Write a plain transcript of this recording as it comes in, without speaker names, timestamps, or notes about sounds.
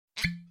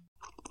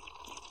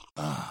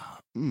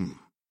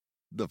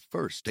The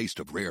first taste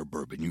of rare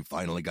bourbon you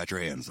finally got your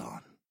hands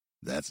on.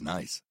 That's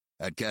nice.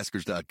 At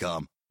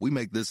Caskers.com, we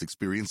make this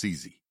experience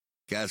easy.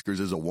 Caskers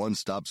is a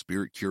one-stop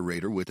spirit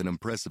curator with an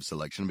impressive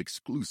selection of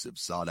exclusive,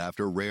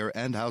 sought-after, rare,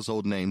 and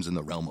household names in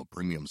the realm of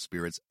premium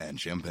spirits and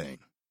champagne.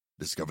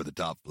 Discover the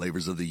top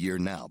flavors of the year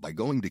now by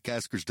going to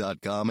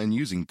Caskers.com and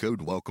using code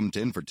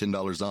WELCOME10 for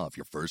 $10 off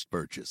your first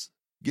purchase.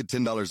 Get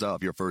 $10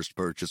 off your first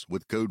purchase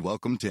with code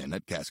WELCOME10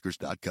 at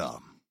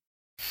Caskers.com.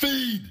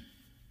 Feed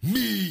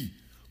me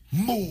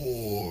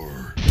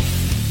more.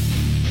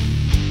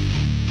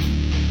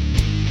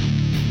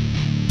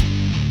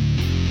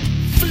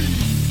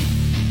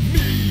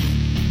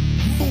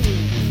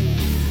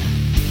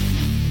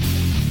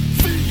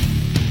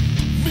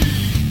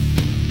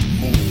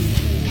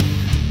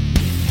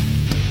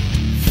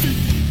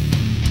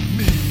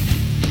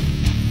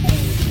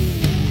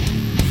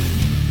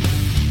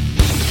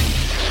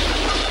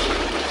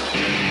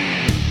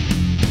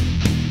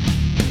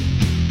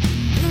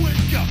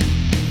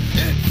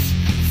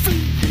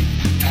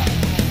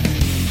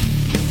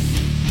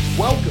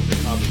 Welcome to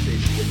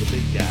Conversation with the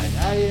Big Guy.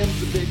 I am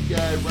the Big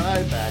Guy,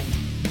 Ryback,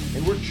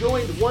 and we're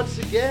joined once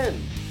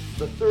again,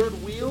 the third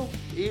wheel,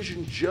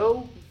 Asian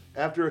Joe,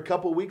 after a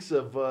couple weeks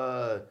of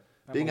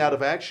being out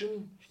of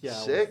action,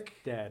 sick,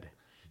 dead,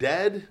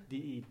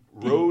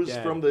 rose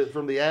dead.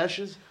 from the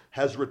ashes,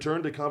 has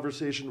returned to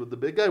Conversation with the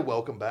Big Guy.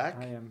 Welcome back.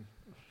 I am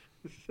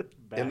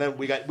back. And then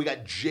we got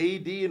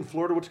JD in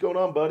Florida. What's going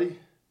on, buddy?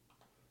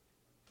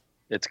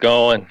 It's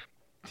going.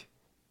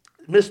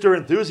 Mr.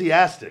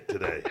 Enthusiastic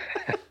today.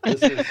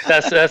 This is...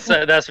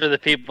 That's for the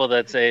people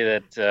that say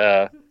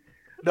that.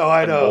 No,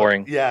 I know.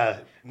 Boring. Yeah,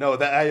 no,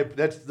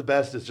 that's the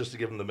best. Is just to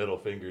give them the middle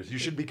fingers. You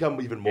should become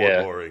even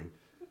more boring.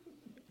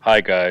 Hi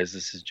guys,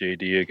 this is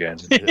JD again.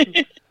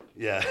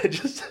 Yeah,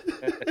 just.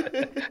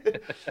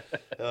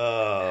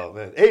 Oh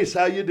man, Ace,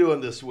 how you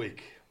doing this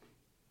week?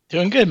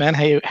 Doing good, man.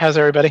 Hey, how's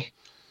everybody?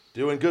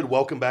 Doing good.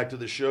 Welcome back to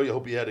the show. I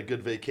hope you had a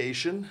good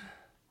vacation.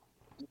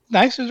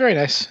 Nice. It was very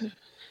nice.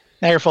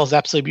 Niagara Falls is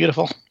absolutely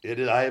beautiful. It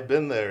is. I have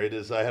been there. It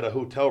is. I had a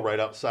hotel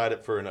right outside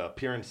it for an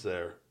appearance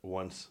there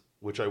once,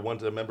 which I went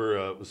to. Remember,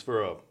 it was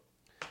for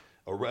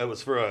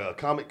a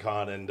Comic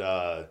Con, and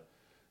the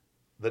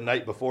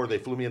night before they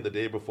flew me in the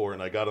day before,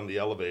 and I got on the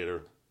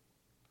elevator,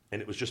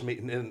 and it was just me.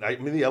 And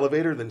I'm in the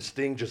elevator, then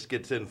Sting just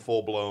gets in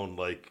full blown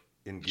like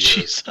in gear,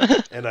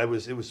 Jeez. and it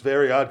was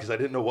very odd because I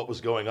didn't know what was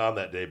going on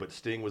that day, but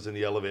Sting was in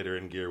the elevator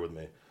in gear with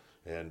me.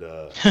 And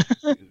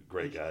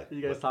great guy.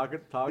 You guys talk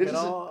at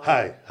all?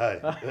 Hi.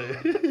 How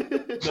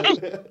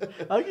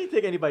can you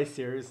take anybody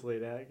seriously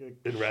now?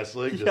 In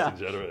wrestling, just in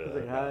general.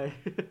 Like, hi.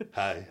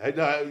 Hi. It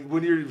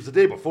was the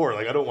day before.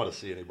 Like I don't want to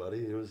see anybody.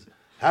 It was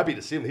happy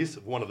to see him. He's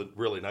one of the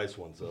really nice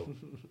ones, though.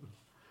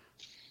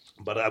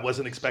 But I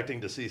wasn't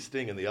expecting to see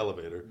Sting in the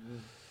elevator. Mm-hmm.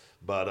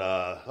 But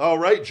all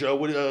right,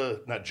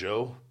 Joe. Not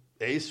Joe.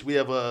 Ace. We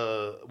have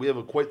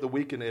quite the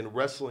week in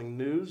wrestling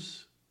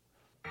news.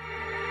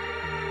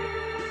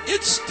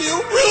 It's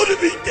still real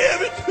to me,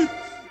 damn it!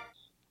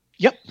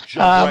 Yep.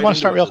 I want to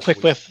start real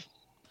quick with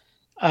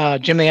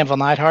Jim the Anvil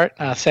Neidhart.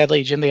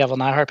 Sadly, Jim the Anvil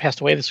Neidhart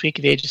passed away this week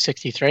at the age of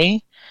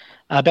 63.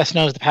 Best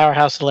known as the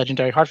powerhouse of the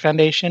legendary Hart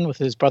Foundation with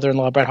his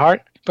brother-in-law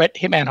Bret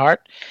Hitman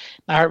Hart.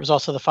 Neidhart was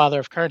also the father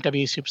of current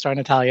WWE superstar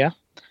Natalya.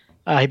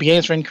 He began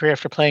his ring career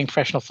after playing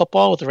professional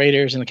football with the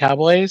Raiders and the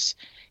Cowboys.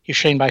 He was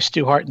trained by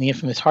Stu Hart in the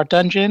infamous Hart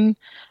Dungeon.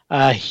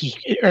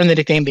 He earned the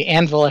nickname the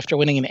Anvil after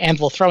winning an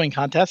anvil throwing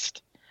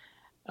contest.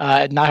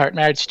 Neidhart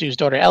married Stu's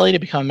daughter Ellie to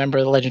become a member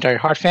of the legendary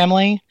Hart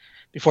family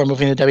before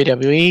moving to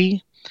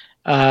WWE.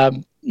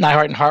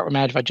 Neidhart and Hart were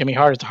managed by Jimmy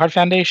Hart at the Hart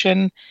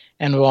Foundation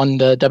and won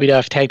the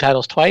WWF tag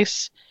titles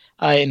twice.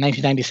 In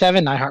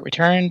 1997, Neidhart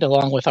returned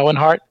along with Owen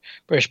Hart,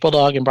 British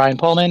Bulldog, and Brian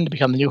Pillman to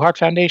become the new Hart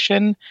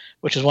Foundation,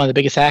 which is one of the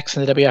biggest acts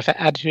in the WWF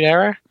Attitude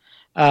Era.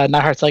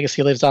 Neidhart's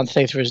legacy lives on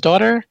today through his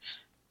daughter.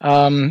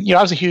 I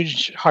was a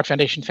huge Hart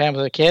Foundation fan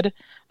as a kid.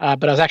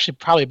 But I was actually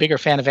probably a bigger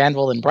fan of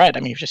Anvil than Bret.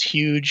 I mean, he was just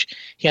huge.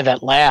 He had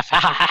that laugh, ha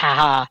ha ha ha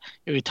ha.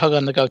 He would tug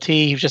on the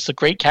goatee. He was just a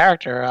great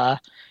character. I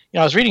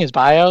was reading his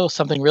bio.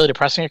 Something really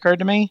depressing occurred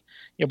to me.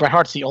 Bret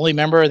Hart's the only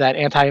member of that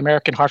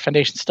anti-American Hart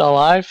Foundation still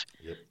alive.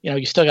 Yep.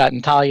 You still got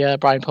Natalya,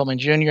 Brian Pillman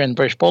Jr., and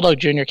British Bulldog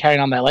Jr. carrying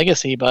on that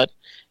legacy. But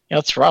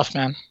it's rough,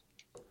 man.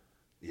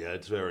 Yeah,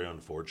 it's very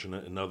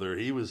unfortunate.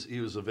 He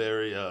was a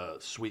very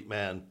sweet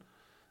man.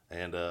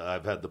 And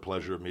I've had the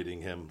pleasure of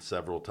meeting him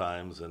several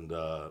times, and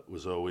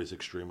was always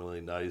extremely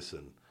nice.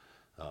 And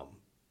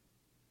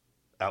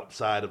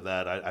outside of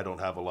that, I don't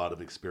have a lot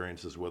of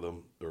experiences with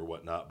him or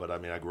whatnot. But I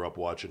mean, I grew up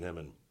watching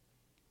him,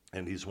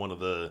 and he's one of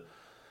the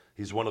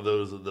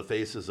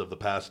faces of the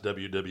past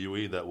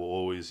WWE that will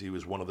always. He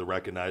was one of the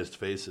recognized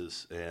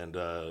faces, and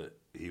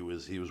he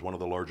was one of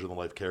the larger than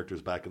life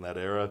characters back in that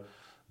era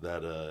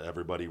that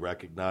everybody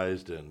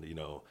recognized. And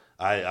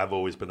I've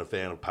always been a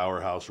fan of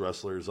powerhouse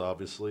wrestlers,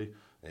 obviously.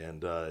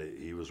 And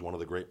he was one of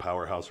the great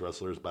powerhouse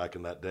wrestlers back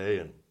in that day,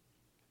 and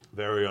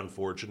very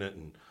unfortunate.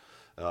 And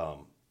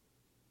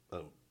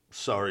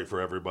sorry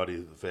for everybody,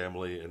 the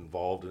family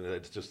involved. And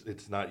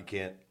it's not, you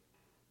can't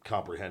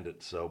comprehend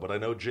it. So, but I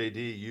know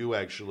JD, you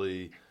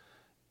actually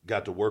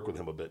got to work with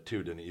him a bit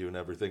too, didn't you? And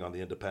everything on the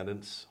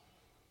independents.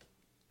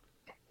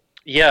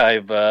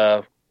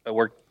 Yeah, I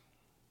worked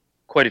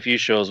quite a few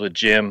shows with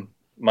Jim.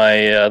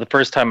 The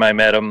first time I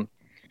met him,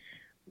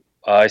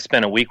 I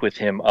spent a week with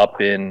him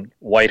up in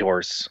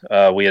Whitehorse.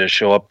 We had a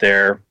show up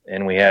there,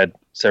 and we had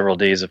several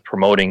days of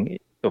promoting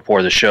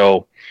before the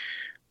show.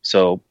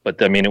 So,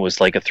 but I mean, it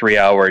was like a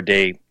 3-hour a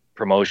day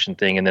promotion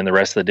thing, and then the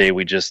rest of the day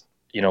we just,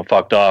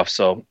 fucked off.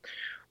 So,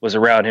 was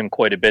around him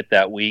quite a bit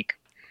that week,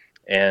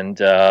 and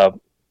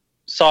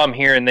saw him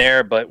here and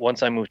there. But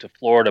once I moved to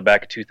Florida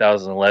back in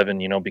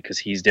 2011, because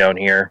he's down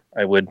here,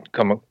 I would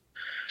come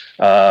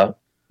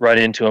run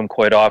into him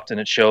quite often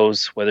at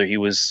shows, whether he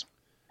was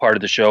part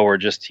of the show or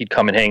just he'd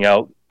come and hang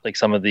out like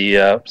some of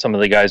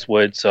the guys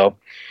would. So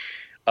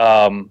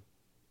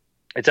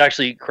it's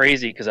actually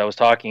crazy because I was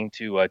talking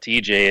to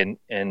TJ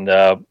and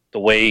the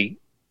way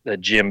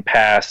that Jim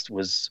passed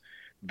was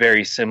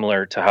very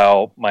similar to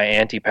how my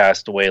auntie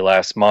passed away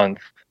last month.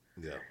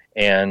 Yeah.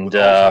 And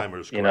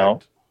a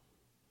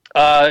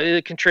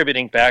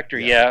contributing factor,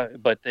 yeah.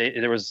 But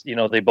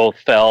they both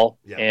fell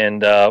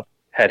and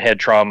had head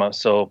trauma.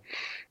 So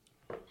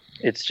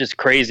it's just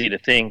crazy to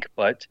think.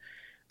 But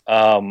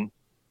one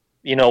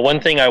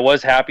thing I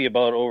was happy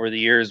about over the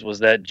years was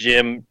that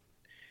Jim,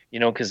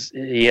 because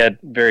he had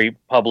very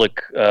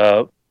publicly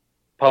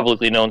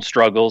known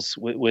struggles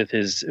with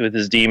his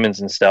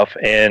demons and stuff,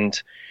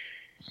 and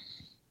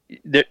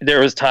there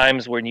was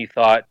times when you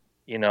thought,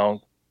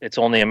 it's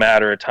only a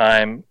matter of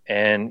time,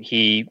 and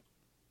he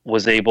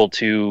was able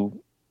to,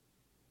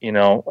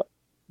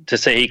 to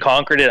say he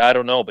conquered it, I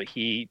don't know, but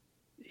he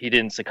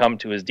didn't succumb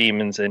to his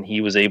demons, and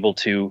he was able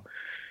to,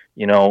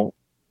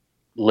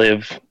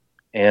 live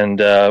and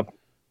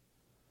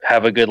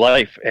have a good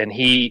life. And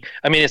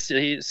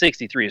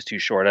 63 is too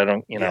short. I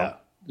don't,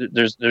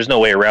 there's no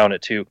way around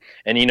it too.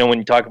 And, when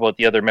you talk about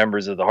the other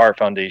members of the Heart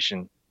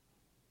Foundation,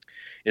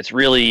 it's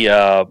really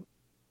a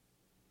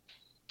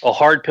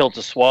hard pill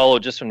to swallow,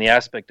 just from the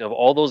aspect of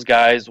all those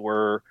guys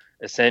were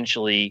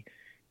essentially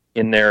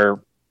in their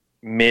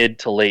mid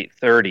to late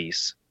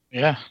 30s.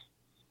 Yeah.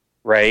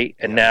 Right.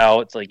 And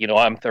now it's like,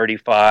 I'm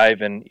 35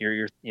 and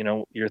you're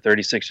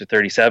 36 or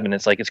 37.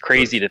 It's like, it's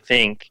crazy to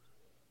think,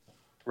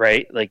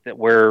 right? Like that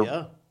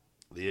we're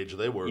the age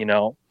they were,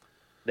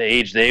 the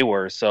age they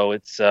were. So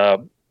it's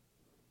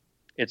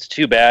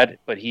too bad,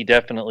 but he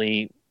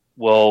definitely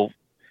will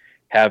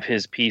have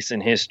his piece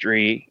in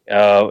history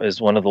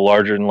as one of the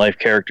larger than life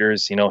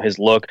characters. His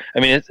look. I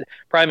mean, it's a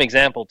prime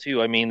example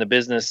too. I mean, the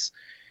business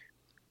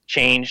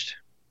changed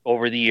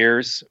over the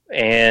years,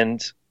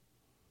 and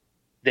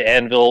the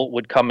Anvil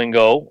would come and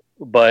go,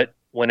 but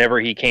whenever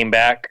he came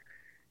back,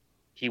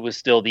 he was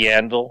still the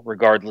Anvil,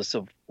 regardless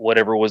of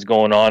whatever was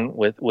going on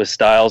with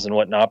styles and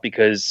whatnot,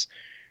 because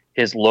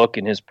his look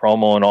and his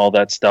promo and all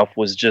that stuff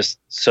was just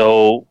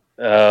so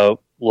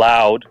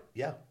loud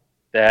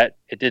that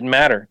it didn't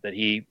matter that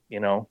he,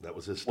 that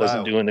was his style.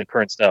 Wasn't doing the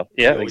current stuff.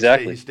 Yeah,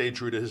 exactly. He stayed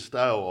true to his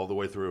style all the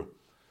way through.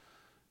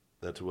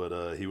 That's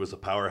what he was, a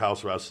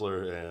powerhouse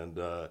wrestler,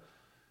 and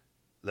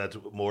that's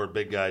what more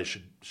big guys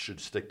should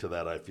stick to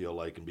that. I feel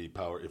like, and be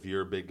power. If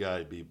you're a big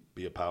guy, be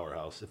a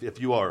powerhouse. If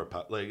you are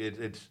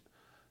it's,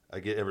 I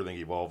get everything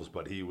evolves,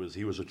 but he was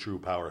a true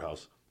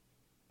powerhouse.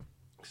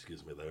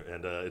 Excuse me there,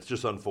 and it's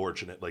just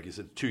unfortunate. Like you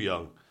said, too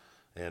young,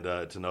 and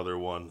it's another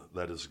one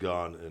that is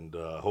gone. And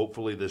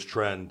hopefully this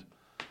trend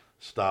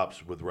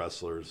stops with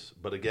wrestlers.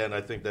 But again,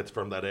 I think that's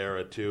from that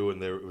era too,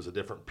 and it was a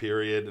different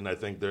period. And I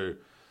think they're,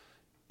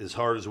 as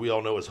hard as we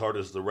all know, as hard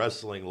as the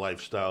wrestling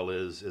lifestyle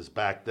is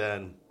back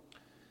then,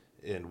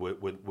 and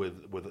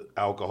with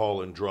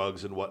alcohol and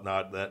drugs and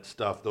whatnot, that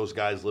stuff, those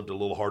guys lived a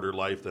little harder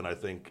life than I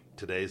think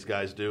today's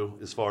guys do,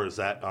 as far as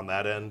that on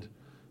that end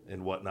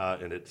and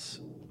whatnot. And it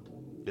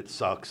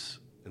sucks.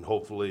 And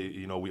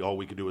hopefully, all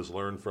we can do is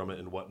learn from it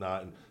and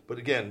whatnot. But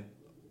again,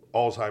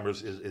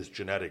 Alzheimer's is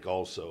genetic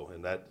also,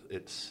 and that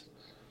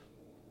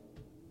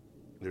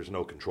there's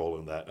no control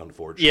in that,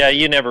 unfortunately. Yeah,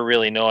 you never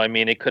really know. I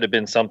mean, it could have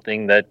been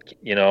something that,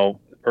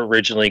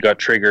 originally got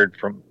triggered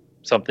from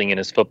something in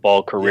his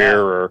football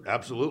career, or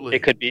absolutely.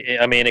 It could be,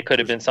 it could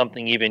have been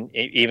something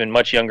even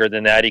much younger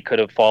than that. He could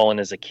have fallen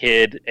as a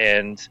kid,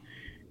 and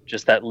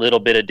just that little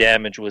bit of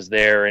damage was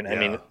there. And I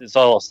mean, it's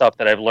all stuff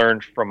that I've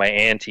learned from my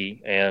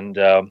auntie. And,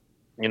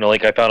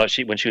 like I found out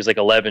when she was like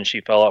 11,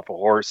 she fell off a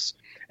horse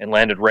and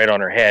landed right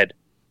on her head.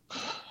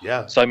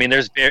 Yeah. So, I mean,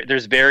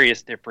 there's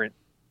various different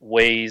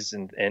ways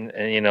and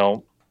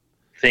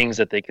things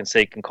that they can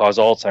say can cause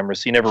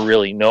Alzheimer's. So you never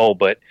really know,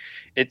 but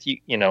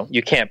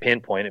you can't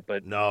pinpoint it.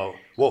 But no,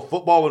 well,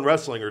 football and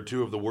wrestling are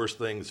two of the worst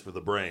things for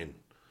the brain,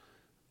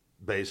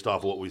 based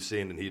off what we've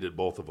seen, and he did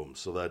both of them.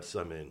 So that's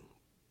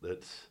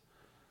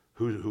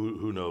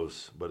who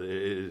knows, but it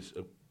is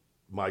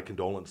my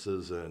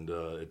condolences, and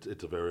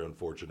it's a very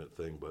unfortunate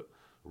thing. But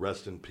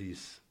rest in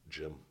peace,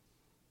 Jim.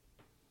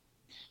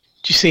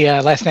 Did you see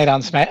last night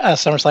on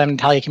SummerSlam,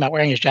 Natalia came out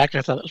wearing his jacket?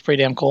 I thought that was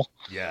pretty damn cool.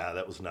 Yeah,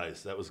 that was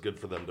nice. That was good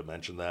for them to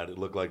mention that. It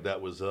looked like that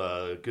was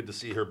good to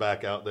see her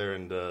back out there,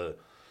 and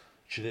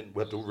she didn't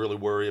have to really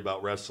worry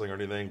about wrestling or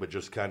anything, but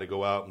just kind of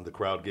go out, and the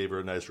crowd gave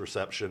her a nice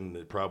reception.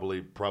 It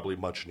probably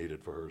much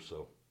needed for her.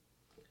 So.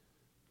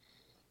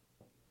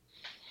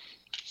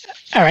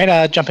 All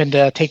right, jump into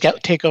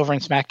Takeover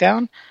and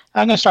SmackDown.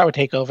 I'm going to start with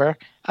Takeover.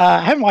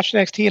 I haven't watched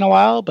NXT in a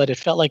while, but it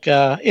felt like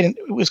it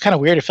was kind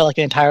of weird. It felt like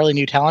an entirely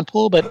new talent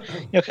pool, but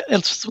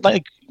it's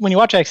like when you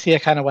watch NXT,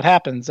 that's kind of what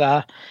happens.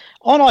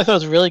 All in all, I thought it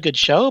was a really good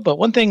show, but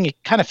one thing,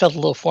 it kind of felt a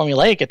little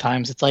formulaic at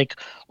times. It's like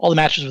all the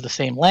matches were the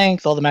same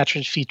length. All the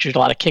matches featured a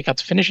lot of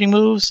kick-outs, finishing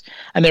moves,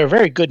 and they were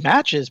very good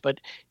matches,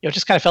 but it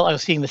just kind of felt like I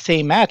was seeing the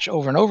same match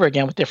over and over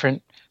again with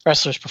different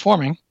wrestlers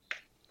performing.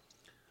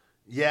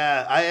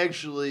 Yeah, I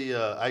actually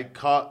I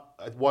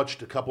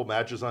watched a couple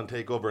matches on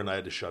Takeover and I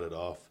had to shut it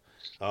off.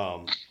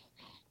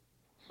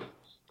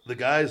 The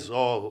guys,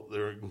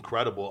 they're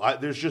incredible.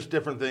 There's just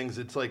different things.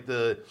 It's like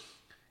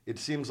it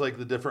seems like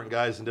the different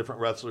guys and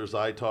different wrestlers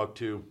I talk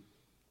to,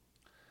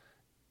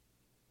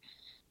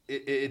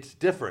 it's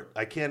different.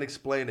 I can't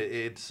explain it.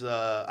 It's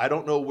I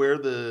don't know where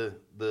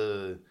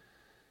the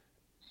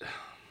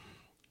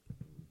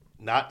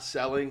not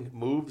selling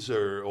moves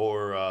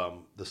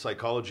or the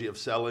psychology of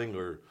selling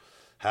or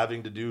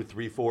having to do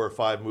 3, 4, or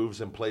 5 moves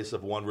in place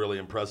of one really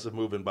impressive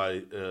move. And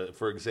by,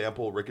 for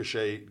example,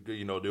 Ricochet,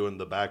 doing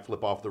the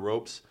backflip off the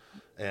ropes.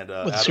 And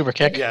with super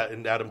kick. Yeah,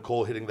 and Adam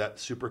Cole hitting that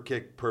super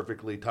kick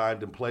perfectly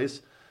timed in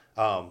place.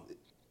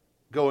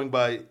 Going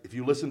by, if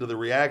you listen to the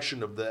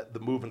reaction of the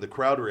move and the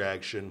crowd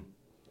reaction,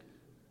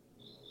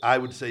 I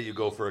would say you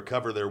go for a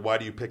cover there. Why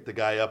do you pick the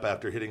guy up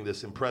after hitting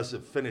this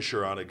impressive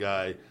finisher on a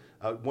guy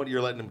when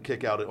you're letting him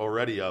kick out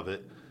already of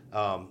it?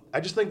 I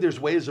just think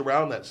there's ways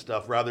around that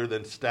stuff rather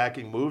than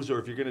stacking moves, or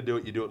if you're going to do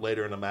it, you do it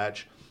later in a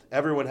match.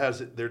 Everyone has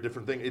their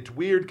different thing. It's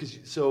weird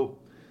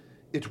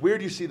it's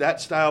weird you see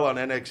that style on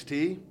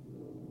NXT,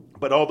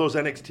 but all those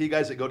NXT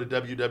guys that go to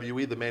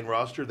WWE, the main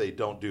roster, they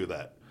don't do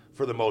that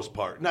for the most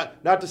part.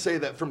 Not to say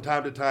that from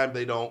time to time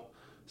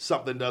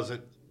something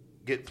doesn't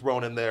get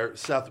thrown in there.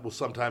 Seth will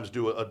sometimes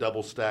do a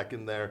double stack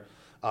in there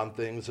on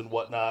things and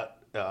whatnot.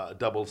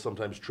 Double,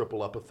 sometimes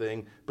triple up a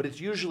thing, but it's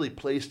usually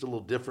placed a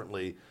little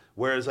differently.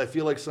 Whereas I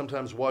feel like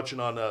sometimes watching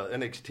on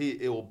NXT,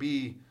 it will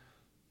be,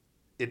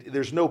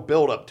 there's no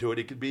build up to it.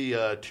 It could be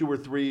a 2 or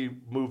 3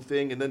 move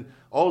thing, and then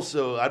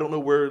also I don't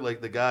know where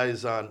like the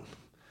guys on.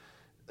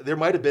 There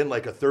might have been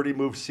like a 30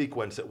 move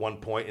sequence at one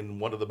point in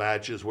one of the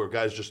matches where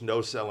guys just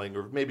no selling,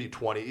 or maybe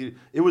 20.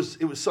 It was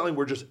something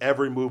where just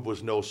every move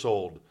was no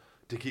sold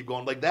to keep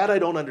going like that. I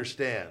don't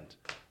understand.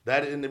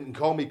 That, and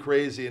call me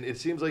crazy, and it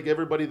seems like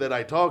everybody that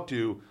I talk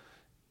to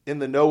in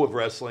the know of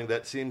wrestling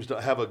that seems to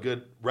have a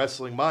good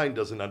wrestling mind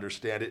doesn't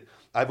understand it.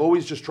 I've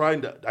always just try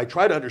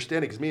to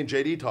understand it because me and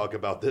JD talk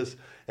about this,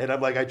 and I'm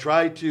like,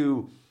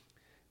 everything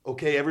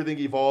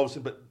evolves,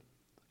 but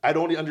I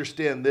don't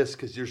understand this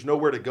because there's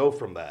nowhere to go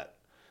from that.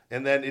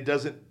 And then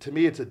to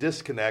me, it's a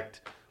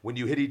disconnect when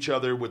you hit each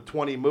other with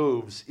 20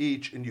 moves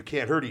each and you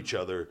can't hurt each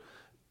other.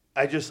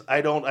 I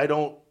don't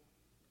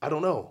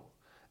know.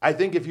 I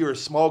think if you're a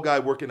small guy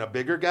working a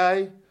bigger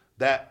guy,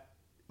 that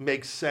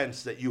makes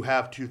sense that you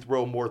have to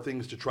throw more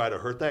things to try to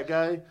hurt that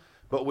guy.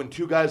 But when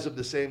 2 guys of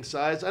the same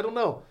size, I don't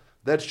know.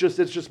 It's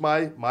just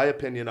my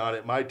opinion on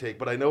it, my take.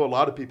 But I know a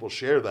lot of people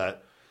share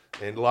that,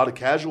 and a lot of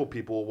casual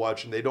people will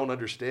watch and they don't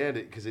understand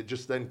it because it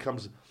just then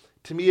comes,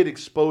 to me, it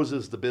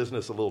exposes the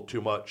business a little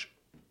too much.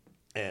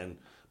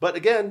 But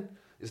again,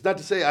 it's not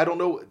to say I don't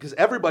know, because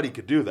everybody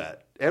could do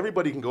that.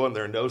 Everybody can go in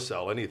there and no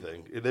sell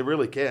anything. They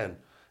really can.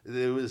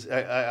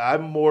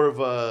 I'm more of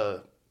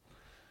a,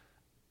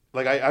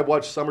 like I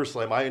watched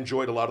SummerSlam. I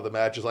enjoyed a lot of the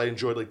matches. I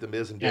enjoyed like the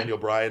Miz and Daniel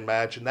Bryan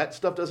match, and that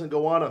stuff doesn't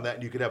go on that.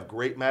 And you could have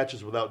great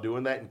matches without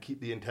doing that and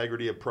keep the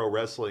integrity of pro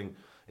wrestling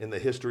and the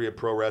history of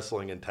pro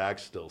wrestling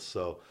intact still.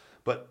 So,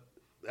 but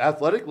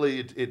athletically,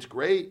 it's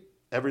great,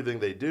 everything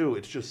they do.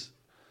 It's just,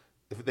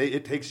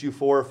 it takes you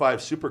 4 or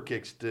 5 super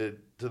kicks to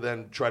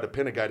then try to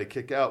pin a guy to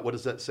kick out. What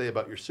does that say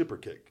about your super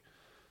kick?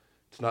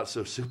 It's not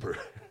so super.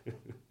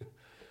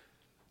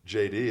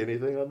 JD,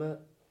 anything on that?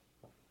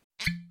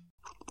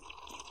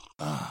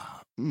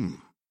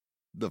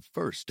 The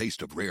first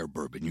taste of rare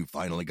bourbon you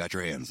finally got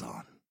your hands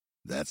on.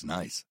 That's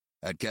nice.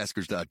 At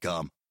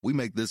Caskers.com, we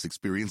make this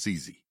experience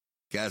easy.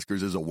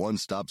 Caskers is a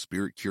one-stop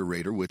spirit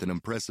curator with an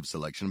impressive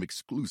selection of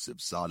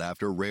exclusive,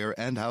 sought-after, rare,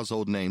 and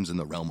household names in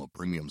the realm of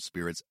premium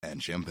spirits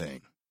and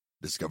champagne.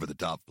 Discover the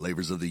top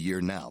flavors of the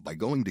year now by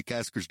going to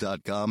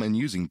Caskers.com and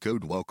using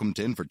code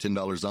WELCOME10 for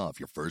 $10 off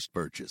your first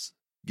purchase.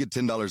 Get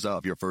 $10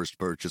 off your first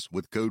purchase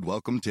with code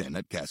WELCOME10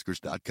 at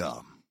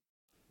Caskers.com.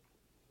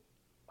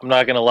 I'm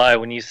not going to lie,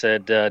 when you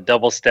said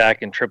double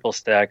stack and triple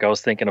stack, I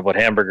was thinking about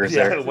hamburgers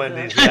there.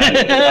 Wendy's.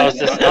 I was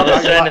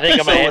trying to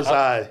think of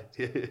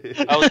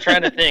I was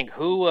trying to think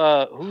who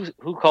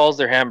calls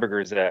their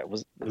hamburgers that?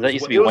 That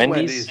used to be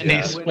Wendy's?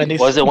 Wendy's.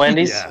 Was it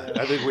Wendy's? Yeah,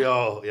 I think we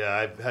all. Yeah,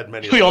 I've had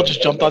many. We all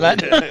just jumped on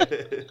that.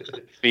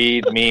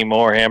 Feed me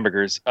more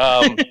hamburgers.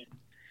 I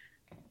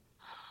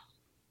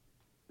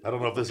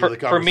don't know if this is the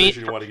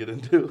conversation you want to get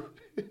into.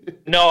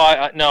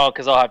 No,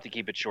 because I'll have to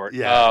keep it short.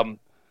 Yeah.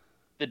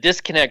 The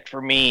disconnect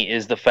for me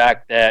is the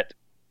fact that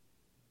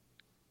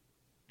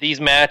these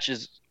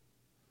matches,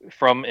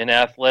 from an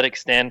athletic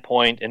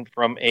standpoint and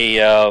from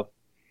a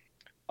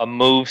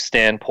move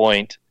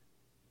standpoint,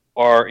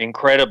 are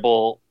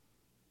incredible,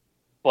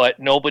 but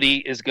nobody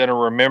is going to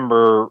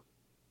remember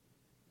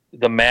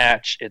the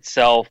match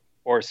itself,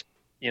 or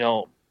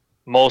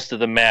most of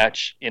the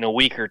match in a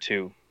week or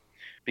two,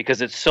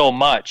 because it's so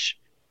much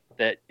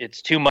that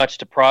it's too much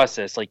to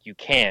process. Like, you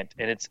can't,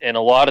 and a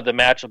lot of the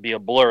match will be a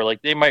blur.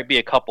 Like, there might be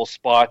a couple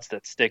spots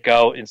that stick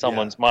out in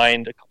someone's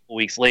mind a couple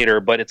weeks later,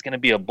 but it's going to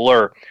be a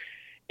blur.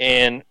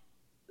 And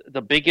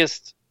the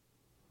biggest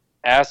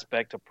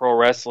aspect of pro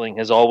wrestling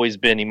has always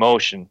been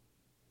emotion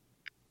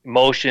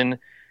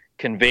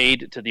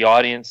conveyed to the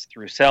audience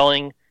through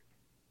selling,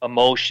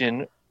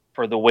 emotion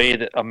for the way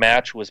that a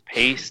match was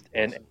paced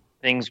and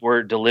things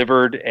were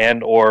delivered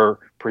and or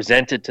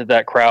presented to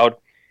that crowd.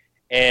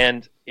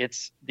 And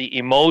it's the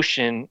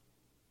emotion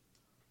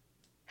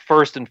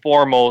first and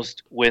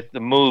foremost, with the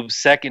moves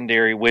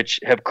secondary, which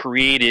have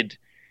created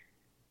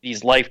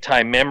these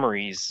lifetime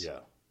memories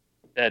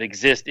that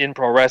exist in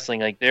pro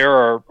wrestling. Like, there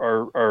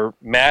are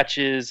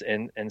matches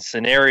and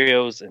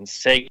scenarios and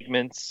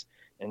segments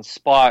and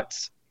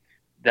spots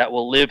that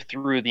will live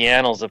through the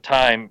annals of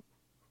time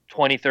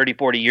 20, 30,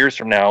 40 years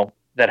from now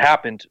that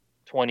happened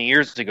 20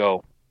 years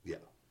ago. Yeah.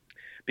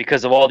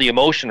 Because of all the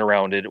emotion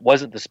around it. It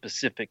wasn't the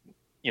specific,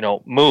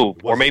 move,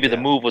 or maybe the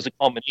move was a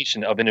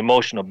combination of an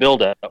emotional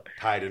buildup.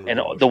 Tied in, and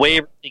the way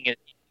everything is,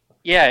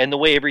 and the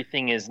way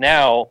everything is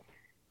now,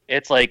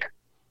 it's like,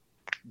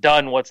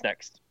 done. What's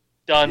next?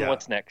 Done.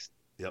 What's next?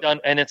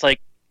 Done. And it's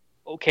like,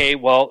 okay,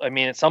 well, I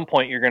mean, at some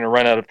point you're going to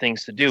run out of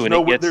things to do,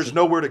 there's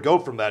nowhere to go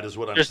from that, is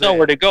what I'm saying. There's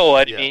nowhere to go.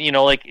 I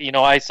mean,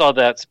 I saw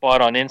that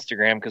spot on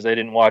Instagram because I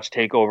didn't watch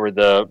Takeover,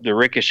 the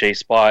Ricochet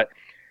spot,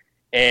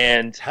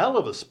 and hell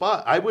of a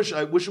spot. I wish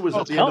it was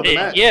at the end of the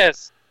match.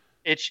 Yes.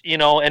 It's,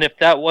 and if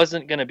that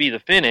wasn't going to be the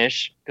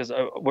finish, because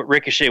what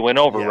Ricochet went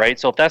over, right?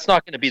 So if that's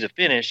not going to be the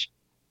finish,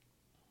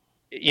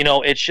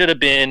 it should have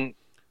been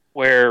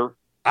where.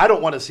 I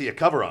don't want to see a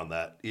cover on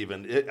that,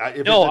 even. I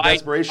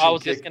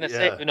was just going to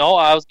say,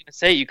 I was going to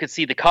say you could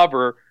see the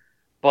cover,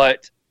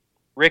 but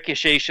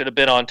Ricochet should have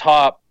been on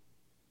top,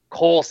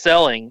 Cole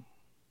selling,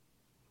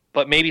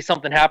 but maybe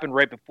something happened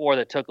right before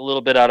that took a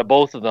little bit out of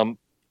both of them.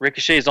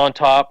 Ricochet's on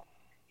top,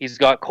 he's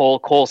got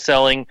Cole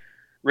selling,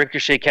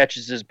 Ricochet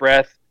catches his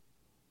breath,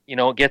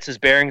 gets his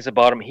bearings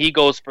about him, he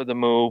goes for the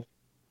move,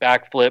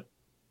 backflip,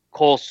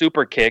 Cole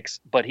super kicks,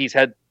 but he's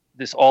had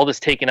all this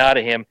taken out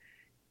of him.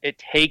 It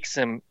takes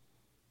him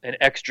an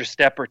extra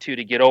step or two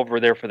to get over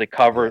there for the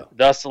cover,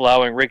 thus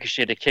allowing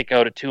Ricochet to kick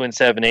out a 2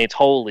 7/8.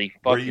 Holy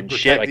fucking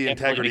shit! Where you protect the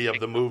integrity of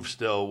the move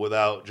still,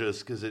 without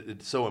just because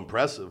it's so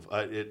impressive.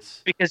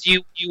 It's because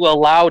you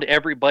allowed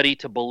everybody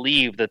to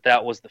believe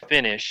that was the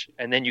finish,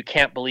 and then you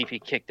can't believe he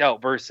kicked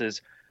out.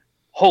 Versus,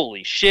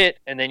 holy shit!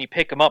 And then you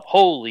pick him up.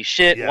 Holy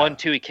shit! 1,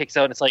 2, he kicks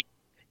out. And it's like,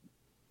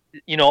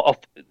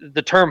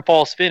 the term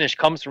false finish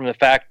comes from the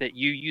fact that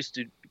you used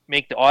to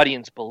make the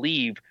audience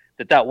believe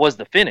that was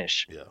the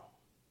finish. Yeah.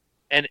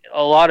 And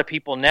a lot of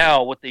people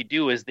now, what they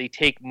do is they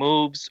take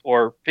moves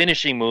or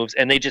finishing moves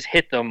and they just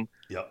hit them.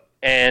 Yep.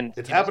 And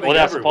it's happening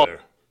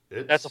everywhere.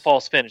 That's a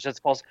false finish. That's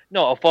false.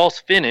 No, a false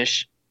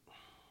finish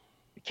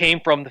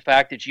came from the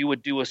fact that you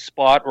would do a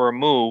spot or a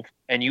move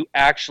and you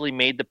actually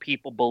made the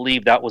people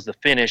believe that was the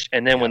finish.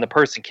 And then when the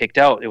person kicked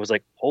out, it was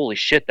like, holy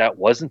shit, that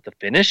wasn't the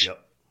finish.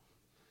 Yep.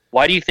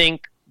 Why do you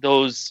think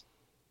those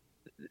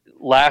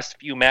last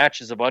few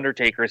matches of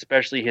Undertaker,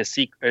 especially his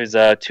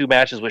 2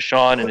 matches with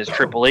Shawn and his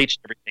Triple H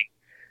and everything,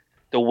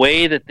 the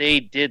way that they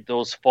did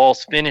those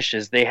false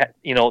finishes, they had,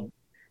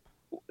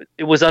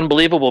 it was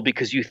unbelievable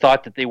because you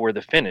thought that they were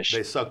the finish.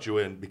 They sucked you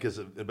in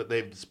but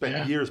they've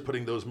spent years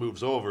putting those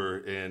moves over,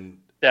 and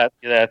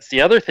that's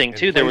the other thing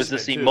too. There was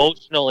this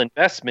emotional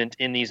investment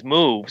in these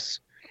moves,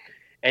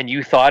 and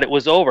you thought it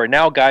was over.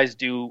 Now guys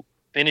do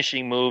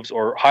finishing moves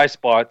or high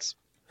spots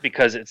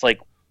because it's like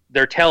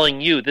they're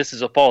telling you this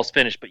is a false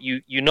finish, but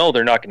you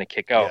they're not going to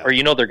kick out, or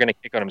they're going to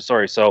kick out. I'm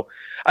sorry. So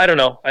I don't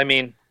know. I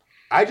mean,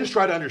 I just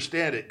try to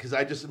understand it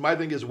because my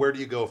thing is, where do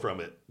you go from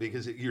it?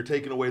 Because you're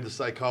taking away the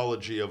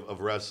psychology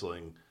of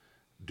wrestling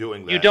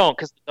doing that. You don't,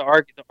 because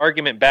the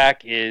argument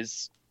back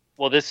is,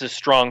 well, this is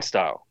strong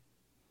style.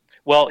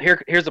 Well,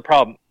 here's the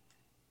problem.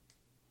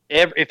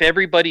 If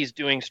everybody's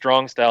doing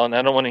strong style, and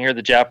I don't want to hear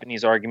the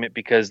Japanese argument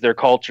because their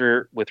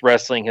culture with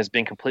wrestling has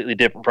been completely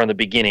different from the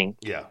beginning.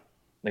 Yeah.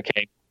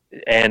 Okay.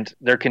 And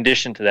they're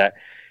conditioned to that.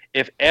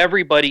 If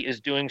everybody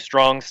is doing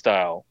strong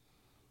style,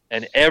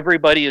 and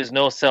everybody is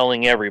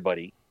no-selling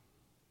everybody,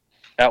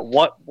 at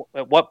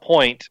what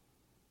point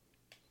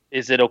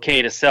is it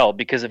okay to sell?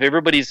 Because if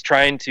everybody's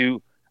trying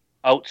to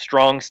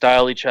out-strong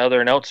style each other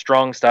and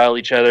out-strong style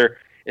each other,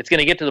 it's going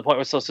to get to the point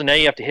where so now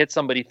you have to hit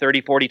somebody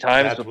 30, 40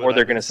 times before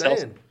they're going to sell.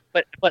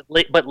 But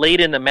late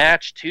in the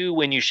match, too,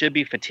 when you should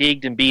be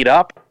fatigued and beat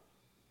up,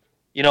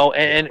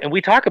 and we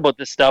talk about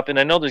this stuff, and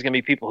I know there's going to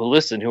be people who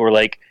listen who are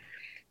like,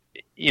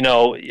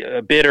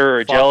 bitter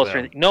or jealous or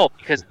anything. No,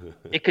 because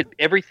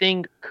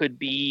everything could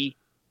be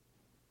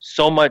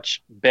so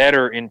much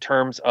better in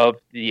terms of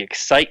the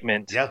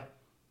excitement. Yeah.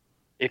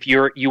 if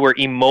you were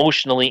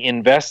emotionally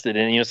invested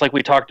in, it's like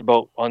we talked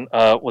about on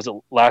was it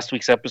last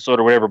week's episode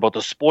or whatever about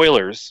the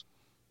spoilers.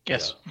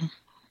 Yes.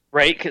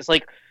 Right? Because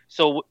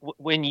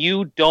when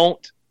you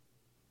don't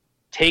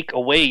take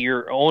away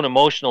your own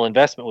emotional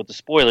investment with the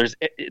spoilers,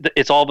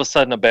 it's all of a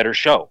sudden a better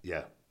show.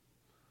 Yeah.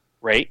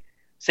 Right?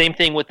 Same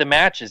thing with the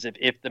matches.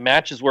 If the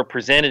matches were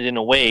presented in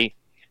a way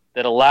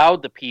that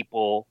allowed the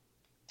people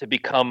to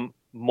become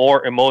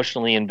more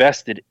emotionally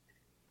invested,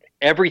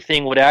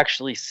 everything would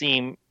actually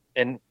seem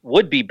and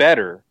would be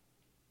better,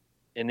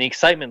 and the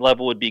excitement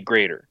level would be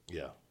greater.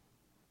 Yeah.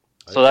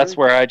 So that's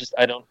where I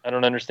don't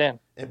understand.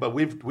 But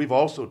we've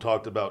also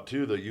talked about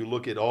too that you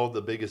look at all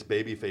the biggest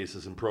baby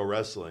faces in pro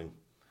wrestling,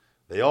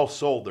 they all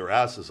sold their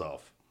asses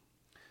off.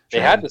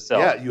 They had to sell.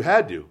 Yeah, you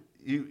had to.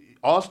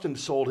 Austin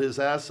sold his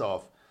ass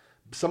off.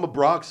 Some of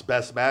Brock's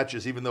best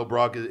matches, even though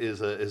Brock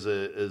is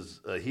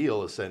a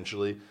heel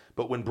essentially,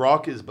 but when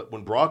Brock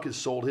has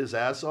sold his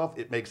ass off,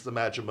 it makes the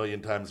match a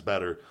million times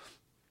better.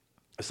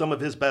 Some of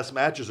his best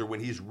matches are when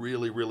he's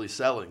really, really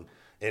selling,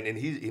 and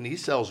he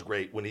sells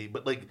great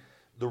but like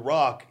The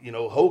Rock,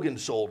 Hogan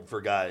sold for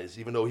guys,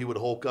 even though he would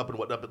Hulk up and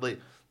whatnot. But like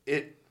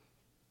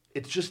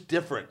it's just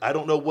different. I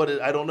don't know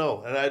I don't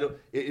know, and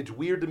it's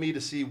weird to me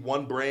to see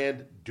one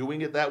brand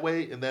doing it that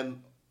way, and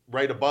then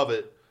right above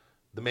it,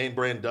 the main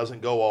brand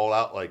doesn't go all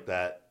out like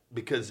that.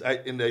 Because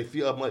I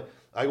feel I'm like,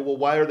 well,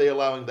 why are they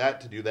allowing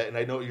that to do that? And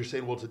I know you're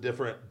saying, well, it's a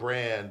different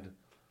brand.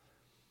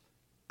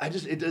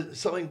 It does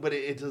something, but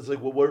it's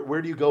like, well,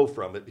 where do you go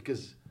from it?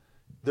 Because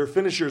their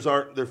finishers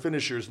aren't their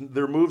finishers.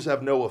 Their moves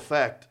have no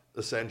effect,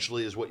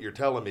 essentially, is what you're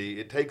telling me.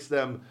 It takes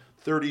them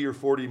 30 or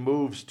 40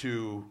 moves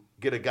to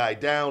get a guy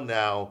down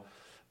now.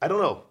 I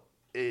don't know.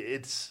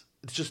 It's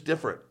just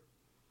different.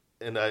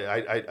 And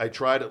I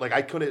tried it. Like,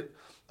 I couldn't.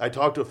 I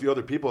talked to a few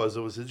other people as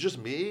it's just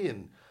me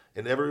and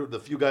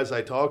the few guys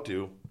I talked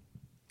to,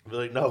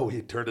 they're like, no,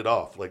 he turned it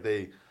off. Like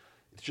it's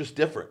just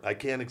different. I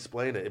can't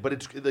explain it. But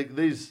it's like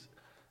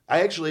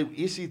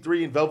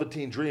EC3 and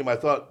Velveteen Dream, I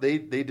thought they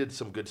did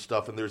some good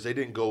stuff in theirs. They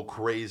didn't go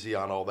crazy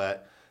on all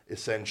that,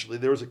 essentially.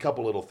 There was a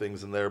couple little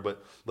things in there,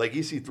 but like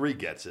EC3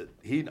 gets it.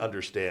 He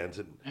understands,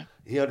 and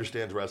he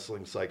understands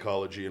wrestling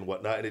psychology and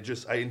whatnot.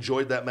 And I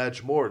enjoyed that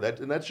match more.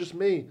 That's just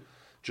me,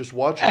 just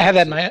watching. I had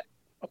that in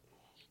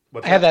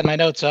my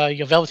notes.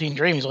 Velveteen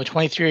Dream, he's only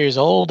 23 years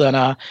old,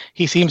 and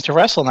he seems to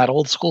wrestle in that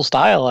old school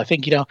style. I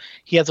think,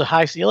 he has a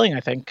high ceiling,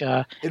 I think.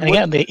 And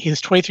again, his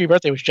 23rd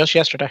birthday was just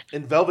yesterday.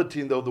 In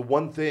Velveteen, though, the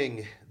one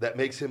thing that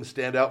makes him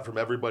stand out from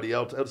everybody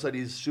else, outside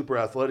he's super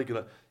athletic,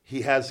 and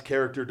he has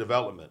character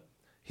development.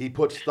 He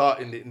puts thought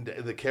in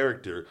the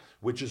character,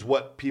 which is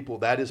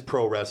that is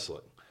pro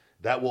wrestling.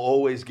 That will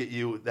always get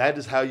you, that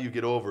is how you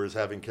get over, is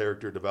having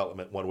character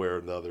development one way or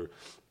another.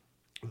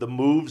 The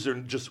moves are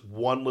just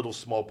one little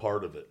small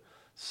part of it.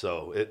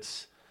 So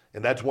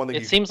and that's one thing.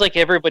 It seems like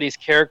everybody's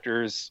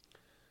characters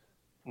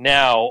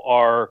now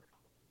are,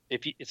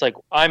 it's like,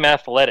 I'm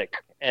athletic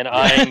and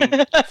I'm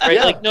right.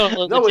 Yeah. Like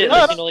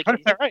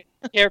Right.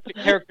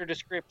 Character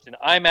description.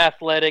 I'm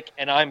athletic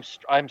and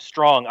I'm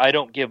strong. I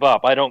don't give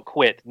up. I don't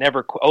quit.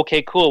 Never quit.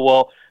 Okay, cool.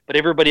 Well, but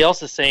everybody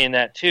else is saying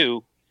that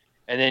too.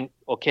 And then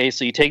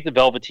so you take the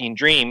Velveteen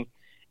Dream,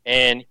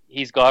 and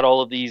he's got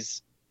all of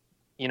these,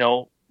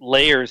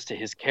 layers to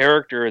his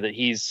character that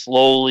he's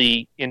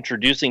slowly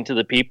introducing to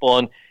the people,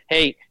 and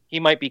hey, he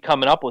might be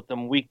coming up with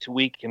them week to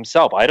week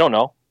himself. I don't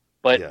know,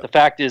 but the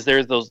fact is,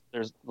 there's those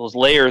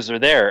layers are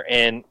there,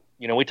 and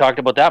we talked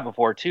about that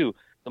before too.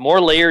 The more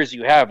layers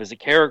you have as a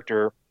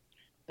character,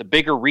 the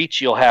bigger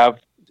reach you'll have,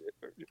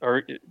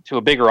 or to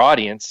a bigger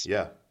audience.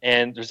 Yeah,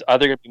 and there's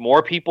either going to be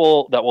more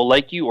people that will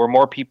like you or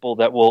more people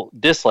that will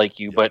dislike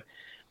you. But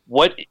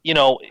when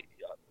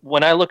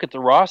I look at the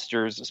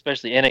rosters,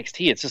 especially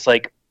NXT, it's just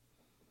like,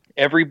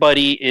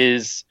 everybody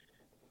is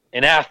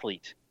an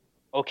athlete.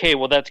 Okay,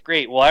 well, that's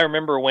great. Well, I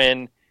remember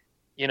when,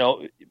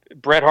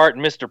 Bret Hart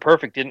and Mr.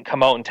 Perfect didn't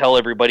come out and tell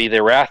everybody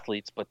they were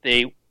athletes, but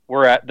they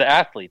were the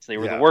athletes. They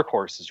were the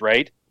workhorses,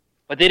 right?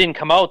 But they didn't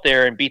come out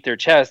there and beat their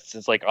chests.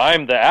 It's like,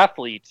 I'm the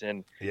athlete,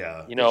 and,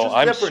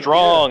 I'm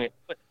strong.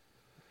 But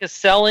because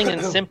selling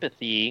and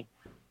sympathy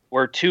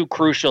were two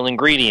crucial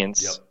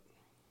ingredients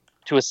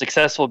to a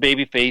successful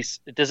babyface.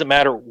 It doesn't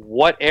matter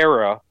what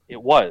era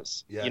it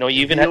was. Yeah. You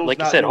even had, like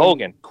you said,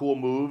 Hogan. Cool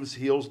moves.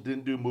 Heels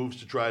didn't do moves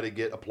to try to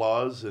get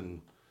applause,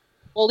 and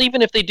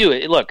even if they do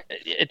it, look,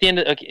 at the end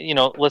of,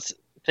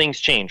 things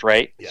change,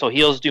 right? Yeah. So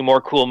heels do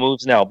more cool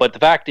moves now. But the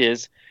fact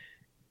is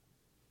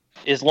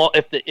if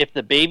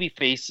the baby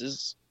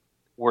faces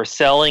were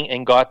selling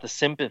and got the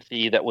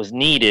sympathy that was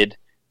needed,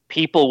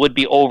 people would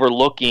be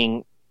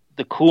overlooking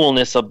the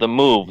coolness of the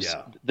moves.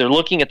 Yeah. They're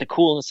looking at the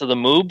coolness of the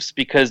moves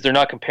because they're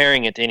not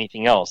comparing it to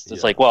anything else.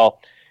 It's like,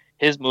 well,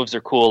 his moves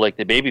are cool, like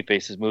the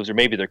babyface's moves, or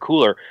maybe they're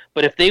cooler.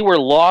 But if they were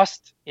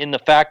lost in the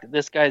fact that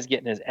this guy's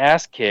getting his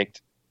ass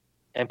kicked,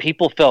 and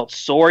people felt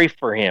sorry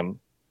for him,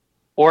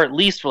 or at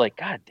least were like,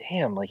 God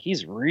damn, like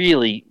he's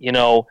really,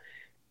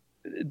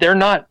 they're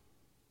not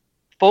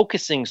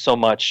focusing so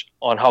much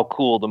on how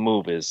cool the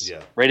move is,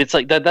 right? It's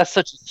like that's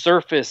such a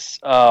surface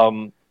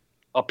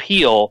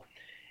appeal,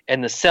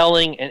 and the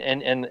selling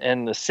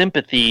and the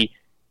sympathy,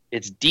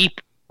 it's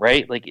deep,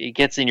 right? Like it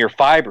gets in your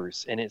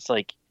fibers, and it's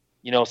like,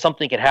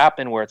 something could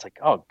happen where it's like,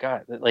 oh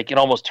God, like it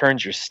almost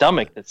turns your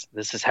stomach.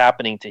 This is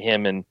happening to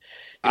him, and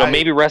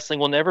maybe wrestling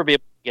will never be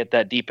able to get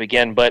that deep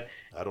again, but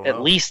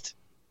at least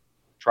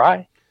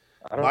try.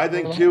 My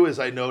thing too is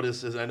I know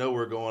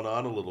we're going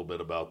on a little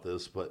bit about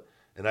this,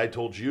 and I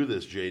told you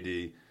this,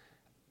 JD.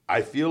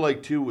 I feel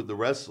like too with the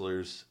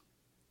wrestlers,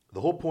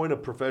 the whole point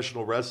of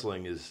professional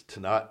wrestling is to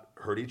not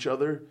hurt each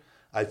other.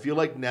 I feel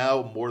like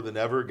now more than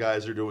ever,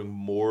 guys are doing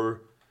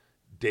more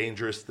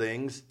dangerous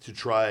things to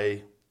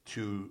try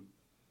to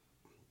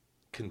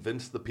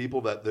convince the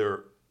people that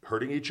they're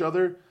hurting each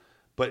other,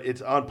 but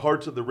it's on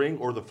parts of the ring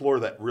or the floor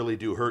that really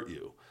do hurt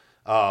you.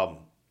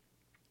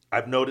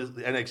 I've noticed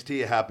the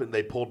NXT happened.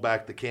 They pulled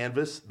back the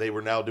canvas. They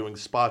were now doing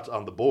spots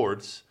on the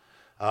boards,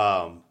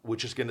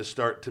 which is going to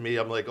start, to me,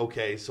 I'm like,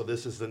 okay, so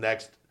this is the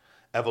next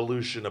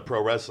evolution of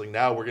pro wrestling.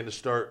 Now we're going to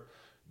start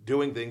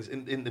doing things.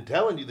 And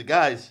telling you, the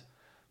guys,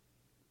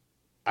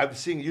 I've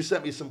seen, you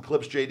sent me some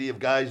clips, JD, of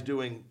guys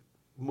doing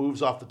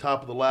moves off the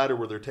top of the ladder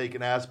where they're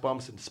taking ass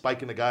bumps and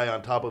spiking the guy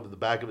on top of the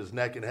back of his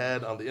neck and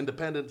head on the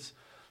independence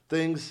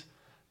things.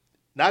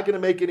 Not going to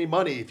make any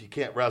money if you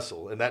can't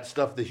wrestle. And that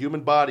stuff, the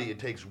human body, it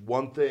takes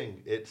one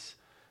thing.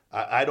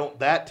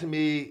 That to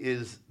me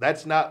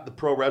that's not the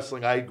pro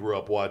wrestling I grew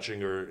up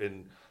watching,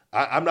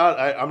 I'm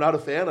not a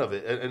fan of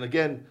it. And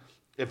again,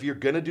 if you're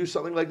going to do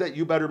something like that,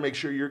 you better make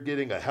sure you're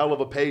getting a hell of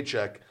a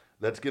paycheck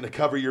that's going to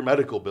cover your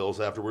medical bills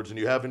afterwards and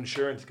you have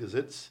insurance, because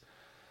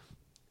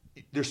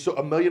there's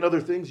a million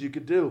other things you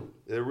could do.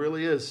 There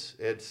really is.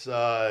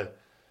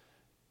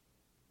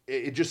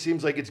 It just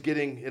seems like it's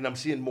getting, and I'm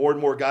seeing more and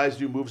more guys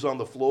do moves on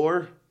the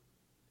floor.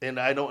 And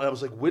I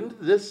was like, when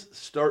did this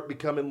start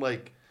becoming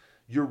like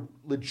you're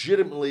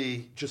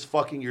legitimately just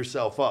fucking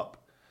yourself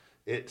up?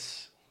 I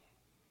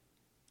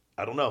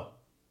don't know.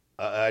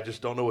 I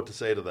just don't know what to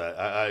say to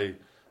that.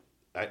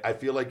 I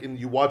feel like, and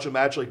you watch a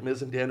match like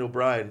Miz and Daniel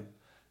Bryan,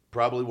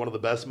 probably one of the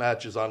best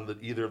matches on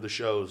either of the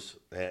shows,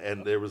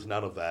 and there was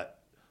none of that.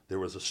 There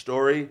was a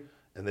story,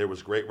 and there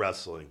was great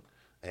wrestling.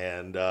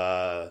 And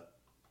I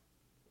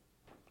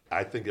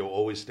think it will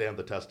always stand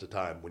the test of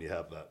time when you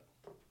have that.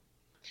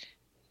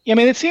 Yeah, I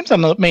mean, it seems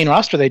on the main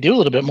roster they do a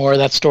little bit more of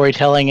that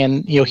storytelling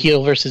and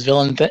heel versus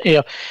villain.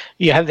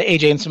 You have the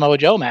AJ and Samoa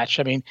Joe match.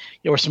 I mean,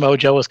 where Samoa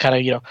Joe was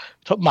kind of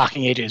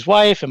mocking AJ's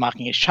wife and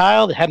mocking his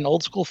child. It had an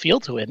old school feel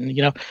to it, and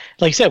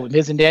like you said, with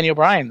Miz and Daniel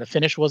Bryan, the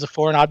finish was a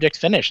foreign object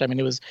finish. I mean,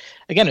 it was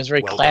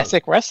very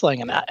classic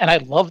wrestling, and I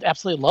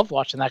absolutely loved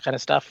watching that kind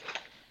of stuff.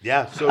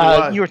 Yeah. So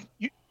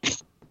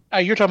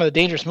you're talking about the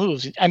dangerous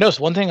moves. I noticed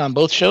one thing on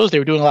both shows. They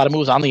were doing a lot of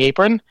moves on the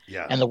apron.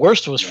 Yeah. And the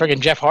worst was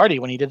friggin' Jeff Hardy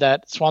when he did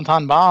that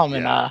Swanton Bomb.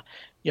 And,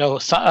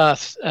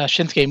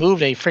 Shinsuke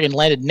moved. He friggin'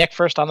 landed neck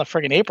first on the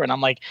friggin' apron.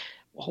 I'm like,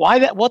 why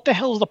that? What the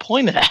hell is the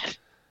point of that?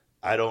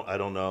 I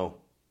don't know.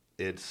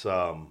 It's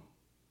at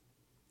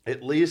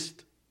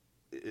least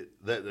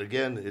that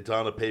again, it's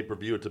on a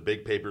pay-per-view. It's a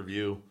big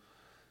pay-per-view.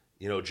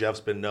 Jeff's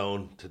been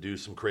known to do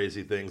some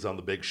crazy things on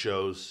the big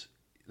shows.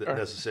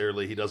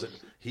 Necessarily, he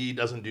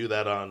doesn't do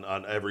that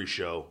on every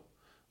show,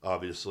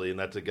 obviously, and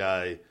that's a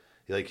guy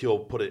he'll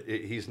put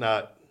it. He's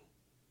not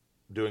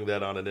doing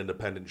that on an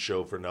independent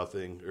show for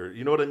nothing, or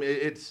you know what I mean.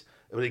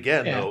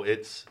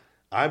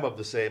 I'm of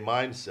the same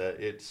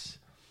mindset.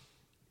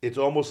 It's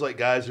almost like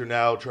guys are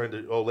now trying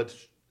to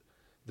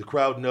the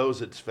crowd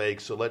knows it's fake,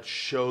 so let's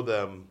show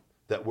them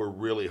that we're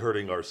really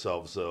hurting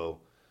ourselves. So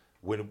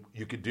when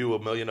you could do a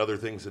million other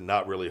things and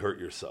not really hurt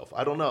yourself,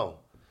 I don't know.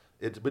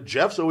 But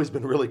Jeff's always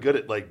been really good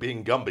at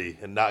being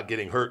Gumby and not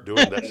getting hurt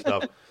doing that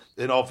stuff.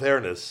 In all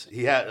fairness,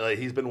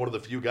 he's been one of the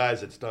few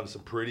guys that's done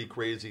some pretty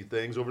crazy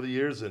things over the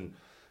years and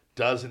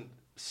doesn't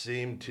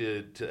seem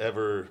to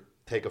ever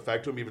take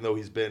effect to him, even though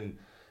he's been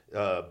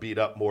beat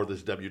up more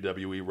this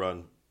WWE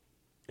run.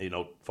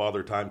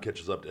 Father Time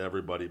catches up to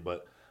everybody,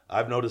 but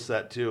I've noticed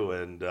that too,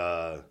 and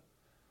I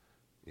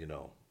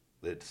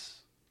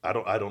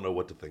don't know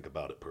what to think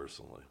about it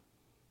personally.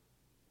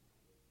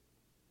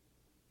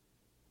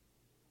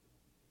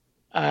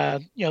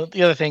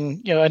 The other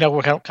thing, I know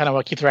we're kind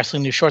of keep the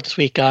wrestling news short this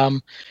week.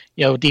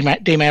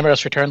 Dean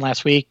Ambrose returned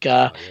last week.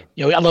 I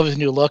love his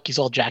new look. He's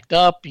all jacked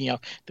up. The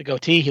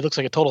goatee. He looks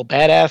like a total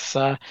badass.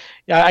 I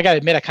gotta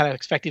admit, I kind of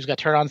expect he was gonna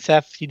turn on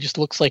Seth. He just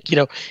looks like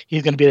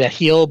he's gonna be that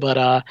heel.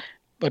 But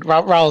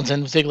Rollins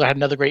and Ziggler had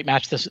another great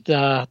match during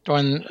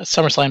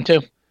SummerSlam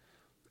too.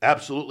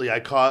 Absolutely,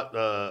 I caught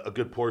a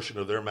good portion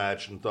of their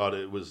match and thought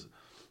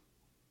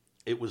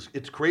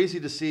it's crazy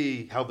to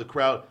see how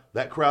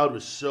that crowd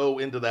was so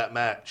into that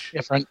match.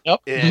 Different.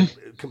 Yep. And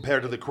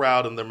compared to the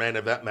crowd in their main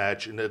event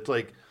match. And it's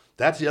like,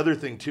 that's the other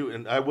thing too.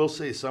 And I will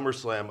say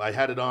SummerSlam, I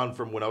had it on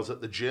from when I was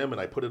at the gym and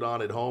I put it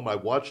on at home. I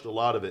watched a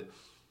lot of it.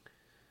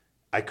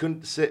 I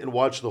couldn't sit and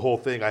watch the whole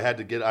thing.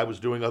 I was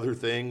doing other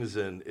things,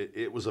 and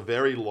it was a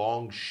very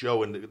long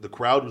show, and the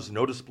crowd was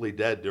noticeably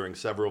dead during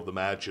several of the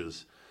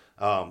matches.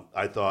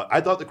 I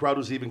thought the crowd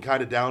was even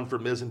kind of down for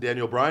Miz and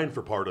Daniel Bryan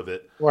for part of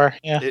it.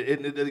 Yeah.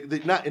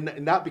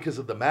 Not because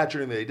of the match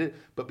or anything they did,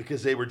 but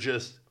because they were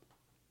just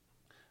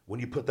when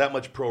you put that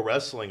much pro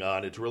wrestling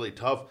on, it's really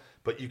tough.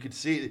 But you could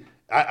see,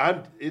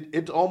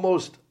 it's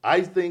almost,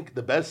 I think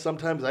the best,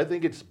 sometimes I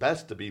think it's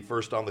best to be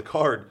first on the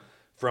card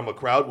from a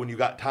crowd when you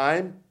got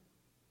time.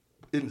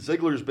 And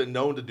Ziggler's been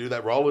known to do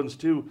that. Rollins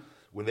too.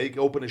 When they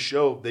open a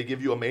show, they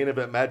give you a main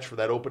event match for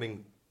that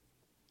opening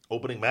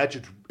match.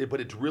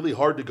 But it's really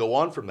hard to go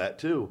on from that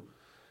too.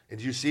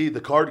 And you see the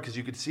card, because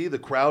you could see the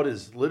crowd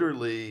is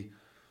literally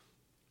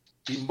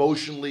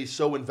emotionally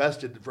so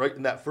invested right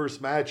in that first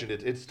match, and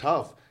it's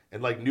tough.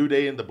 And like New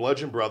Day and the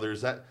Bludgeon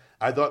Brothers, that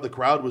I thought the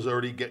crowd was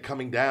already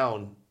coming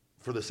down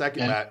for the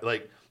second match.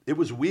 Like, it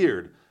was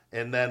weird.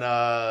 And then,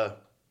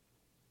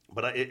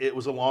 it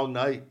was a long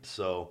night.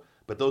 So,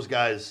 but those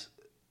guys,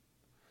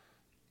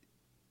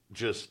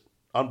 just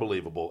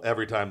unbelievable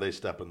every time they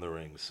step in the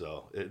ring.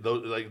 So,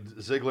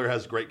 Ziggler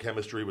has great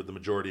chemistry with the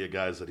majority of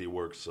guys that he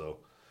works. So,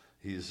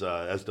 he's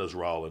as does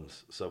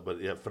Rollins. So,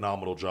 but yeah,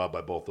 phenomenal job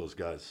by both those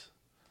guys.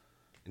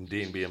 And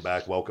Dean being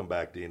back, welcome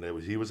back, Dean.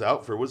 He was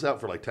out for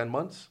like 10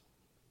 months.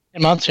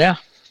 10 months, yeah.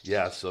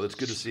 Yeah, so it's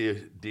good to see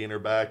Dean are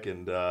back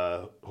and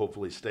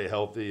hopefully stay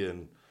healthy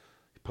and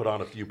put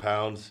on a few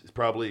pounds. He's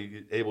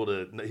probably able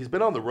to. He's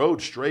been on the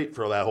road straight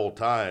for that whole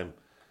time,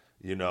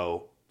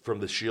 from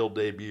the Shield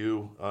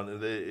debut.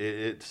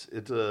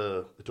 It's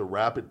a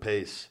rapid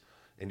pace,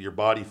 and your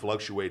body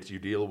fluctuates. You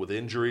deal with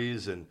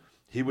injuries, and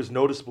he was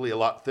noticeably a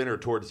lot thinner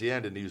towards the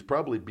end, and he was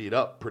probably beat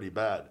up pretty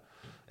bad.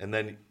 And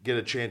then get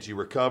a chance, you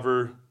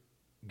recover,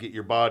 get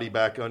your body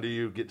back under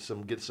you, get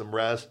some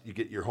rest, you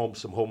get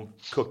some home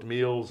cooked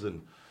meals,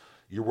 and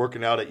you're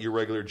working out at your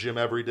regular gym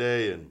every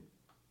day, and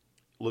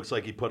looks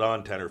like he put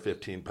on 10 or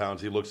 15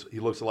 pounds. He looks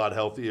a lot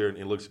healthier, and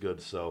he looks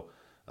good. So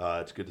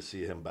it's good to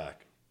see him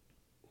back.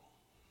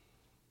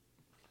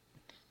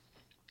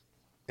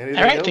 Anything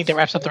All right, else? I think that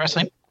wraps up the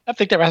wrestling. I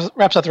think that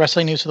wraps up the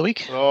wrestling news for the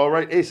week. All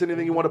right, Ace,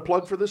 anything you want to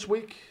plug for this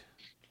week?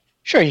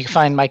 Sure, you can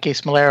find Mike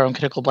Ace Malero on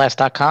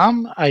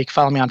criticalblast.com. You can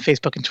follow me on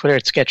Facebook and Twitter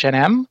at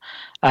SketchNM.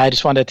 I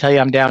just wanted to tell you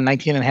I'm down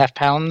 19.5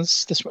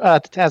 pounds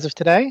as of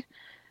today.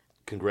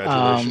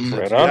 Congratulations. You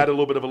had a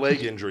little bit of a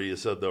leg injury, you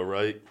said, though,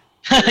 right?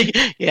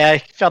 Yeah, I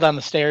fell down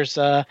the stairs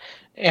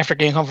after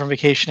getting home from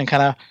vacation and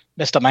kind of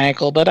messed up my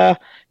ankle, but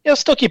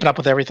still keeping up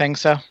with everything.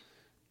 So,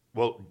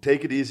 well,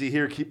 take it easy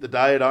here. Keep the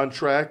diet on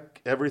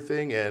track,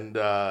 everything, and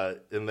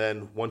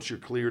then once you're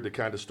cleared to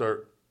kind of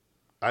start,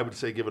 I would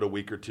say give it a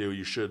week or two.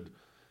 You should.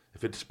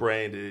 If it's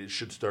sprained, it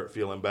should start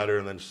feeling better,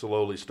 and then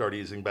slowly start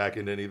easing back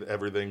into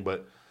everything.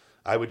 But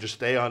I would just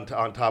stay on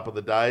top of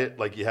the diet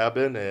like you have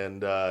been,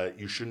 and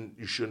you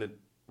shouldn't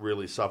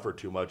really suffer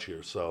too much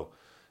here. So,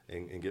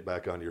 and get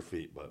back on your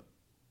feet. But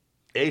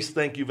Ace,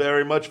 thank you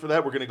very much for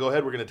that. We're going to go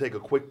ahead. We're going to take a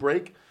quick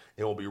break,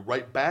 and we'll be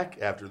right back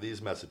after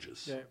these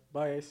messages. Yeah,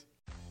 bye, Ace.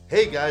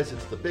 Hey guys,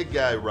 it's the big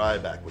guy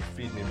Ryback with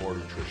Feed Me More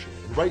Nutrition,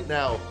 and right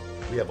now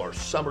we have our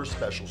summer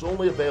specials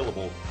only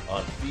available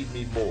on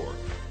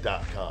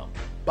FeedMeMore.com.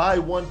 Buy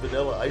one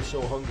vanilla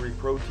ISO Hungry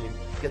protein,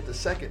 get the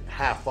second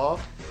half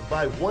off, and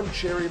buy one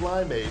cherry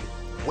limeade,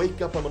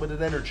 Wake Up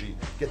Unlimited Energy,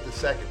 get the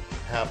second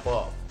half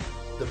off.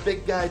 The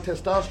Big Guy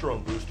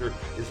Testosterone Booster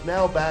is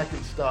now back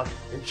in stock,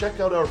 and check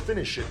out our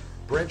Finish It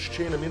Branch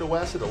Chain Amino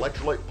Acid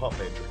Electrolyte Pump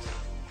Matrix.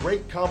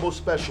 Great combo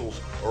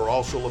specials are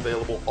also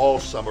available all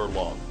summer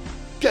long.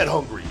 Get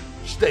hungry,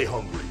 stay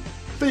hungry,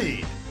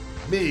 feed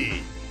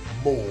me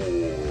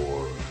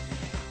more.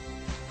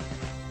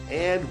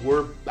 And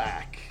we're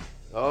back.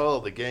 Oh,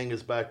 the gang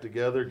is back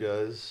together,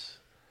 guys.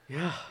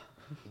 Yeah.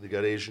 They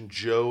got Asian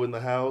Joe in the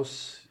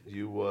house.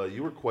 You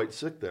were quite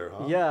sick there,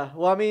 huh? Yeah.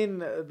 Well, I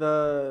mean,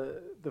 a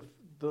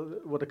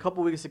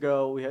couple weeks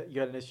ago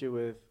you had an issue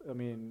with. I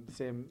mean,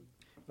 same.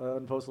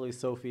 Unfortunately,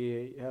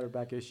 Sophie had her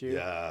back issue.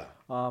 Yeah.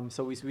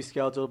 So we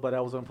scheduled, but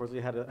I was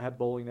unfortunately had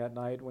bowling that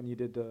night when you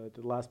did the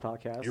last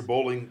podcast. Your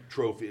bowling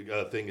trophy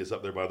thing is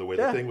up there, by the way.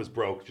 Yeah. The thing was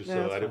broke,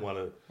 so I didn't want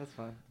to. That's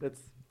fine.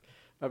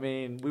 I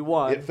mean, we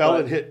won. It fell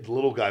and hit the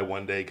little guy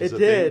one day because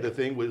the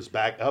thing was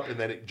back up and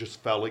then it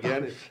just fell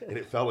again and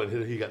it fell and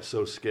hit. He got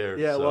so scared.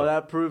 Yeah, well,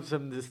 that proves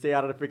him to stay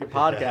out of the freaking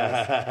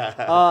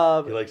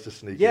podcast. He likes to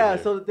sneak. Yeah. In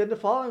there. So then the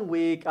following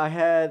week, I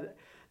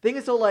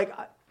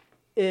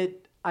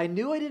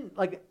knew I didn't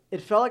like.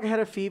 It felt like I had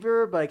a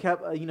fever, but I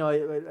kept, I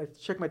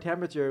checked my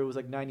temperature. It was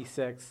like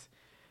 96.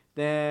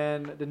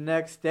 Then the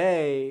next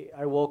day,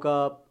 I woke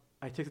up.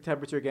 I took the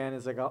temperature again.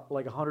 It's like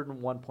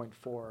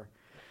 101.4.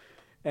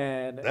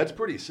 And that's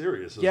pretty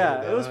serious.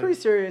 Yeah, it was pretty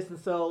serious. And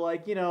so,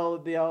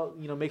 they all,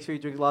 make sure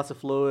you drink lots of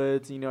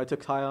fluids. I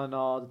took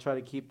Tylenol to try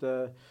to keep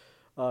the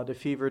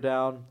fever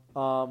down.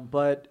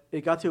 But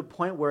it got to a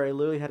point where I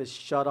literally had to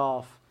shut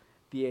off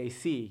the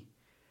AC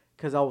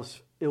because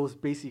it was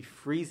basically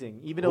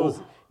freezing. Even though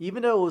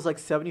it was like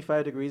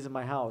 75 degrees in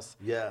my house.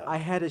 Yeah. I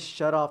had to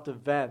shut off the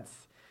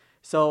vents.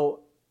 So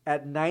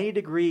at 90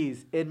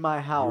 degrees in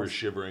my house, you were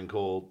shivering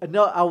cold.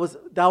 No, that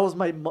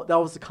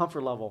was the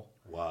comfort level.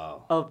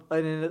 Wow. So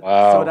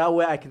that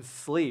way I can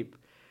sleep.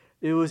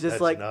 It was just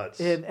that's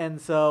nuts. and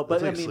so,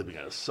 but that's like sleeping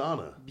in a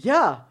sauna.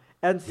 Yeah,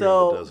 and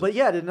so, but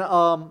yeah, then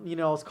I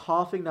was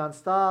coughing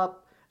nonstop.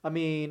 I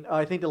mean,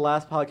 I think the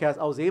last podcast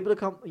I was able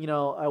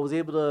to I was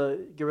able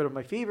to get rid of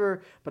my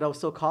fever, but I was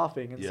still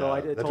coughing, and so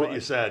I that's what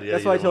you said. Yeah,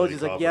 that's why I told you.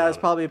 It's like, it's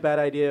probably a bad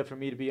idea for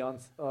me to be on,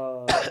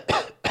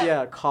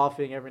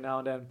 coughing every now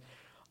and then.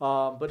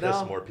 But piss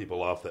now more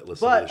people off that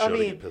listen to the show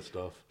to get pissed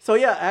off. So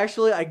yeah,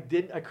 actually, I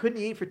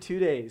couldn't eat for 2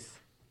 days,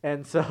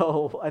 and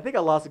so I think I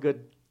lost a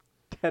good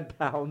 10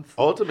 pounds.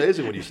 Oh, it's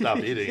amazing when you stop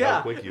eating Yeah.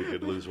 how quick you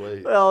could lose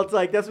weight. Well, it's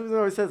like that's what everyone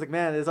always says. Like,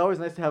 man, it's always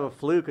nice to have a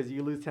flu because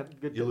you lose 10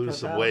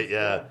 some pounds. weight.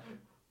 Yeah.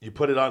 You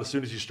put it on as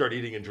soon as you start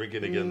eating and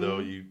drinking again, though.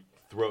 You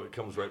it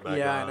comes right back on.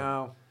 Yeah, I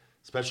know.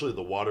 Especially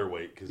the water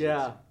weight. Cause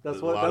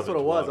that's what it was.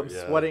 Water, I'm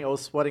sweating. I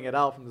was sweating it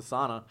out from the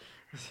sauna.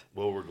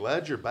 Well, we're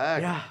glad you're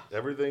back. Yeah.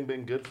 Everything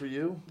been good for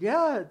you?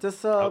 Yeah,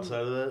 just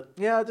outside of that.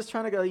 Yeah, just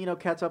trying to go,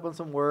 catch up on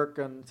some work,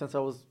 and since I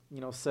was,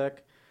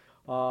 sick,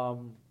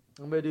 I'm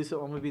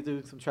gonna be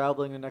doing some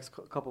traveling in the next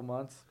couple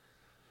months.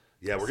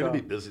 Yeah, we're gonna be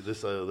busy.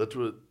 That's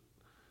what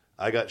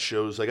I got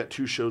shows. I got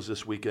 2 shows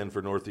this weekend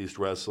for Northeast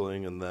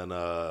Wrestling, and then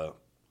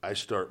I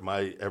start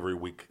my every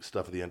week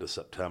stuff at the end of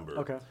September.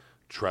 Okay.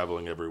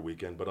 Traveling every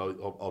weekend, but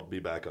I'll be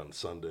back on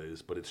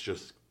Sundays. But it's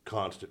just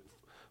constant.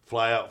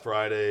 Fly out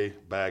Friday,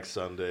 back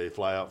Sunday.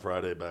 Fly out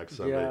Friday, back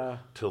Sunday.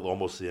 Till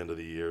almost the end of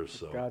the year.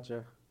 So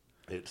gotcha.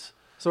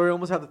 So we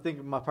almost have to think.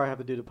 I probably have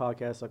to do the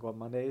podcast like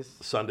Mondays,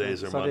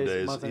 Sundays or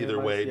Mondays.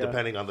 Either way,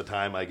 depending on the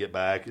time I get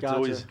back. It's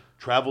always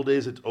travel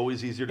days. It's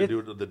always easier to do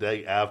it the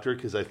day after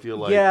because I feel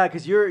like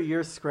because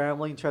you're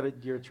scrambling.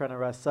 You're trying to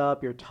rest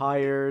up. You're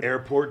tired.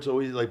 Airport's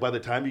always like by the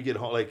time you get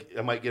home. Like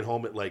I might get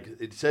home at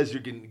it says you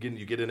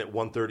get in at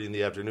 1:30 in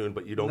the afternoon,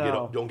 but you don't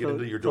get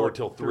into your door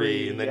till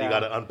 3, and then you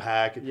got to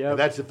unpack. Yep. And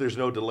that's if there's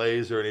no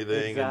delays or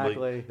anything.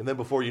 Exactly. And then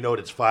before you know it,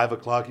 it's 5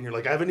 o'clock, and you're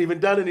like, I haven't even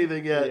done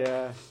anything yet.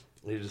 Yeah.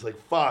 And you're just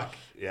like, fuck.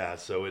 Yeah,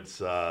 so it's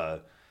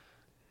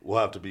we'll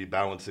have to be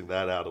balancing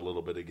that out a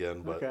little bit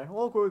again. But okay,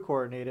 well, we're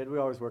coordinated. We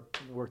always work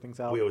things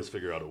out. We always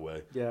figure out a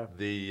way. Yeah.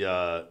 The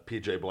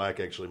PJ Black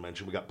actually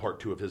mentioned we got part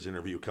 2 of his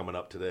interview coming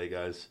up today,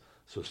 guys.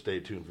 So stay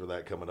tuned for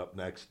that coming up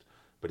next.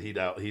 But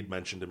he'd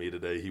mentioned to me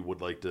today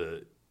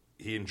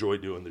he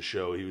enjoyed doing the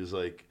show. He was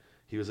like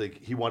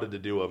he wanted to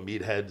do a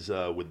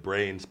Meatheads with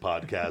Brains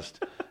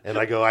podcast. And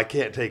I go, I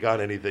can't take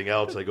on anything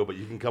else. I go, but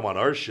you can come on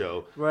our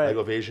show. Right. I go,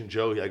 if Asian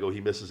Joe,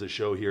 he misses a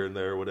show here and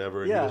there or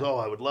whatever. And he goes,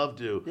 I would love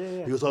to.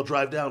 Yeah. He goes, I'll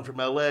drive down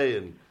from L.A.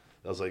 And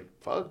I was like,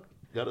 fuck,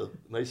 got a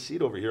nice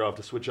seat over here. I'll have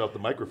to switch out the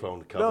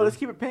microphone cover. No, let's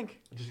keep it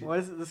pink.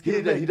 Let's keep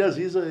it pink. He does.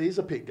 He's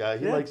a pink guy.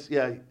 He likes,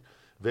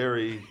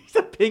 very. He's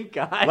a pink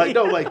guy. Sorry,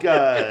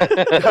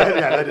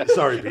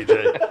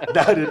 PJ.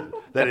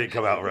 That didn't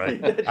come out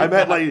right. I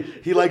meant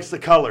he likes the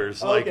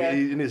colors. Like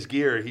in his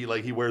gear,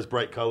 he wears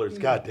bright colors.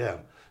 God damn.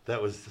 That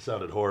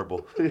sounded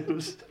horrible.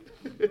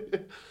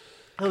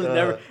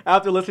 Never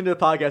after listening to the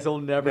podcast, he'll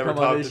never come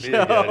on this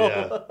show. Again,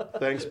 yeah.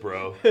 Thanks,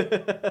 bro.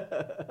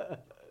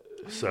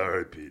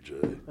 Sorry,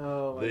 PJ.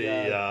 Oh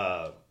my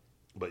God.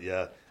 But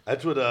yeah,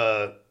 that's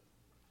what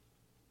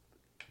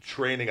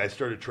training. I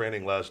started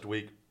training last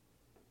week.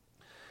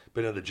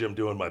 Been in the gym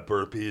doing my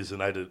burpees,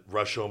 and I had to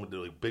rush home and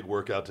do a big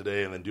workout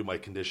today, and then do my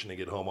conditioning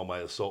at home on my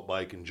assault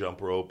bike and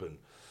jump rope, and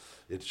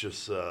it's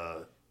just.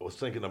 I was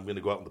thinking I'm going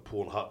to go out in the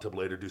pool and hot tub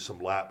later, do some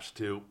laps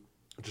too,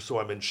 just so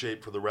I'm in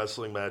shape for the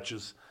wrestling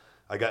matches.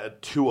 I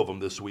got 2 of them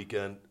this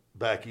weekend,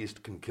 back east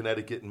in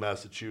Connecticut and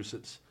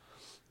Massachusetts.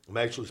 I'm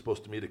actually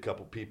supposed to meet a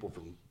couple people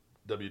from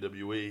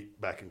WWE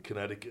back in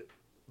Connecticut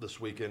this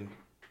weekend.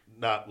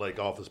 Not like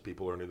office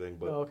people or anything,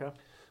 but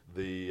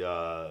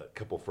the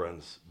couple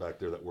friends back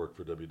there that work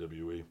for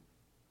WWE.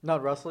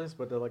 Not wrestlers,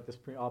 but they're like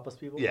the office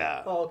people?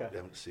 Yeah. Oh, okay. I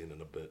haven't seen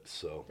in a bit,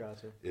 so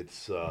gotcha.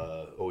 It's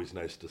always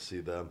nice to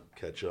see them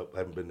catch up. I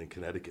haven't been in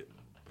Connecticut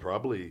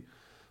probably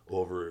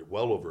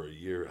well over a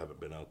year. Haven't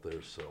been out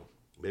there, so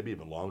maybe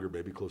even longer,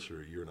 maybe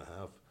closer to a year and a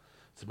half.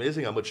 It's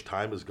amazing how much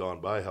time has gone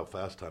by, how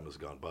fast time has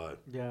gone by.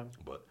 Yeah.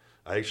 But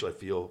I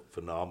feel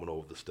phenomenal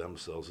with the stem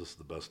cells. This is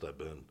the best I've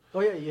been.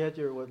 Oh, yeah. You had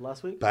your,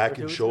 last week? Back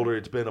and shoulder.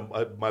 It's been,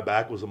 my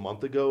back was a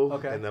month ago.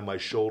 Okay. And then my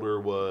shoulder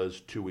was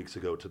 2 weeks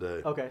ago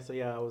today. Okay, so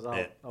yeah, I was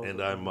out.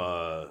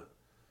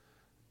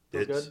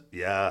 Good?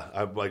 Yeah.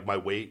 I'm my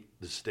weight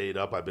has stayed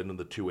up. I've been in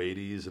the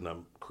 280s and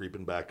I'm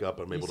creeping back up.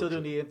 I'm able still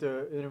to. doing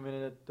the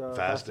intermittent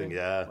fasting?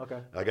 Yeah.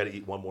 Okay. I got to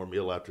eat one more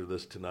meal after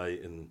this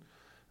tonight. And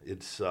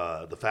it's,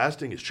 the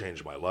fasting has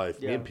changed my life.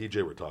 Yeah. Me and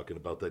PJ were talking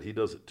about that. He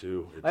does it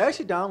too. I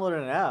actually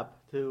downloaded an app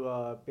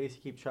to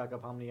basically keep track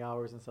of how many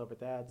hours and stuff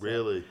like that. So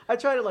really? I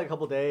tried it a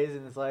couple days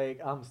and it's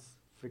I'm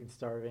freaking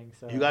starving.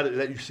 So you got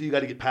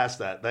to get past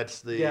that.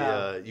 That's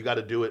the you got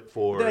to do it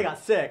for. Then I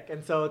got sick,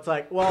 and so it's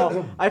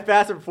I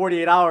fasted for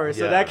 48 hours,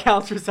 so that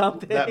counts for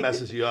something. That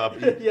messes you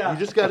up. You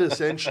just got to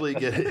essentially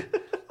get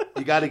it.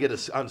 You got to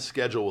get on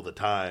schedule with the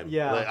time.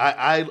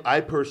 Yeah.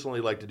 I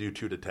personally like to do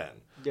 2 to 10.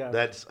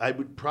 Yeah. I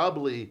would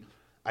probably.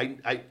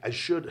 I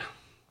should.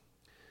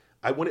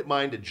 I wouldn't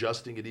mind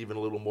adjusting it even a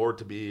little more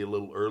to be a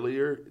little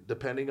earlier,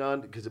 depending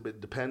on, because it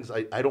depends.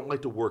 I don't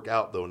like to work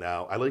out, though,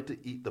 now. I like to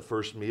eat the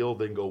first meal,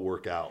 then go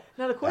work out.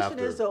 Now, the question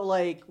is, though,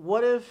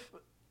 what if,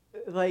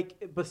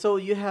 but so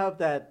you have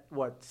that,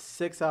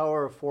 6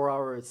 hour or 4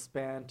 hour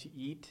span to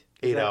eat?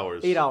 8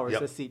 hours. 8 hours,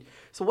 Yep. let's eat.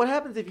 So what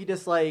happens if you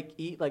just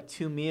eat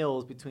 2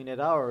 meals between 8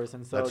 hours?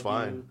 And so That's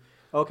fine.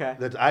 Okay.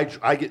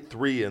 I get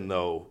 3 in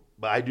though,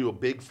 but I do a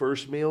big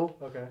first meal.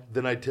 Okay.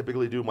 Then I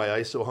typically do my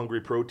ISO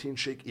Hungry protein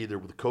shake either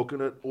with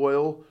coconut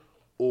oil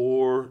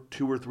or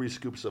 2 or 3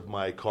 scoops of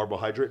my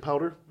carbohydrate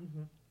powder,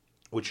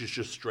 which is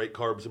just straight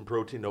carbs and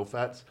protein, no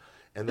fats.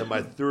 And then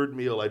my third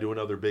meal, I do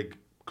another big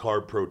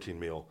carb protein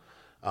meal.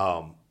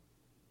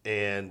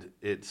 And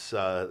it's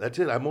that's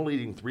it. I'm only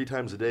eating 3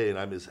 times a day, and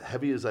I'm as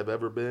heavy as I've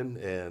ever been.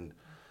 And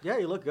Yeah,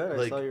 you look good.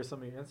 I saw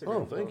some of your Instagram.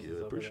 oh, thank posts you. and I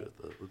stuff appreciate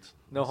like that.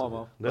 No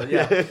homo. No, But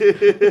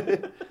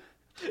yeah.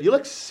 You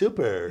look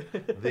super.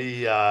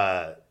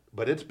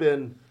 But it's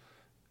been,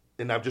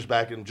 and I'm just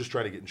back and just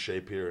trying to get in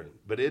shape here.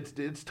 But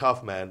it's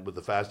tough, man. With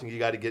the fasting, you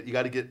got to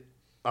get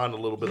on a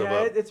little bit of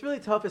a. It's really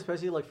tough,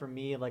 especially from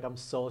me. I'm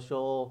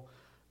social,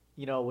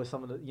 with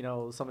some of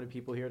the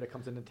people here that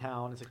comes into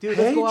town. It's like, dude,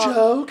 Hey let's go out.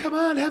 Joe, come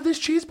on, have this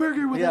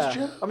cheeseburger with us,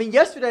 Joe. I mean,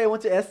 yesterday I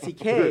went to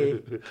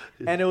STK,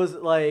 and it was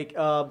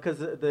because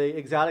the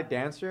Exotic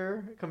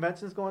Dancer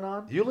convention is going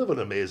on. You live an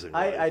amazing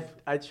life.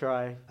 I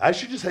try. I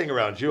should just hang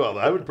around you all.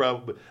 I would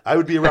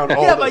be around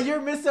all. Yeah, but you're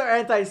Mr.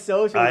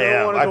 Antisocial. I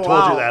am. I've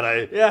told you that.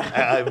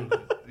 I'm.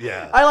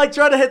 Yeah. I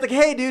try to hit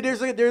hey, dude,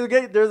 there's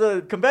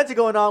a convention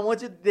going on.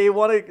 They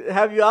want to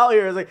have you out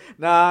here. It's like,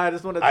 nah, I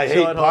just want to. I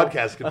chill hate at home.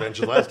 podcast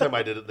conventions. Last time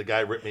I did it, the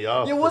guy ripped me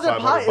off. It for wasn't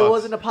 $500. it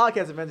wasn't a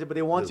podcast convention, but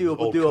they want you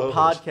to Old do a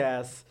co-host.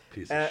 podcast.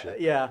 Piece of shit.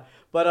 Yeah,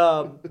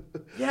 but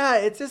yeah,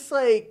 it's just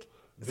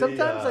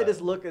sometimes I just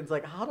look and it's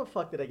like, how the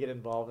fuck did I get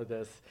involved with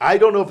this? I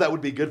don't know if that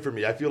would be good for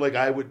me. I feel like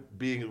I would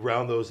be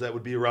around those. That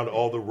would be around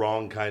all the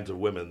wrong kinds of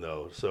women,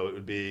 though. So it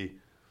would be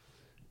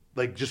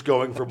just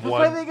going from The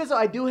one. funny thing is,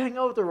 I do hang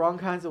out with the wrong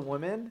kinds of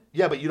women.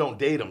 Yeah, but you don't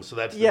date them, so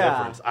that's the Yeah.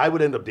 difference. I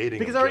would end up dating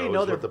Because them, I already Joe,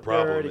 know is they're what the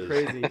problem already is.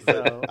 crazy.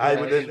 So I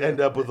would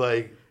end up with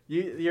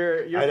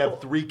you're I'd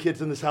have 3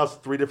 kids in this house,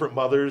 3 different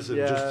mothers, and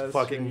just that's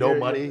fucking true. no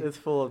money. It's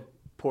full of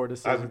poor I would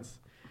decisions.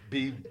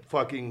 be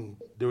fucking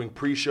doing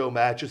pre-show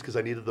matches because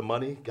I needed the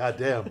money. God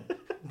damn.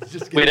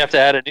 Just We'd have to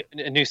add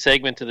a new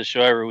segment to the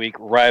show every week.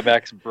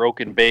 Ryback's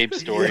broken babe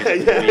story.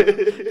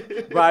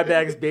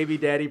 Ryback's baby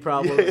daddy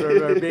problems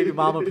or baby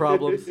mama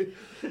problems.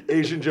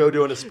 Asian Joe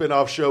doing a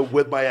spin-off show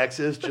with my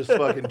exes, just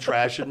fucking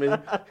trashing me.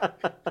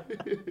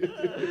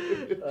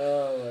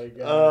 Oh my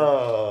god.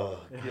 Oh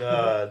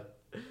god.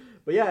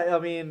 But yeah, I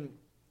mean,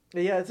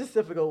 yeah, it's just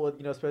difficult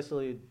with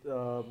especially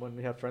when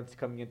we have friends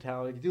coming in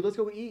town. Like, dude, let's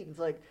go eat. And it's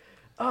like,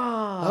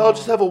 I'll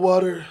just have a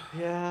water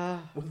yeah,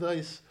 with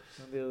ice,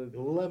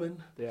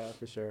 lemon. yeah,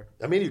 for sure.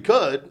 I mean, you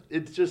could.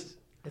 It's just.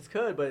 It's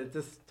good, but it's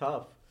just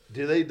tough.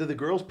 Do the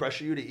girls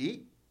pressure you to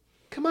eat?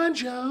 Come on,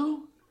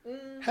 Joe.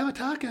 Have a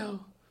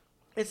taco.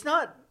 It's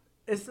not.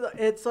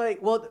 It's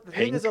like, well, the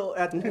thing is,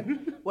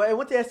 I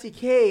went to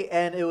SDK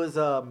and it was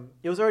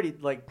already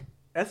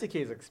SDK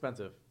is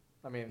expensive.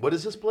 I mean, What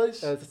is this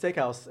place? it's a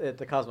steakhouse at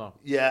the Cosmo.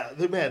 Yeah,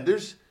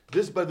 there's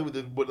this by the way,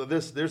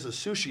 there's a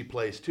sushi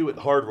place too at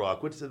Hard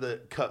Rock. What's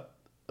the cut?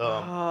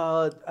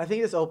 I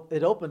think it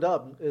opened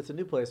up. It's a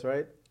new place,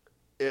 right?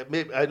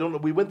 I don't know.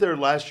 We went there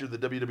last year. The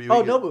WWE.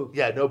 Oh, Nobu.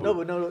 Yeah,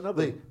 Nobu.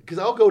 Nobu. Because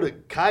I'll go to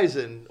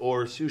Kaizen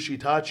or Sushi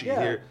Tachi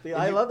Yeah, here.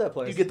 I and love that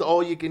place. You get the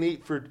all you can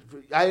eat for.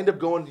 I end up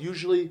going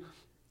usually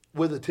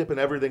with a tip and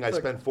everything. I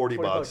spend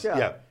 $40.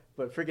 Yeah.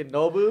 But freaking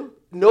Nobu.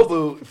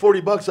 Nobu,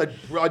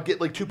 $40. I'd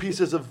get 2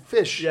 pieces of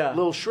fish. Yeah.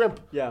 Little shrimp.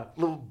 Yeah.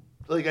 Little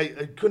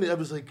I couldn't. I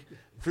was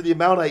for the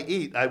amount I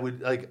eat, I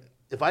would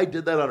if I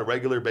did that on a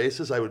regular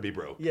basis, I would be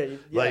broke. Yeah.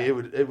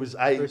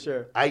 For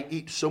sure. I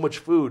eat so much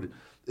food.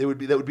 That would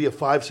be a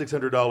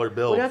 $500-$600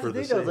 bill Well, that's for the the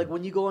thing, though. same. Is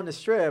when you go on the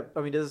strip.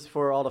 I mean, this is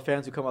for all the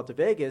fans who come out to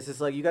Vegas. It's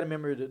you got to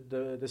remember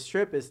the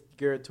strip is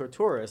geared toward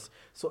tourists,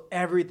 so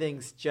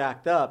everything's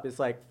jacked up. It's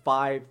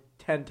 5-10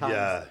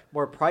 times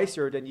more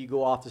pricier than you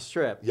go off the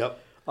strip. Yep.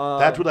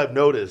 That's what I've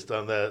noticed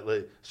on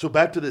that. So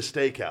back to the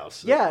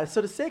steakhouse. Yeah.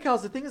 So the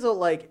steakhouse. The thing is,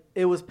 though,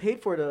 it was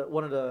paid for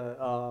one of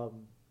the.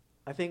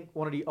 I think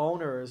one of the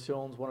owners who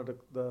owns one of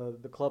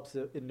the clubs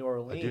in New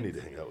Orleans. I do need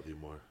to hang out with you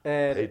more.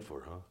 And paid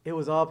for, huh? It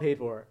was all paid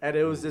for. And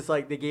it was just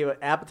they gave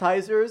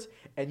appetizers,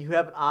 and you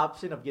have an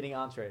option of getting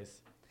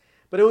entrees.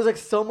 But it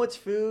was so much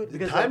food.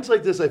 Because Times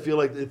like this, I feel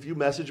like if you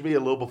message me a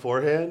little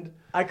beforehand,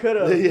 I could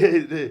have.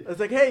 It's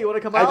hey, you want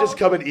to come out? I just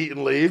come and eat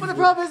and leave. But the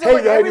problem is, hey,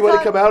 every man, you want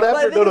to time- come out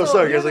after? No,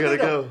 sorry, here's guys, I the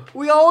gotta thing, go.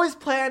 We always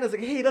plan as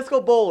hey, let's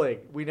go bowling.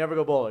 We never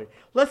go bowling.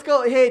 Let's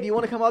go. Hey, do you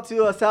want to come out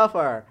to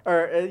Sapphire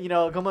or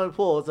come on the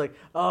pool? It's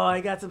oh,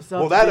 I got some stuff.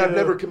 Well, that to I've do.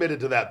 never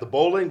committed to that. The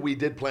bowling, we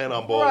did plan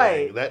on bowling.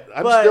 Right. That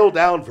I'm But- still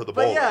down for the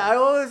bowling. But yeah, I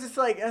was just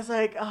I was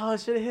oh,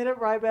 should have hit up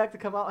Ryback to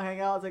come out and hang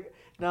out. I was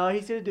no,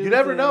 he's gonna do. You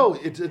never know.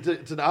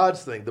 It's an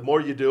odds thing. The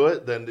more you do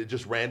it, then it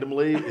just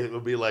randomly it will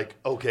be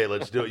okay,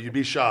 let's do it. You'd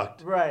be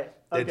shocked. Right.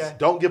 Okay.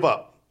 Don't give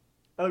up.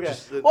 Okay.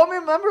 Just, Well, I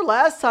mean, remember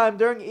last time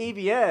during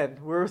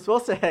EVN, we were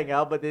supposed to hang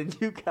out, but then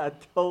you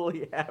got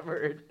totally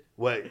hammered.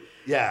 Wait,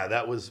 yeah,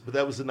 that was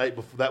the night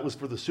before. That was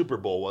for the Super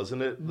Bowl,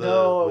 wasn't it?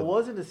 No, it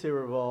wasn't the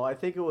Super Bowl. I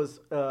think it was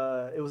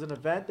an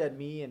event that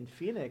me and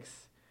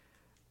Phoenix.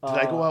 Did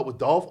I go out with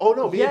Dolph? Oh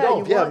no, me and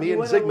Dolph. Yeah, me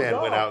and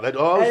Zigman went out. I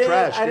was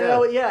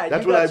trashed.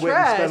 That's when I went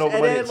and spent all the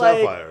money at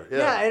Sapphire.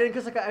 Yeah, and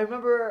because I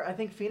remember, I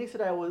think Phoenix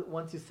said I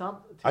went to some.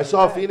 I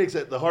saw Phoenix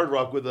at the Hard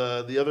Rock with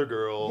the other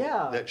girl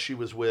that she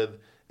was with,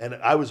 and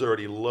I was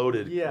already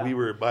loaded. Yeah. We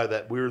were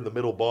in the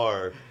middle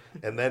bar,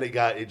 and then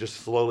it just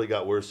slowly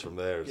got worse from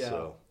there. Yeah.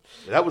 So.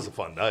 That was a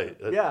fun night.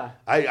 Yeah.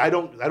 I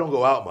don't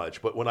go out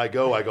much, but when I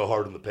go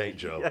hard in the paint,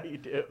 Joe. Yeah, you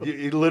do.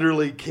 You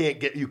literally can't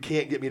get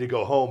me to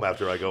go home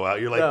after I go out.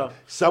 You're like,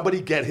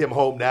 somebody get him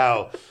home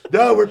now.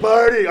 No, we're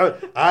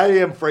partying. I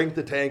am Frank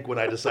the Tank when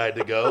I decide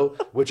to go,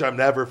 which I'm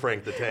never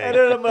Frank the Tank. And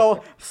then I'm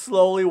gonna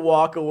slowly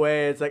walk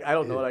away. It's like I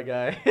don't know that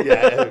guy.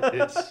 Yeah,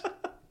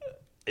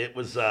 it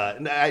was.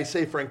 I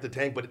say Frank the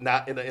Tank, but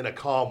not in a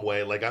calm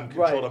way. Like I'm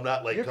controlled. Right. I'm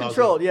not like you're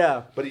controlled.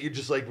 Yeah. But you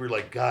just we're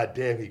like, God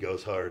damn, he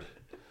goes hard.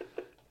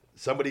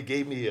 Somebody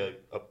gave me a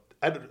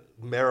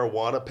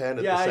marijuana pen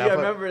at the Sapphire. Yeah, I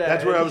remember that.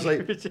 That's where I was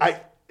like,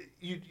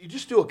 you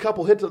just do a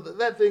couple hits of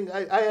that thing.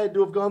 I had to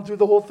have gone through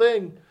the whole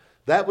thing.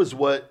 That was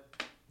what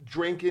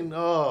drinking.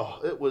 Oh,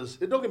 it was.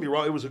 Don't get me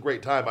wrong. It was a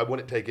great time. I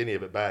wouldn't take any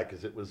of it back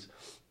because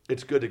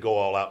it's good to go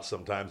all out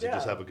sometimes and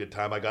just have a good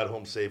time. I got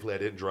home safely. I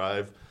didn't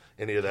drive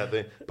any of that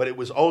thing. But it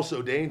was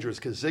also dangerous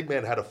because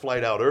Zigman had a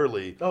flight out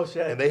early. Oh,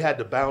 shit. And they had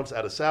to bounce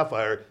out of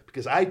Sapphire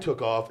because I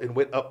took off and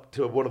went up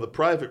to one of the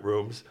private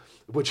rooms,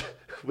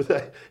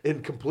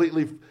 and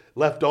completely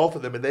left off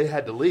of them, and they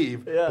had to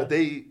leave. Yeah. But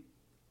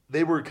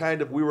they were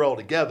we were all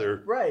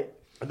together. Right.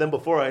 And then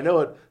before I know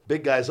it,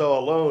 big guy's all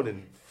alone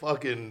and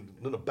fucking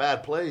in a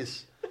bad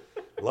place.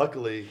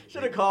 Luckily.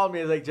 Should have called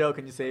me. It's like, Joe,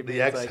 can you save me?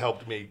 The ex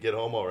helped me get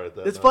home all right.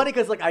 It's funny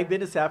because I've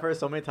been to Sapphire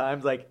so many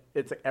times.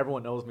 It's like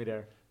everyone knows me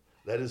there.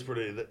 That is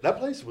pretty. That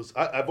place was.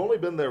 I've only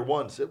been there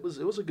once. It was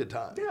a good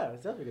time. Yeah,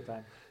 it's definitely a good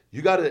time.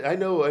 You got it. I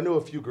know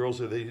a few girls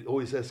that they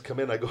always ask to come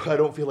in. I go, I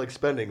don't feel like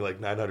spending like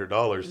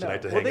 $900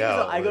 tonight to hang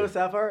out. I go to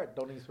Sapphire,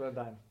 don't even spend a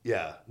dime.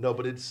 Yeah, no,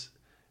 but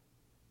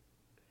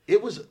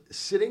it was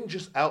sitting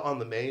just out on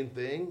the main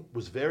thing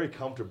was very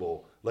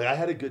comfortable. Like I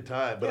had a good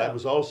time, but I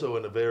was also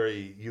in a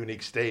very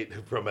unique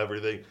state from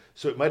everything.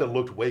 So it might have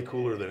looked way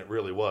cooler than it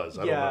really was.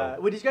 I don't know.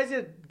 Well, did you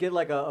guys get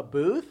like a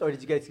booth, or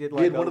did you guys get like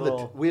we had one of the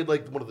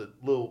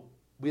little.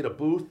 We had a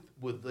booth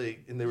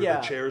and there were the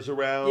chairs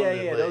around.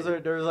 Yeah.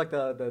 There was like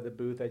the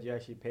booth that you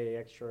actually pay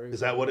extra.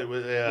 Is that what it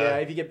was? Yeah. Yeah,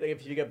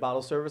 if you get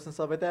bottle service and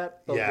stuff like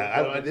that.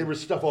 There was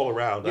stuff all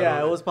around.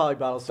 Yeah, it was probably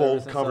bottle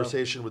service. Full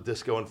conversation with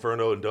Disco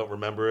Inferno and don't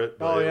remember it.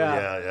 But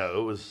yeah.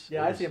 It was.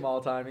 Yeah, I see him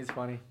all the time. He's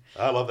funny.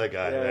 I love that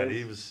guy, man.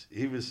 He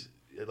was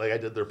like I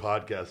did their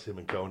podcast, him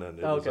and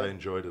Conan. I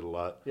enjoyed it a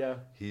lot. Yeah.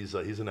 He's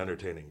an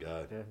entertaining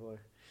guy. Definitely.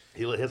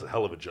 He has a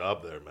hell of a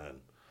job there, man.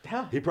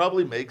 Yeah. He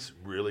probably makes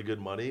really good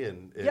money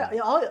and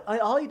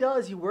all he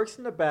does, he works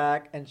in the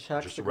back and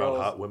checks just the around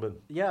girls. hot women.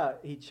 Yeah,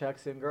 he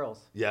checks in girls.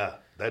 Yeah,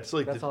 that's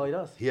all he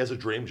does. He has a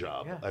dream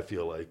job. Yeah. I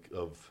feel like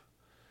of.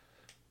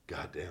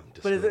 Goddamn.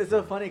 But it's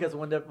so funny because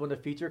when the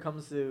feature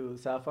comes to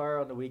Sapphire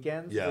on the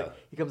weekends,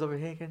 he comes over.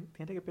 Hey, can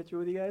I take a picture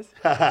with you guys?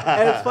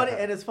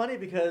 and it's funny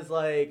because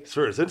like it's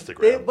for his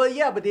Instagram.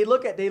 But they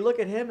look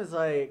at him as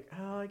like,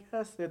 oh, I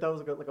guess they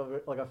thought it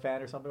was like a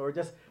fan or something, or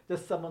just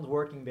someone's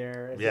working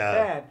there as a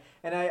fan.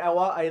 And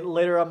I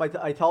later on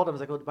I told him, I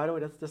was like, oh, by the way,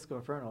 that's Disco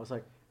Inferno. I was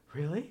like,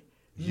 really?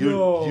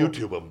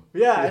 YouTube him.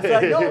 Yeah, it's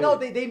like, no,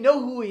 they know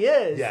who he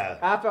is. Yeah.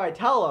 After I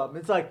tell them,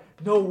 it's like,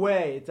 no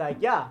way. It's like,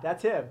 yeah,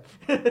 that's him.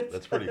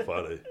 That's pretty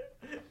funny.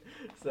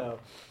 So.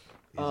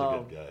 He's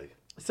a good guy.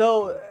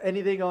 So,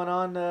 anything going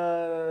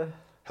on?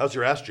 How's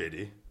your ass,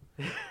 JD?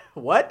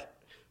 What?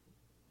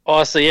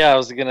 Oh, so yeah, I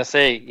was going to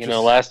say,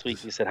 last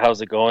week you said,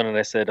 how's it going? And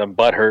I said, I'm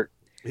butthurt.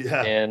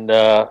 Yeah. And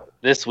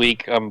this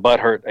week I'm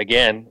butthurt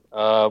again,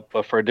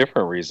 but for a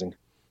different reason.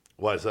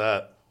 Why is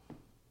that?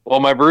 Well,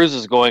 my bruise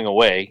is going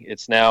away.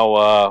 It's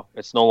now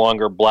it's no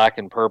longer black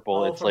and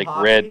purple. It's like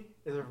hockey? red.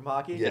 Is it from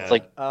hockey? Yeah. It's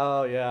like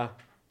yeah,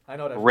 I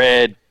know that.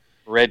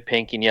 Red,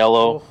 pink, and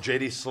yellow.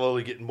 JD's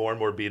slowly getting more and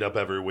more beat up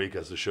every week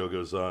as the show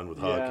goes on with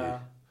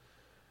hockey.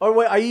 Or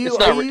wait, are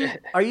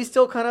you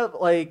still kind of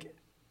like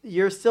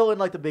you're still in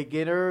like the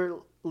beginner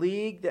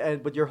league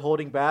but you're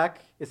holding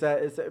back?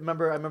 I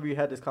remember you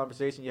had this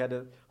conversation. You had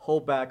to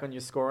hold back on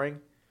your scoring.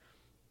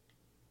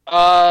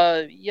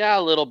 Yeah,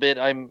 a little bit.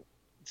 I'm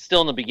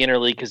still in the beginner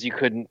league because you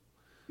couldn't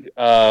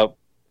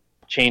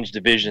change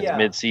divisions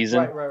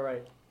mid-season.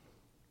 Right.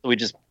 We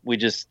just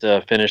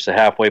finished the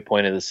halfway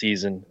point of the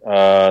season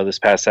this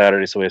past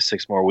Saturday, so we have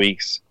 6 more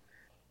weeks,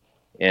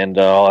 and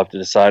I'll have to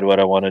decide what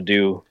I want to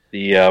do.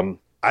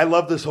 I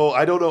love this whole.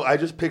 I don't know. I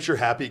just picture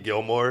Happy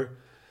Gilmore,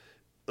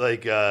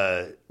 like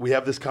we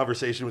have this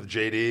conversation with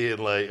JD and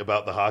like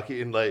about the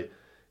hockey but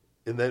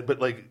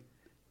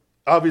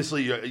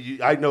obviously,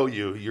 I know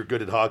you're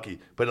good at hockey,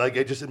 but like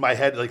I just in my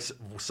head, like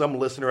some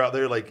listener out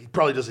there, like he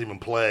probably doesn't even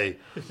play,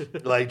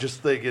 like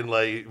just thinking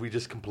like we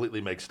just completely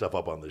make stuff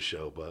up on this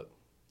show. But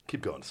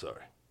keep going.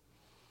 Sorry.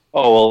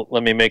 Oh, well,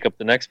 let me make up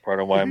the next part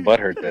on why I'm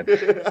butthurt then.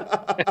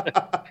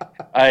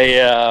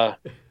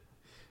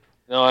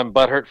 No, I'm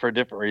butthurt for a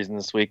different reason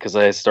this week because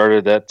I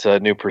started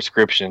that new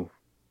prescription.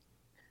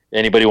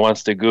 Anybody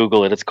wants to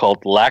Google it, it's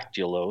called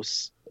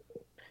lactulose.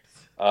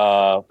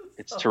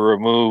 It's to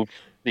remove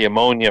the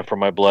ammonia from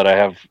my blood. I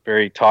have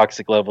very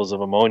toxic levels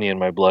of ammonia in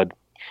my blood.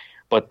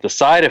 But the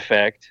side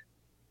effect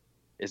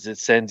is it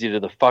sends you to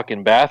the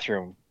fucking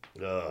bathroom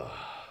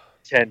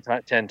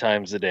 10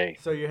 times a day.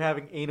 So you're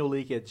having anal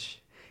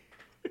leakage.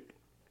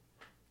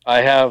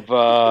 I have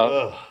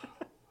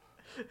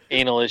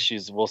anal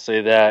issues, we'll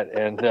say that.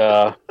 And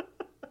it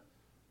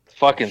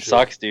fucking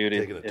sucks, dude.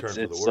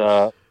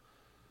 It's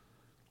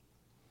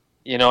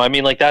you know, I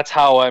mean, like, that's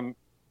how I'm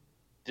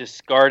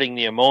discarding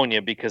the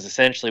ammonia, because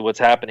essentially what's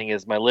happening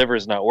is my liver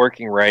is not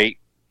working right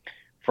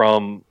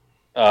from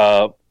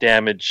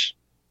damage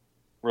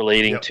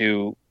relating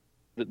to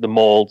the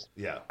mold.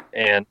 Yeah.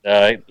 And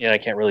I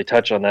can't really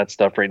touch on that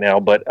stuff right now,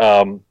 but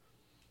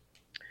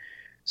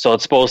so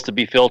it's supposed to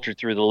be filtered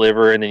through the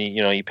liver, and then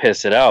you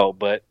piss it out,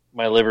 but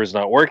my liver is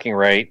not working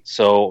right,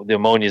 so the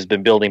ammonia has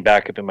been building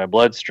back up in my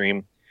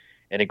bloodstream,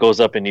 and it goes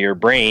up into your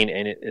brain,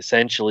 and it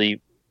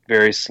essentially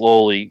very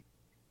slowly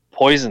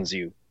poisons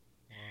you.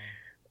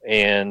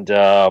 And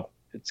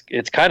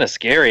it's kind of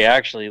scary,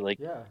 actually. Like,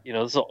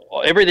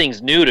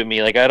 everything's new to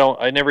me. Like,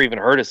 I never even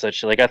heard of such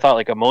shit. Like, I thought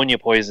like ammonia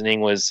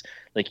poisoning was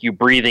like you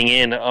breathing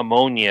in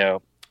ammonia.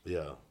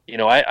 Yeah.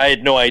 I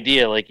had no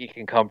idea like it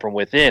can come from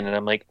within, and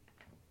I'm like,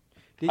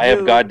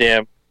 have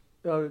goddamn.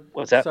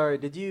 What's that? Sorry.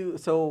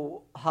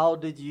 How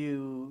did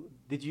you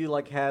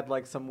like had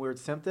like some weird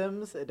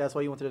symptoms? That's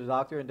why you went to the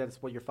doctor, and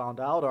that's what you found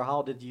out, or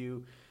how did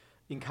you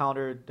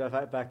encounter the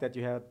fact that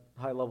you had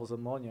high levels of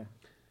ammonia?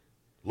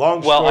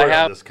 Long story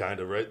on this kind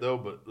of, right, though,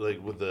 but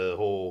like with the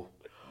whole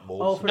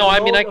mold. No,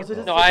 I mean, I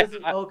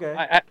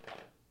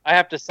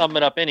have to sum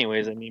it up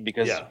anyways. I mean,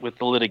 because with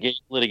the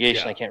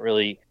litigation, I can't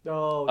really.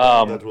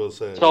 Oh, that's what I was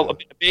saying. So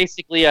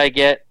basically, I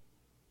get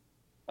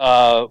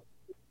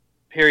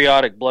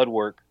periodic blood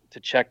work to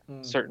check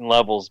certain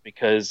levels,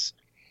 because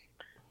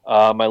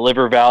my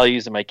liver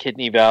values and my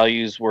kidney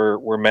values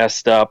were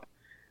messed up,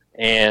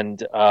 and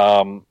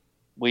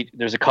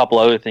there's a couple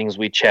other things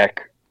we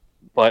check.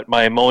 But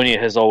my ammonia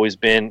has always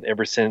been,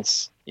 ever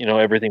since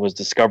everything was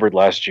discovered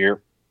last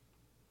year,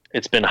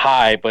 it's been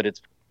high, but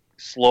it's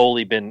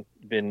slowly been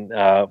getting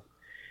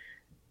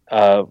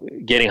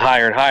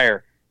higher and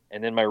higher.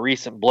 And then my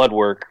recent blood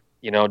work,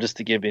 just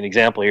to give you an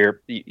example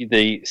here,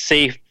 the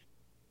safe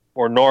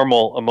or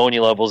normal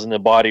ammonia levels in the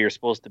body are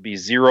supposed to be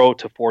 0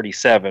 to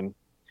 47,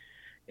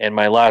 and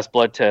my last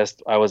blood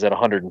test I was at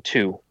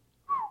 102.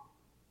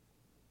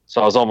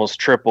 So I was almost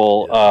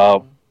triple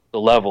the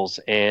levels,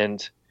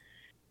 and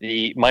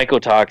the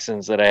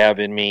mycotoxins that I have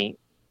in me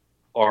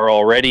are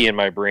already in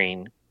my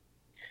brain.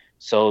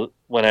 So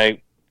when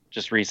I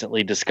just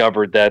recently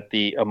discovered that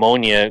the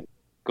ammonia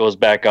goes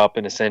back up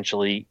and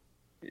essentially,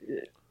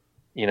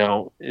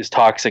 is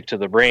toxic to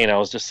the brain, I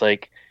was just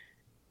like,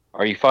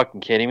 are you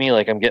fucking kidding me?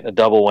 Like, I'm getting a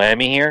double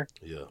whammy here.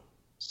 Yeah.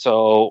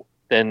 So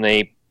then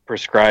they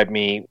prescribed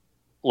me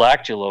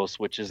lactulose,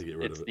 which is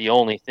the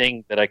only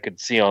thing that I could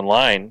see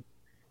online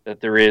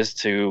that there is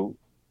to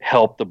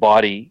help the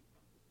body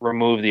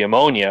remove the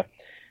ammonia.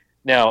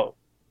 Now,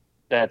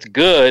 that's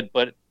good,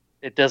 but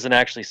it doesn't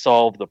actually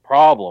solve the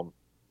problem.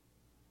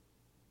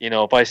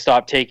 If I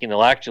stop taking the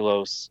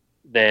lactulose,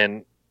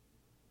 then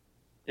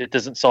it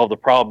doesn't solve the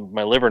problem of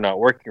my liver not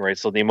working right,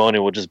 so the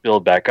ammonia will just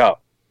build back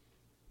up.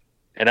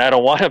 And I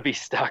don't want to be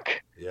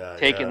stuck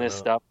taking this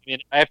stuff. I mean,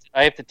 I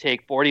have to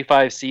take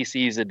 45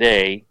 cc's a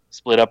day,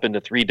 split up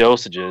into 3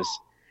 dosages,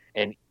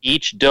 and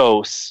each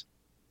dose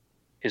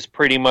is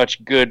pretty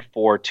much good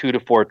for 2 to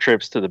 4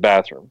 trips to the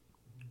bathroom.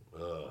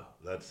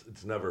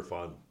 It's never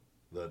fun.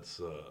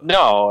 That's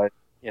no,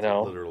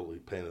 literally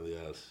pain in the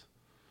ass.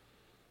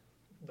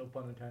 No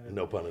pun intended.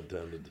 No pun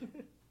intended.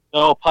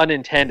 No pun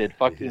intended.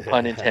 Fucking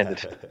pun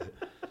intended.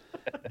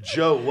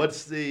 Joe,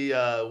 what's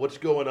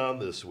going on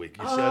this week?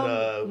 You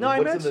said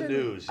what's in the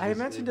news? I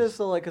mentioned this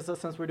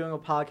since we're doing a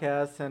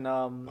podcast, and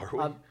are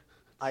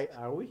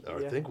we? Are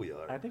we? I think we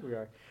are. I think we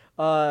are.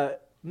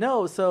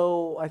 No,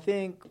 so I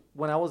think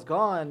when I was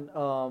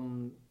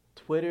gone,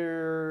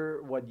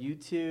 Twitter,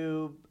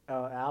 YouTube,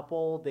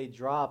 Apple, they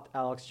dropped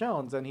Alex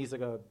Jones, and he's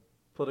like a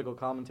political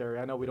commentary.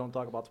 I know we don't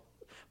talk about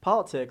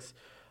politics,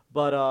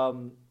 but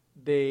all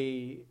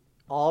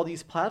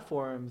these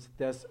platforms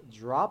just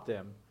dropped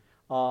him,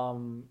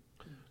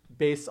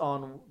 based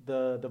on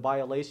the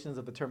violations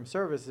of the term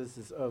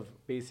services of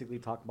basically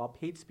talking about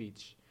hate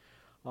speech.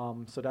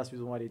 So that's the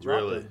reason why they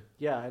dropped him.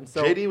 Yeah, and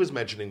so JD was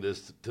mentioning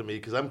this to me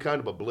because I'm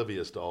kind of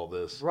oblivious to all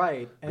this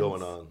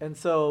going on. And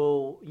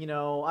so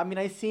I mean,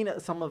 I've seen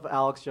some of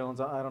Alex Jones.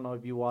 I don't know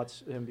if you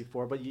watched him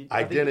before, but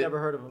I think you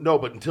never heard of him. No,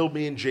 but until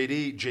me and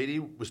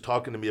JD was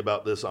talking to me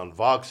about this on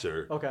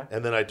Voxer. Okay.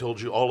 And then I told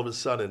you all of a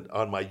sudden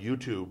on my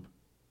YouTube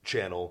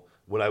channel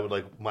when I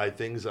would my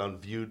things on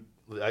viewed.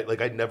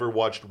 I'd never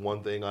watched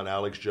one thing on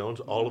Alex Jones.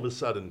 All of a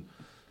sudden,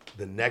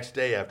 the next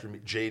day after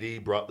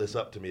JD brought this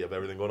up to me of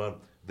everything going on,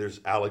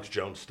 there's Alex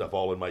Jones stuff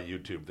all in my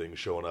YouTube thing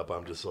showing up.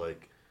 I'm just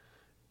like,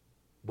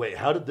 wait,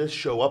 how did this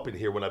show up in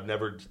here when I've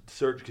never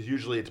searched? Because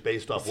usually it's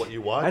based off what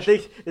you watch. I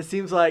think it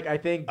seems like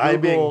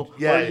Google or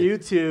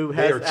YouTube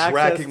has access. They are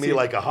tracking me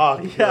like a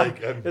hawk. Yeah,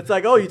 like, it's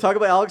like, oh, you talk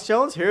about Alex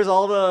Jones? Here's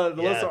all the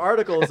list of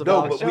articles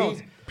about Alex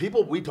Jones.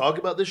 We talk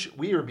about this.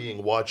 We are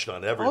being watched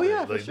on everything. Oh yeah,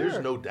 like, for sure.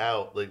 There's no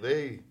doubt. Like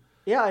they.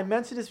 Yeah, I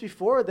mentioned this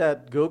before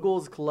that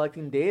Google's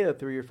collecting data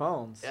through your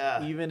phones.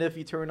 Yeah. Even if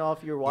you turn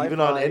off your Wi-Fi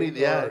even on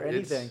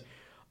anything.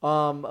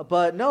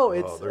 But no,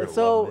 it's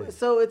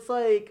so it's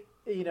like,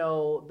 you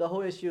know, the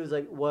whole issue is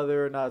like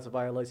whether or not it's a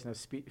violation of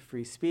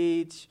free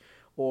speech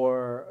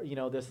or, you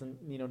know, this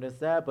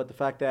that, but the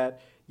fact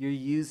that you're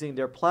using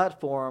their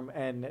platform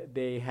and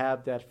they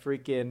have that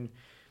freaking,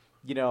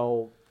 you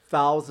know,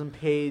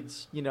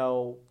 1,000-page, you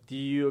know, do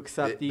you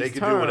accept these terms? They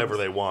can do whatever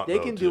they want. They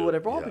can do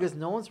whatever they want because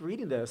no one's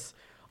reading this.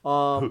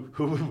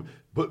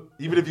 But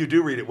even if you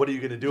do read it, what are you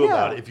going to do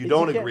about it? If you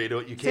don't agree to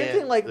it, you can't.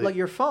 Same thing like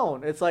your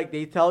phone. It's like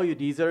they tell you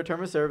these are the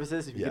terms of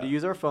services. If you're going to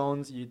use our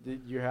phones,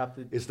 you have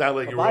to. It's not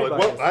like you're like,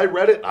 well, I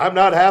read it. I'm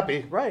not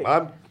happy. Right.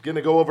 I'm going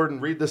to go over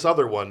and read this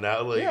other one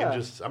now. Like, I'm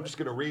just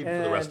going to read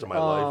for the rest of my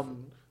life.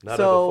 Not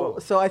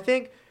so I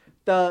think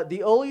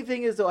the only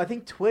thing is though, I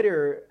think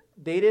Twitter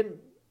they didn't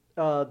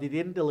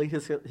delete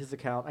his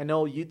account. I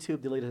know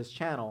YouTube deleted his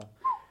channel.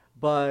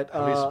 But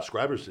how many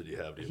subscribers did you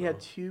have? He had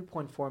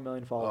 2.4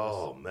 million followers.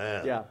 Oh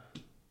man! Yeah.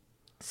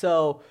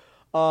 So,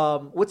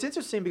 what's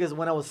interesting because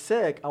when I was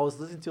sick, I was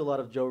listening to a lot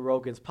of Joe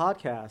Rogan's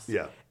podcasts.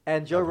 Yeah.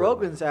 And Joe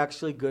Rogan's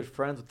actually good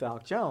friends with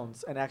Alex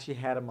Jones, and actually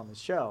had him on the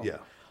show. Yeah.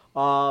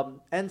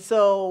 And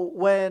so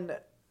when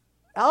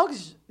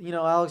Alex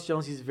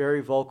Jones, he's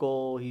very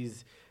vocal.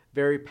 He's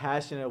very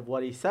passionate of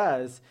what he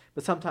says,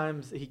 but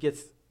sometimes he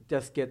just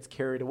gets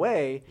carried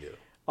away. Yeah.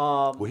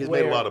 Well, he's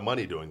made a lot of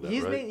money doing that,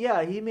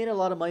 right? He made a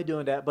lot of money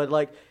doing that. But,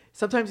 like,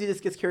 sometimes he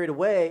just gets carried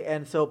away,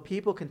 and so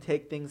people can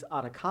take things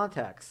out of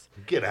context.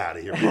 Get out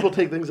of here. People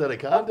take things out of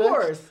context? Of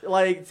course.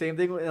 Like, same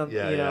thing, you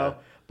know.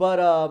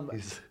 But,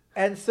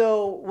 and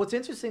so what's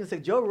interesting is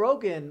that Joe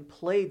Rogan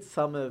played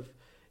some of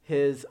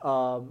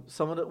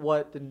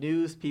what the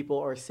news people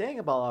are saying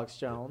about Alex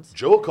Jones.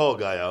 Joe will call a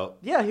guy out.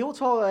 Yeah, he will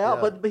call a guy out,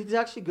 but he's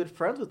actually good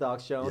friends with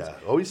Alex Jones. Yeah.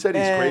 Oh, he said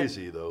he's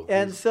crazy, though.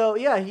 And so,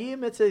 yeah, he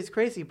admits that he's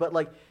crazy. But,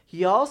 like,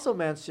 he also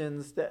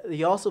mentions that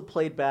he also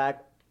played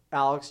back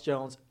Alex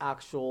Jones'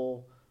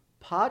 actual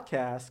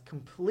podcast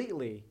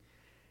completely.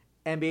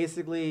 And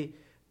basically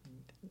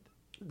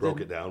broke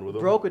it down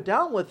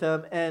with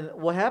him. And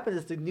what happened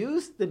is the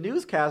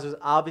newscasters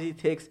obviously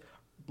takes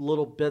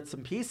little bits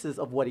and pieces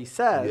of what he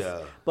says.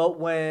 Yeah. But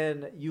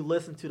when you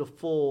listen to the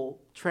full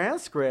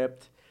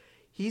transcript,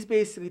 he's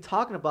basically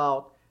talking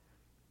about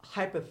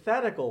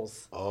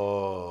hypotheticals.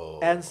 Oh.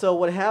 And so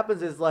what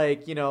happens is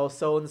like, you know,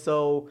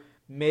 so-and-so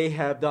may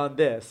have done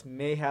this,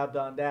 may have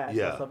done that,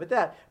 stuff like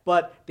that.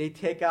 But they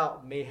take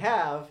out may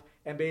have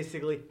and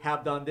basically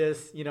have done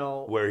this, you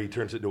know. Where he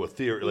turns it into a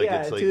theory. Like,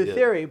 it's like, a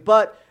theory.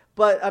 But,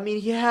 I mean,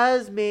 he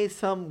has made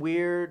some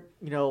weird,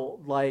 you know,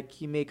 like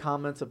he made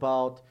comments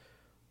about,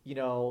 you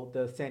know,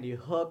 the Sandy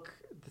Hook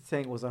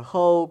thing was a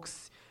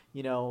hoax.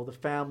 You know, the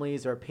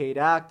families are paid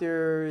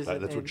actors.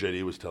 That's what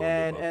JD was telling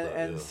me about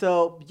and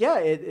so, yeah,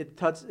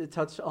 it's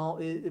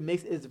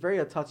a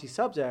very touchy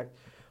subject.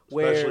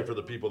 Especially for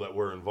the people that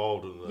were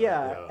involved in that.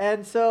 Yeah,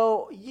 and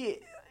so, you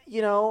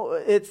know,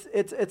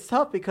 it's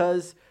tough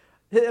because,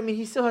 I mean,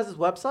 he still has his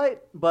website,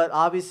 but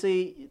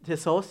obviously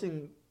his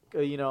hosting,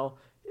 you know,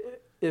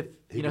 if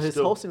you know his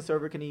hosting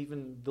server can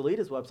even delete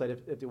his website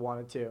if they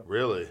wanted to.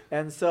 Really?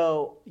 And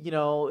so, you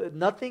know,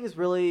 nothing is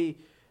really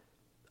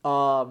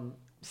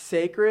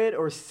sacred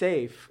or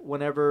safe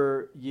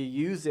whenever you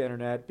use the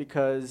internet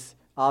because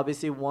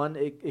obviously one,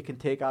 it can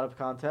take out of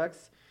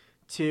context.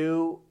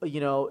 Two, you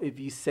know, if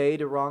you say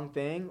the wrong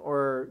thing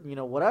or, you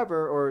know,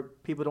 whatever, or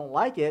people don't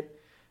like it,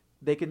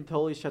 they can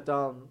totally shut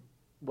down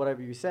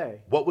whatever you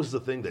say. What was the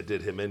thing that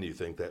did him in, you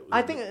think?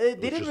 I think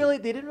they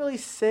didn't really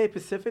say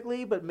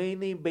specifically, but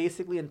mainly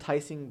basically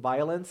enticing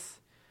violence.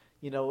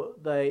 You know,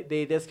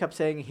 they just kept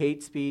saying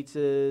hate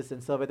speeches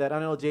and stuff like that. I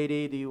don't know,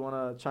 JD, do you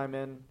want to chime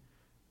in?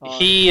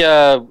 He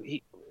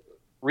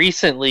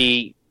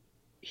recently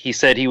he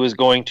said he was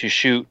going to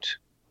shoot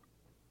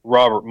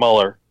Robert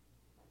Mueller.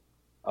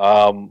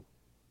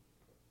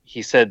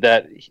 He said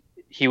that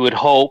he would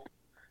hope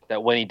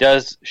that when he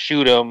does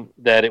shoot him,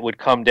 that it would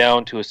come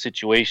down to a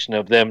situation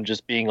of them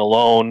just being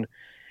alone,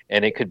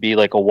 and it could be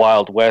like a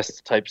Wild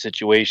West type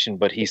situation.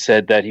 But he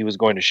said that he was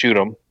going to shoot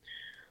him.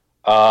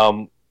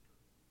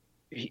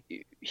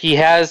 He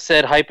has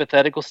said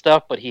hypothetical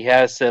stuff, but he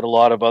has said a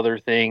lot of other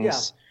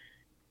things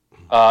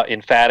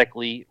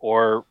emphatically.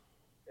 Or,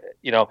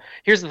 you know,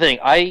 here's the thing: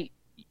 I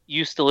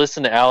used to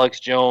listen to Alex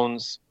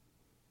Jones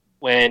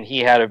when he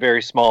had a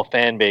very small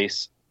fan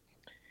base,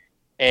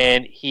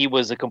 and he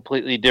was a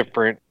completely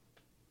different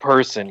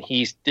person.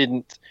 He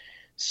didn't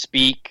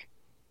speak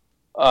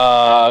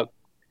like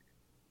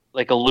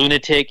a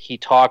lunatic. He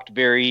talked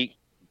very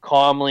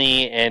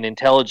calmly and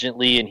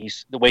intelligently, and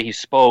the way he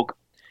spoke.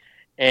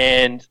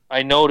 And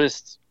I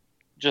noticed,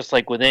 just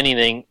like with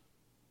anything,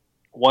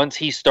 once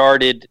he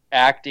started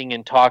acting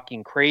and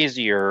talking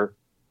crazier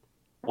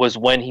was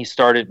when he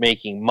started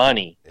making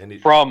money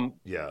from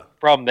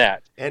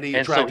that. And he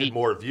attracted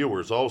more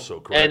viewers also,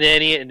 correct?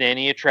 And then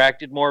he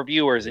attracted more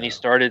viewers, and he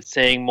started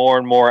saying more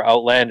and more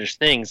outlandish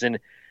things. And,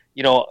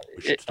 you know,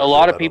 a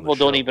lot of people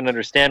don't even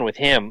understand with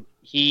him.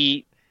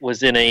 He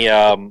was in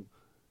a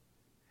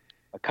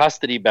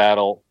custody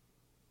battle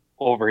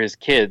over his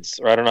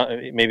kids, or I don't know,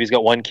 maybe he's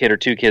got one kid or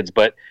two kids,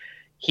 but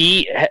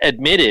he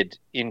admitted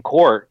in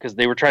court, because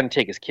they were trying to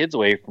take his kids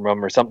away from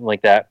him or something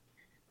like that,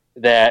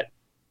 that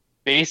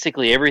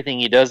basically everything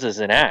he does is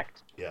an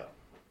act. Yeah.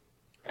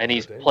 And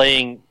he's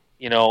playing,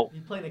 you know...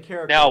 He's playing a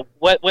character. Now,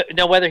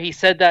 now, whether he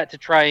said that to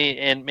try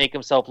and make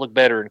himself look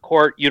better in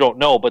court, you don't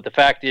know. But the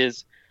fact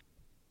is,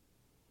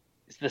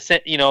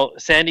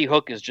 Sandy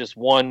Hook is just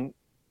one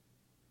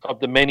of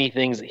the many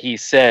things that he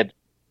said.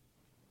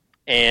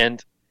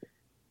 And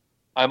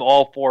I'm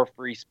all for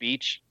free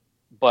speech,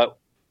 but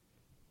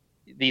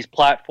these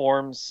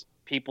platforms,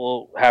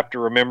 people have to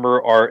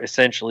remember, are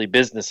essentially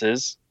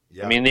businesses.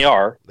 Yeah. I mean, they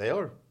are. They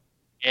are.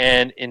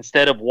 And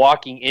instead of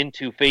walking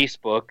into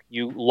Facebook,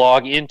 you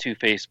log into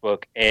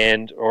Facebook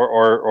and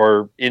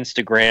or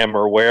Instagram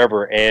or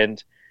wherever,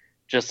 and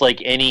just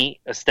like any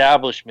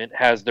establishment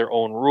has their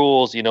own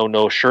rules, you know,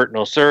 no shirt,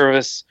 no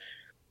service.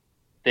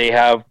 They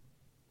have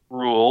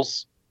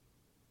rules,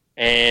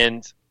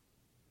 and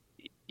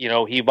you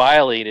know, he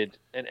violated.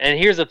 And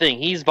here's the thing: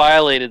 he's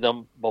violated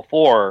them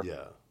before,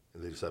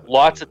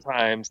 lots of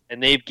times,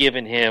 and they've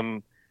given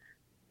him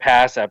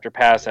pass after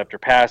pass after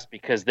pass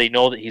because they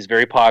know that he's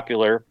very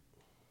popular,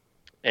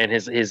 and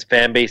his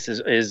fan base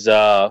is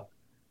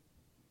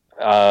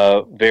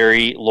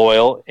very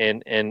loyal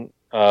and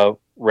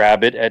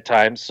rabid at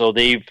times. So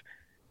they've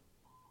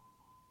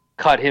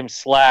cut him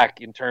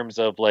slack in terms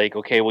of like,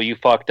 okay, well, you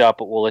fucked up,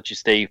 but we'll let you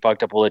stay. You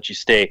fucked up, we'll let you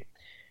stay.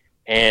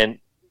 And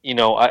you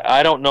know,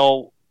 I don't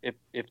know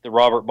if the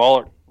Robert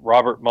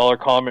Mueller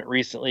comment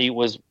recently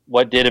was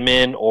what did him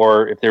in,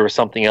 or if there was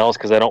something else,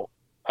 because I don't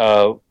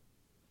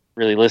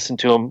really listen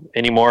to him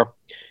anymore.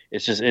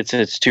 It's just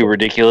it's too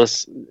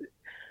ridiculous.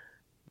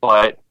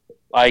 But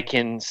I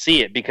can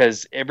see it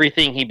because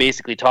everything he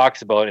basically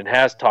talks about and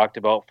has talked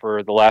about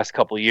for the last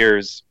couple of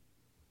years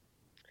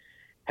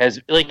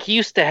has, like, he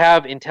used to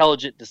have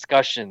intelligent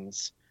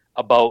discussions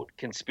about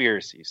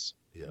conspiracies.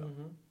 Yeah.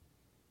 Mm-hmm.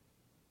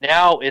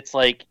 Now it's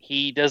like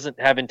he doesn't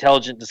have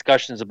intelligent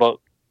discussions about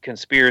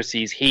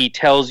conspiracies. He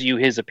tells you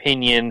his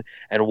opinion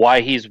and why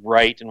he's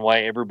right and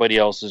why everybody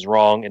else is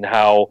wrong, and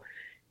how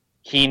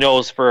he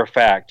knows for a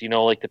fact, you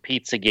know, like the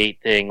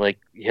Pizzagate thing, like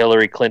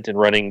Hillary Clinton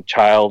running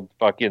child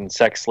fucking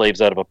sex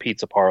slaves out of a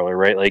pizza parlor,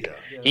 right? Like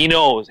he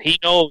knows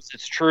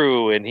it's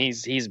true, and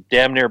he's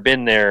damn near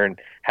been there and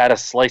had a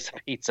slice of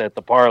pizza at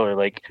the parlor,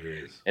 like,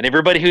 and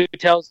everybody who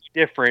tells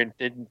you different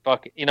didn't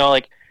fucking, you know,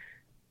 like,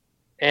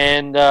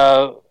 and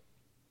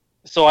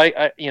so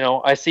I you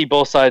know, I see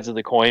both sides of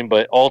the coin,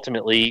 but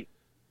ultimately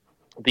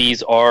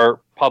these are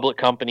public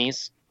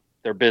companies,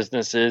 they're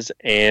businesses,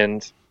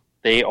 and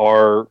they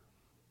are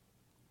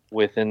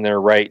within their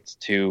rights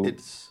to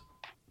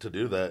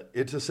do that.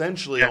 It's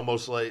essentially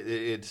almost like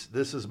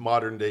this is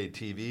modern day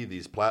TV.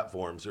 These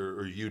platforms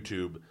or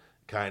YouTube,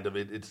 kind of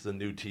it's the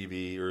new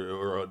TV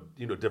or a,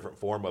 you know, different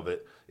form of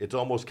it. It's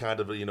almost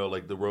kind of, you know,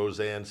 like the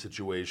Roseanne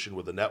situation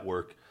with the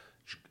network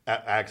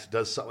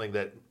does something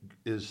that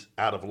is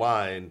out of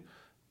line.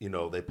 You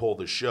know, they pull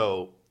the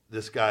show.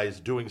 This guy's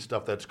doing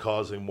stuff that's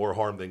causing more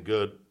harm than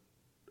good.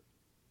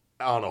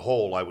 On a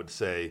whole, I would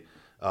say.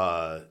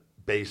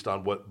 Based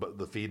on what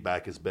the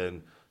feedback has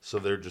been, so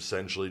they're just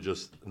essentially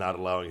just not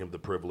allowing him the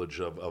privilege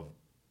of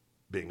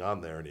being on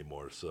there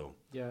anymore. So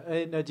yeah,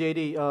 and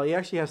JD, he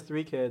actually has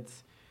 3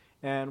 kids,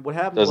 and what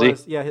happened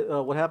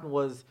what happened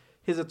was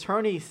his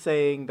attorney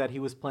saying that he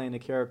was playing a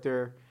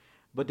character,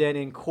 but then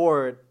in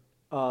court,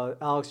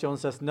 Alex Jones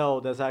says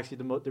no, that's actually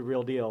the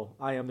real deal.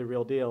 I am the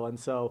real deal, and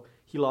so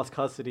he lost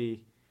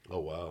custody. Oh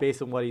wow!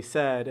 Based on what he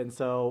said, and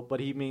so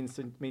but he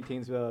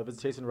maintains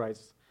visitation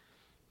rights.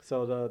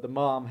 So the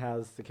mom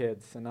has the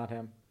kids and not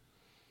him.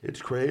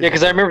 It's crazy. Yeah,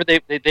 because I remember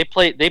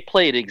they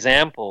played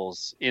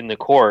examples in the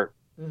court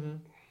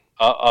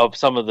of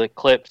some of the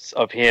clips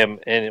of him,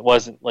 and it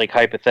wasn't like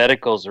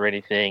hypotheticals or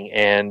anything.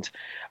 And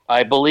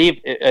I believe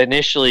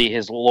initially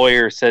his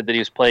lawyer said that he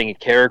was playing a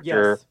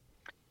character,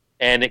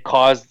 and it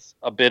caused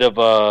a bit of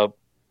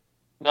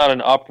not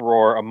an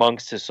uproar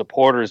amongst his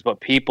supporters, but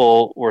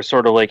people were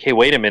sort of like, "Hey,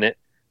 wait a minute,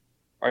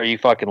 are you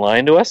fucking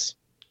lying to us?"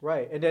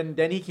 Right, and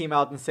then he came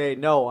out and said,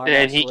 "No, I'm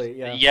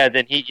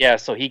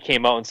So he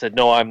came out and said,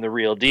 "No, I'm the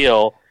real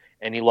deal,"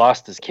 and he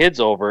lost his kids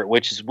over it,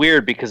 which is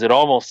weird because it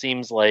almost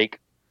seems like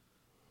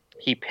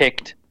he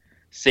picked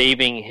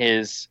saving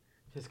his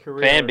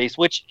career fan base.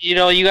 Which, you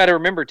know, you got to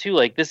remember too.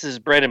 Like, this is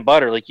bread and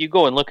butter. Like, you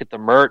go and look at the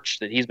merch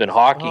that he's been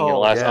hawking in the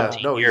last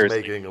 15 years.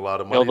 He's making a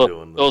lot of money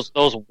doing this.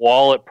 Those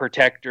wallet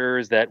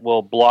protectors that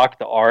will block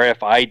the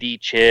RFID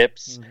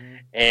chips.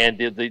 And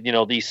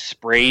these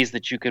sprays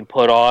that you can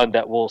put on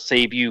that will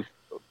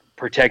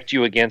protect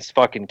you against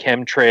fucking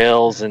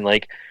chemtrails, and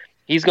like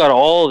he's got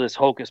all this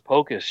hocus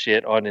pocus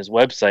shit on his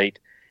website,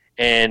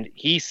 and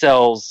he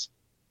sells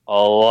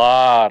a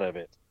lot of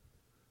it.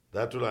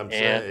 That's what I'm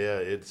saying. Yeah,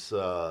 it's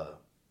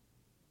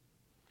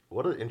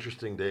what an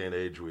interesting day and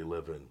age we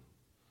live in.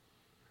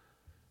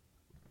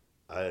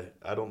 I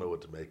don't know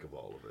what to make of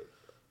all of it.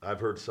 I've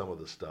heard some of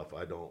the stuff.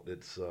 I don't.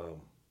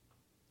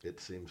 It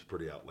seems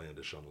pretty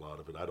outlandish on a lot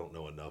of it. I don't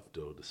know enough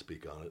to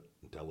speak on it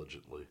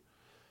intelligently.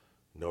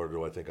 Nor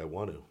do I think I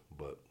want to.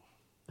 But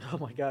oh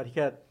my God, he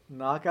got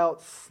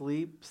knockout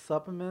sleep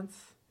supplements.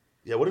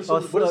 Yeah, what are some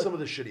of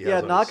the shit he has?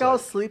 Yeah, on knockout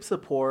his site? sleep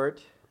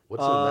support.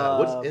 What's in that?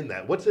 What's in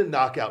that? What's in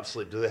knockout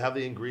sleep? Do they have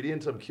the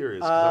ingredients? I'm curious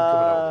because I'm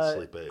coming out with a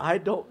sleep aid. I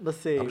don't. Let's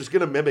see. I'm just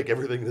gonna mimic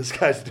everything this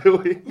guy's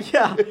doing.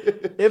 Yeah,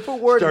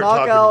 InfoWars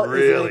Knockout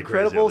is an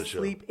incredible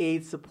sleep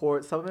aid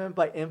support supplement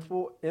by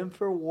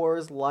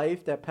InfoWars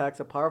Life that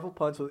packs a powerful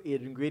punch with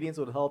ingredients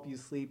that will help you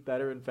sleep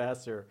better and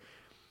faster.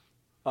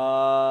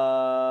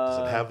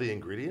 Does it have the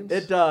ingredients?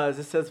 It does.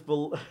 It says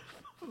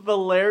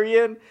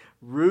valerian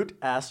root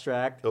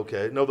extract.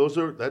 Okay, no,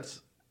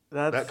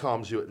 that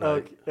calms you at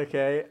night.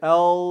 Okay,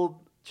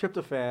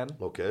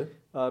 L-tryptophan. Okay.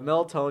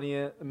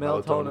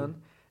 Melatonin,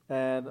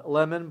 and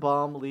lemon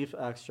balm leaf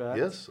extract.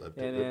 Yes,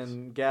 and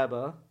then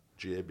GABA.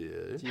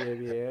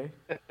 GABA.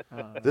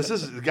 This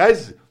is,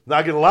 guys,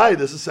 not gonna lie,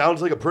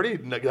 sounds like a pretty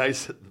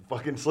nice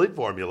fucking sleep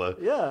formula.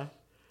 Yeah.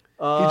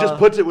 He just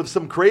puts it with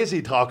some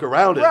crazy talk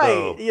around it,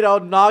 though.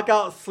 Right,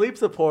 knockout sleep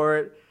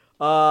support.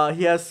 He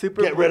has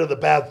Get rid of the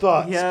bad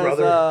thoughts,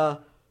 brother.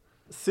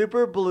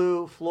 Super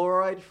Blue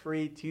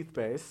fluoride-free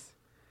toothpaste,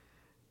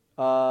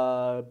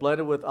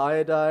 blended with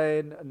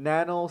iodine,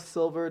 nano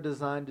silver,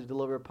 designed to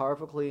deliver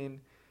powerful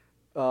clean,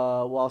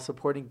 while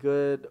supporting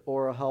good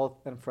oral health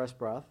and fresh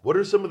breath. What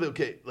are some of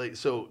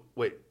the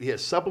wait? He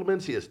has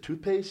supplements. He has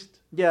toothpaste.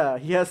 Yeah,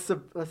 he has.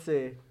 Let's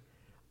see,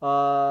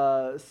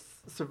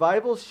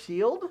 Survival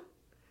Shield,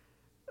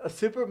 a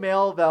super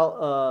male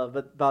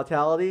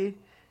vitality,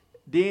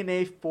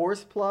 DNA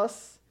Force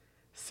Plus,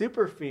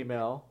 super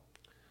female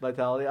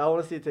vitality. I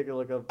want to take a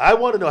look up. I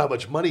want to know how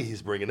much money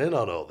he's bringing in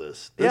on all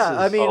this.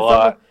 I mean,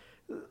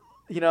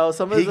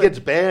 some of he gets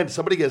banned.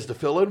 Somebody gets to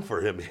fill in for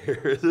him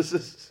here. This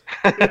is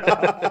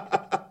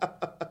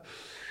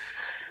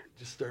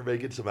just start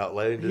making some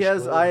outlandish. He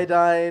has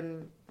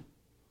iodine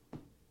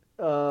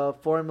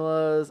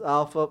formulas,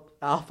 alpha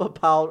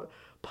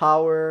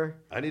power.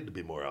 I need to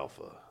be more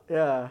alpha.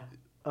 Yeah.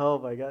 Oh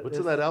my God. What's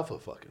in that alpha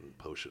fucking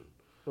potion?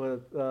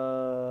 Let's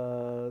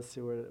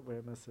see where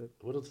I missed it.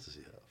 What else does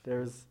he have?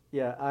 There's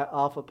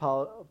alpha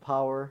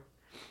power.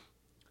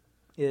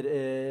 It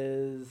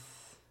is. Is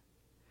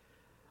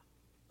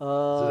it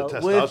a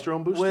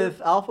testosterone booster?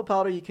 With alpha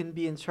powder, you can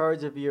be in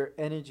charge of your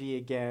energy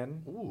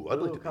again. Ooh, I'd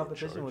like to be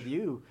competition in charge. with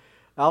you.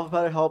 Alpha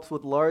powder helps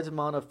with large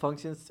amount of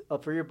functions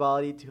for your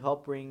body to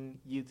help bring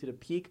you to the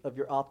peak of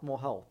your optimal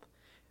health.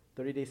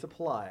 30-day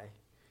supply.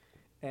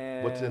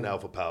 And what's in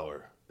alpha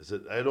power? Is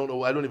it? I don't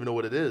know. I don't even know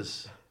what it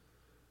is.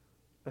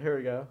 Here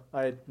we go.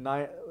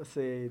 Let's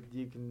see.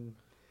 You can.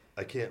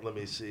 I can't. Let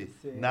me see.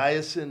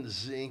 Niacin,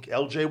 zinc,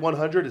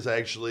 LJ100 is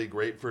actually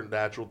great for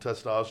natural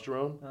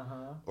testosterone.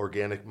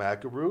 Organic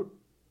maca root,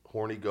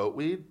 horny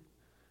goatweed,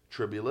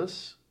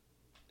 tribulus.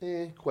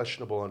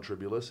 Questionable on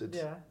tribulus. It's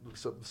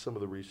some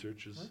of the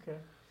research is. Okay.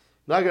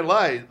 Not gonna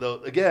lie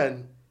though.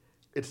 Again,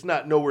 it's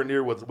not nowhere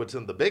near what's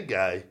in the big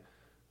guy.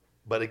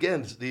 But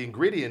again, the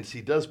ingredients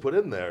he does put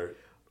in there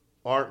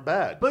aren't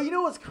bad. But you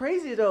know what's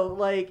crazy though?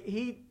 Like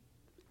He's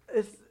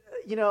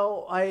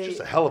just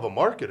a hell of a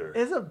marketer.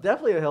 He's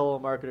definitely a hell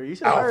of a marketer. You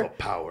should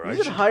power.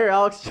 You should hire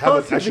Alex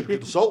Jones. I should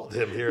consult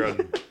him here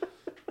on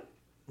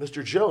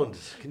Mr.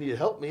 Jones. Can you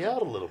help me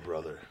out a little,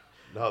 brother?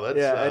 No, that's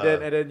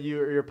and then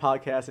your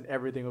podcast and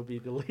everything will be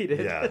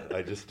deleted. Yeah,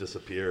 I just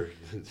disappear.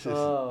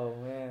 Oh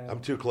man, I'm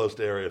too close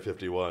to Area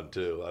 51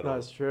 too.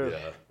 That's true.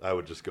 Yeah, I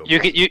would just go. You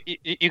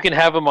can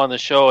have him on the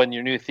show, and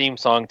your new theme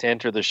song to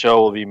enter the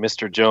show will be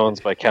 "Mr. Jones"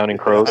 by Counting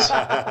Crows.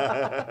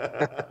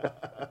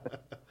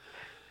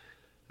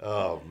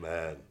 Oh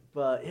man.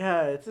 But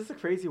yeah, it's just a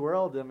crazy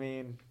world. I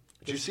mean,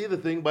 did you see the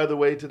thing, by the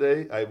way,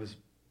 today?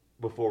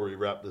 Before we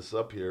wrap this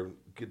up here,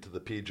 get to the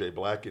PJ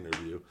Black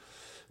interview.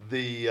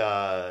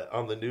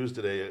 On the news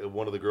today,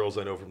 one of the girls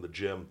I know from the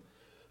gym,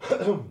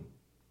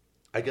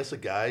 I guess a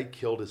guy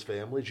killed his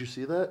family. Did you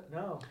see that?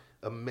 No.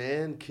 A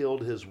man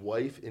killed his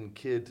wife and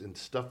kids and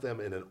stuffed them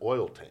in an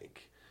oil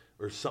tank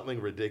or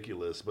something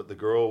ridiculous. But the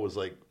girl was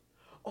like,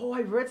 "Oh, I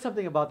read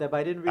something about that, but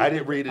I didn't read it." I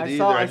didn't read it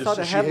either. I saw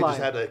the headline. She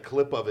just had a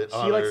clip of it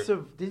on her.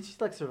 Didn't she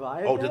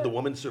survive? Oh, did the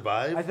woman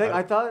survive?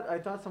 I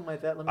thought something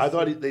like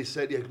that. They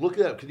said, yeah, look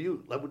it up.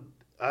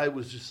 I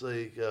was just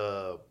like,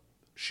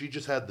 she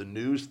just had the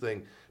news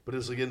thing. But I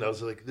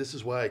was like, this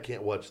is why I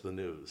can't watch the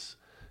news.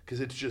 Because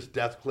it's just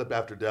death clip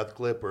after death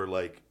clip, or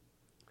like,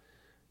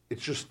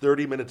 it's just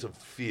 30 minutes of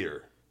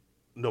fear,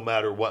 no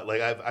matter what.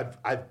 Like,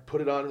 I've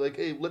put it on, like,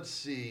 hey, let's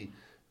see.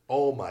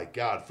 Oh my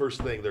God!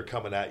 First thing they're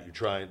coming at you,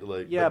 trying to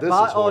like. Yeah.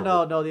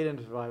 No, they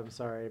didn't survive. I'm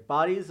sorry.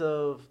 Bodies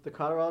of the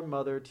Colorado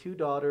mother, 2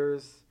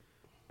 daughters,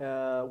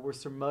 were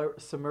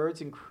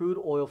submerged in crude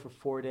oil for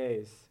 4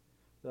 days.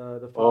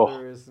 The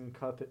father is in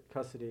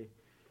custody.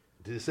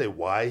 Did it say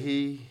why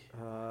he?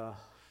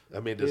 I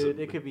mean, does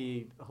it could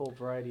be a whole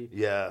variety.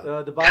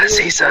 Yeah. Because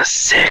he's a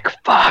sick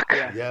fuck.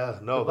 Yeah,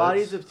 no. The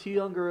bodies of 2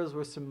 young girls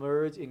were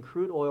submerged in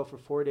crude oil for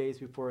 4 days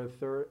before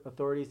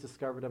authorities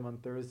discovered them on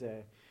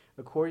Thursday.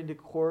 According to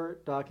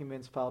court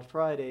documents filed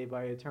Friday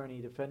by an attorney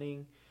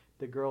defending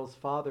the girl's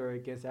father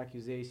against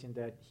accusation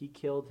that he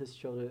killed his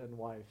children and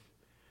wife.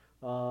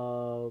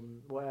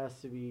 What has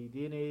to be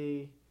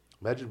DNA?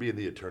 Imagine being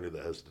the attorney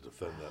that has to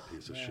defend that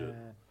piece of shit.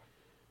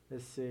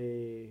 Let's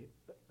see.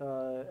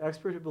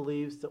 Expert who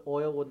believes the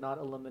oil would not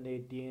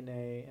eliminate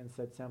DNA and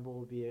said sample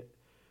will be it.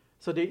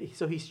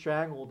 So he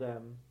strangled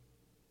them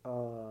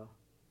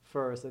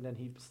first, and then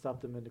he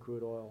stuffed them in the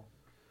crude oil.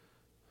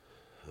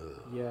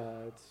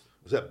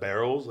 Was that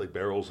barrels, like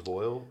barrels of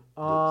oil?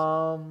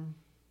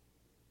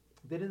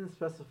 They didn't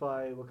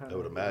specify what kind I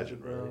of. would imagine,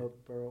 barrel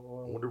I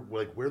oil. wonder,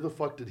 like, where the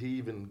fuck did he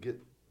even get?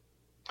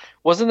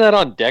 Wasn't that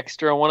on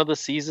Dexter on one of the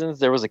seasons?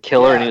 There was a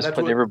killer and he was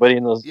putting everybody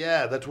in those.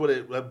 Yeah, that's what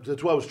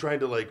I was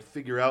trying to like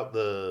figure out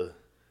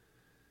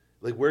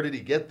where did he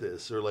get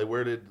this, or like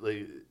where did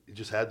he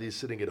just had these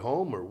sitting at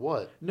home or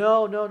what?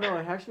 No.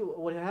 Actually,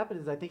 what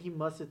happened is I think he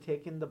must have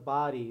taken the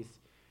bodies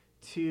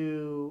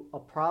to a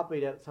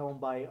property that's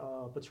owned by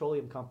a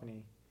petroleum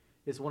company.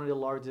 It's one of the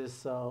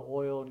largest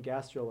oil and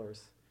gas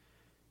drillers.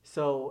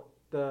 So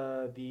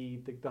the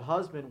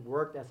husband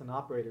worked as an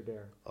operator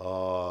there.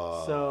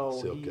 Oh,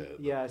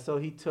 so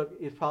he took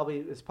it probably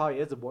is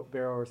a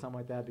barrel or something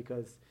like that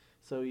because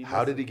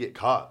how did he get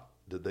caught?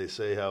 Did they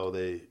say how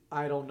they?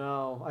 I don't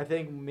know. I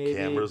think maybe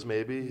cameras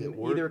maybe at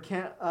work? Either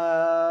can't.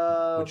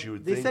 Which you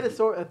would they think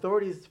said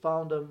authorities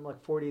found him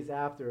like 4 days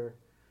after.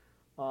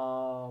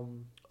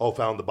 Found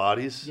the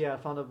bodies? Yeah,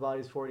 found the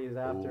bodies 4 days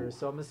after. Ooh.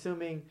 So I'm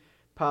assuming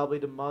probably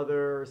the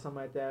mother or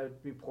something like that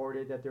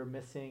reported that they're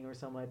missing or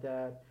something like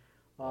that.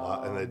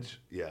 And then,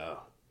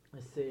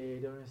 Let's see.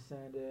 Don't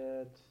understand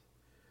it.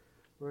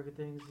 Work at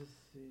things. Let's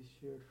see.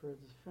 Shared friends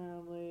and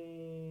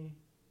family.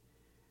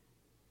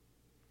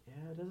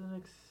 Yeah, it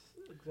doesn't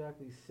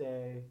exactly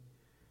say.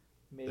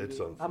 Maybe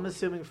I'm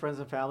assuming friends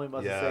and family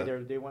must say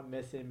they went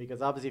missing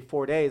because obviously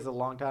 4 days is a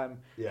long time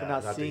for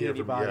not seeing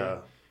anybody.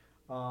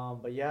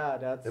 But yeah,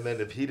 that's. And then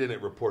if he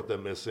didn't report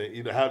them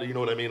missing, how do you know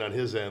what I mean on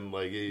his end?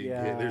 Like,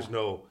 there's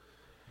no.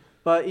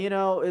 But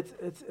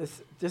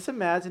it's just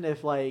imagine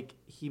if like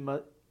he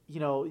must,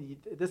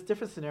 there's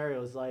different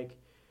scenarios. Like,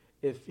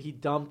 if he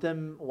dumped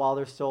them while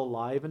they're still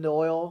alive in the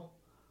oil,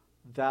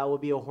 that would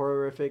be a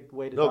horrific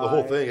way to die. No, the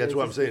whole thing. That's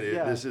what I'm saying.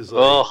 This is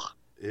like,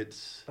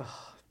 it's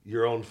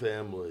your own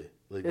family.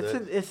 Like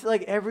it's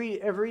like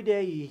every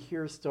day you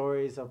hear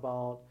stories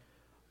about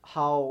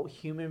how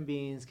human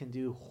beings can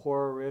do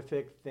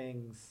horrific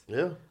things.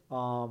 Yeah.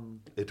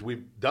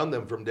 We've done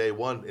them from day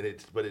one, and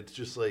it's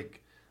just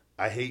like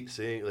I hate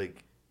seeing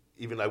like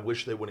even I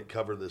wish they wouldn't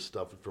cover this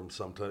stuff from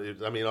some time.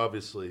 I mean,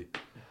 obviously,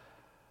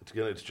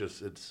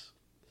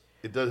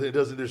 it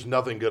doesn't. There's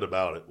nothing good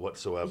about it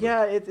whatsoever.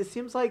 Yeah, it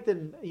seems like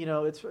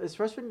it's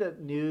frustrating that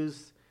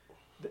news.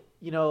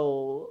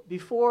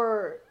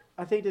 Before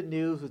I think the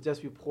news would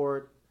just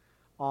report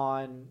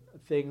on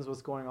things,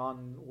 what's going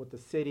on with the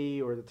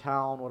city or the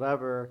town,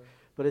 whatever.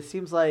 But it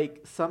seems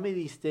like some of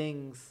these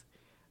things,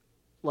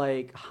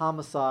 like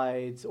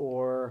homicides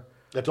or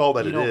that's all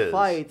that it is.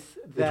 Fights.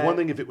 It's one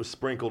thing if it was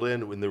sprinkled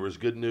in when there was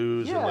good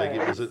news and like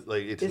it was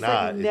like it's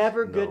not. Like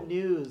never good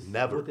news.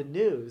 Never with the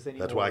news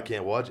anymore. That's why I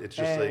can't watch. It's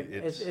just like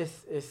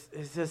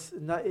it's just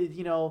not.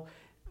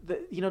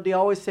 They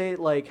always say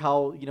like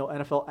how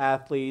NFL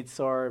athletes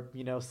are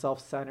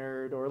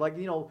self-centered or like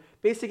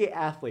basically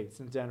athletes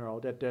in general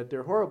that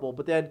they're horrible.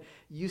 But then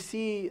you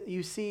see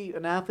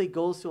an athlete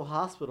goes to a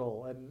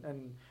hospital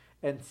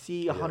and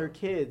see 100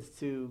 kids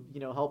to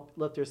help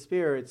lift their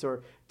spirits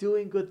or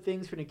doing good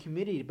things for the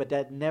community, but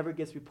that never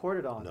gets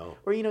reported on. No.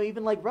 Or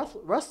even like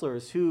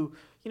wrestlers who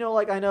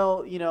like I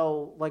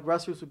know like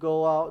wrestlers would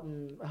go out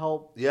and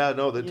help. Yeah,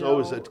 no, that's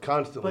always it's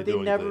constantly. But they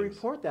doing never things.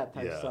 report that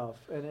type of stuff,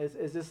 and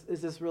it's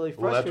just really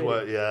Well, frustrating.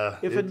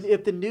 that's why,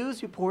 If the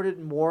news reported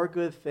more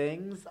good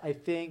things, I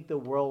think the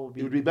world would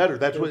be. It would be better.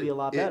 That's what be a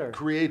lot better.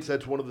 Creates.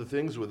 That's one of the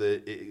things with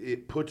it.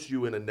 It puts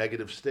you in a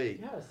negative state.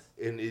 Yes.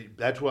 And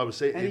that's what I was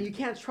saying. And you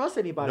can't trust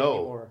anybody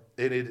anymore.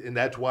 And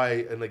that's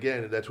why. And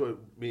again, that's what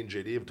me and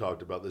JD have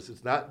talked about. This.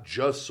 It's not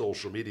just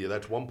social media.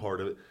 That's one part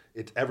of it.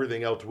 It's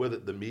everything else with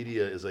it. The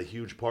media is a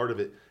huge part of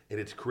it, and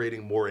it's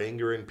creating more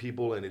anger in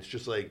people. And it's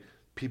just like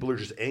people are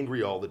just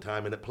angry all the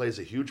time, and it plays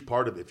a huge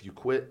part of it. If you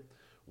quit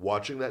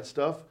watching that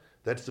stuff,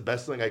 that's the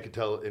best thing I could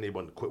tell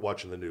anyone. Quit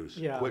watching the news.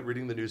 Yeah. Quit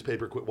reading the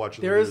newspaper. Quit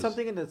watching. There the is news.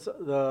 something in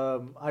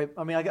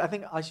I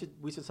think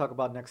we should talk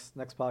about next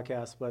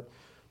podcast, but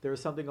there is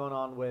something going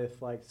on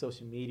with like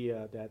social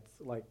media that's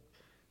like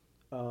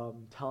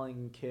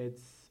telling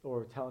kids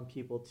or telling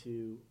people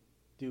to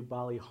do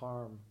bodily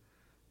harm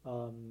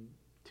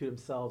to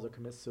themselves or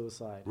commit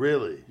suicide.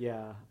 Really?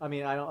 Yeah. I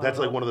mean, I don't. That's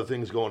I like don't one of the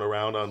things going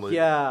around on. Like,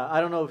 yeah, I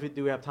don't know if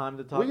do we have time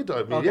to talk. We can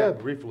talk. Okay. Yeah,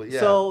 briefly.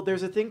 Yeah. So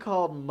there's a thing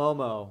called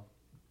Momo.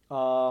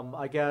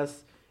 I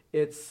guess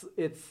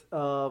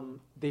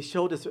they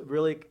show this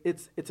really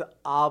it's an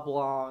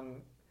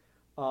oblong,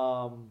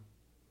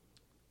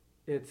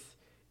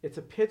 it's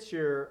a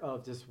picture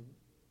of this,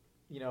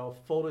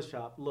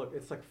 Photoshop. Look,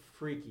 it's like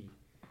freaky.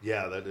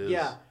 Yeah, that is.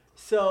 Yeah.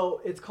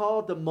 So it's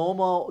called the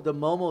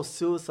Momo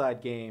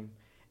Suicide Game,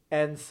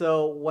 and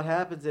so what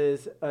happens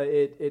is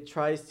it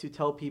tries to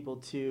tell people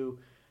to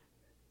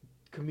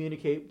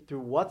communicate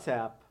through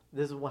WhatsApp.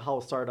 This is how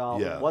it started out.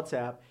 Yeah.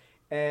 WhatsApp,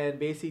 and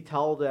basically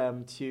tell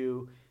them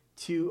to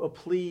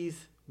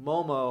appease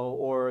Momo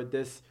or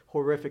this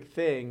horrific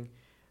thing,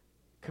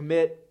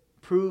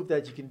 prove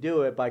that you can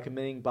do it by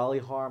committing bodily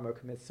harm or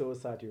commit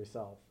suicide to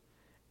yourself.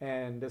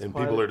 And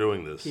people are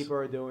doing this. People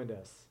are doing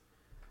this,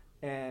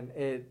 and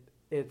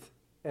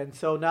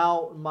so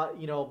now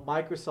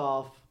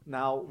Microsoft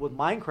now with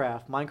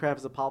Minecraft. Minecraft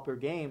is a popular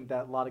game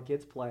that a lot of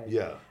kids play.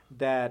 Yeah.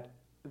 That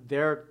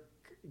they're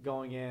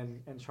going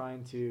in and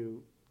trying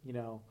to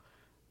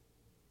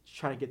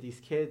get these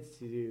kids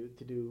to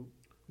do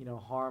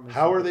harm. And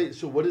How are they?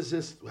 So what is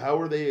this? How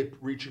are they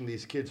reaching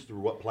these kids through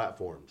what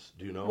platforms?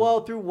 Do you know?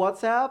 Well, through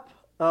WhatsApp.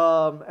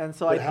 And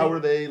so but how are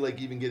they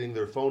even getting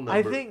their phone number?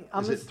 I think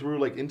is it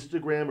through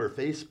Instagram or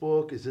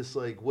Facebook? Is this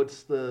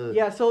what's the?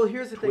 Yeah. So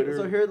here's the Twitter?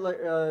 thing. So here,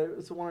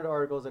 it's one of the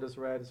articles I just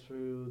read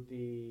through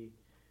the.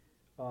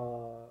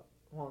 Well,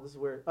 this is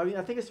weird. I mean,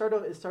 I think it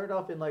started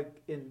off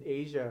in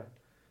Asia,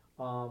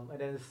 and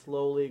then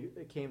slowly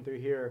it came through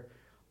here.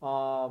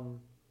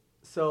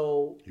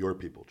 So. Your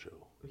people,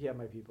 Joe. Yeah,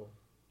 my people.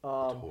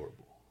 It's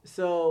horrible.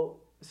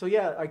 So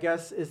yeah, I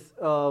guess it's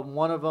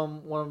one of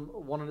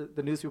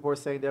the news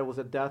reports saying there was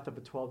a death of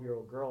a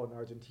 12-year-old girl in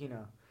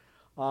Argentina.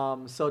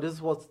 So this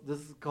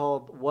is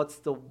called What's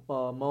the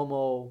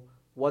Momo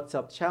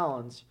WhatsApp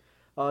Challenge.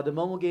 The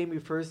Momo game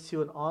refers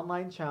to an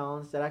online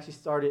challenge that actually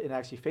started in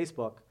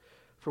Facebook,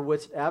 for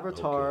which an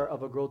avatar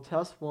of a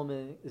grotesque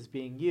woman is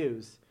being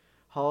used.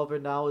 However,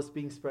 now it's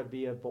being spread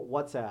via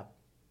WhatsApp.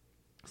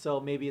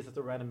 So maybe it's just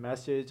a random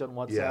message on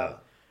WhatsApp. Yeah.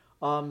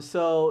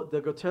 So the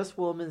grotesque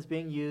woman is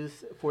being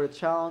used for the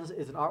challenge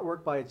is an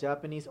artwork by a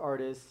Japanese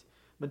artist,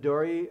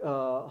 Midori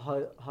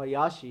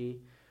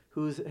Hayashi,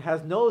 who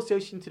has no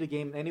association to the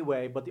game in any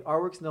way, but the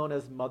artwork's known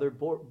as Mother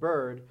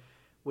Bird,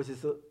 which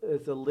is a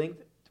link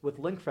with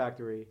Link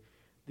Factory.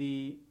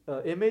 The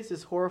image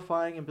is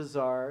horrifying and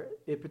bizarre.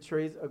 It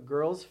portrays a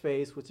girl's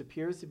face, which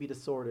appears to be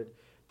distorted.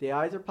 The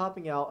eyes are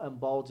popping out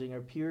and bulging. It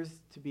appears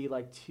to be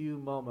like two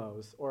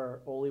momos,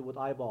 or only with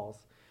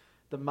eyeballs.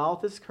 The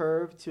mouth is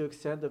curved to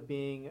extent of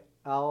being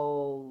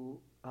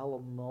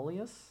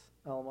anomalious.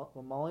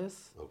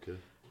 Okay.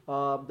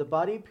 The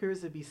body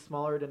appears to be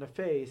smaller than the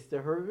face.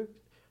 The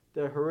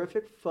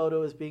horrific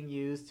photo is being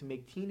used to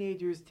make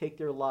teenagers take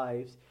their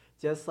lives,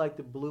 just like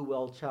the Blue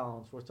Whale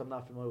Challenge, which I'm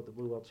not familiar with the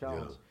Blue Whale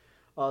Challenge.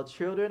 Yeah.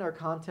 Children are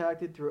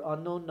contacted through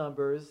unknown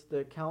numbers. The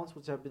accounts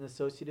which have been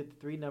associated to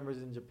 3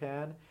 numbers in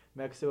Japan,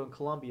 Mexico, and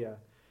Colombia.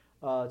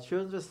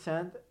 Children are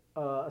sent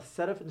a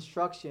set of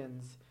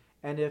instructions.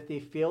 And if they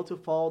fail to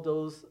follow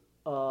those,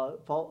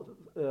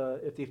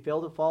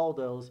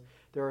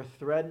 they are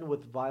threatened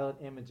with violent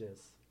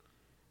images.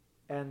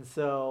 And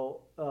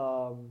so,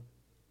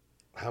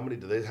 how many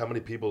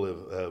people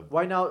have?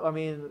 Right now, I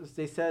mean,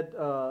 they said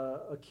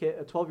a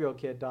 12-year-old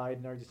kid died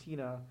in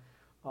Argentina.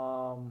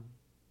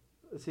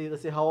 Let's see.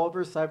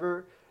 However,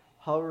 cyber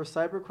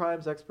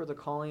crimes experts are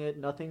calling it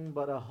nothing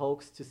but a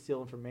hoax to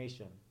steal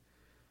information.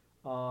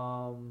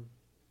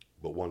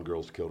 But one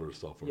girl's killed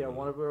herself already. Yeah,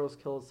 one of the girls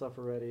killed herself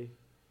already.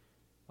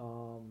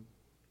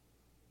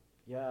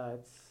 Yeah,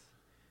 it's...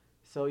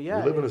 So, yeah.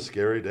 We live in a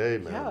scary day,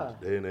 man. Yeah.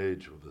 Day and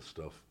age with this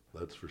stuff.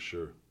 That's for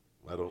sure.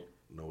 I don't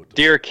know what to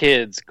Dear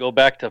kids, go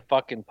back to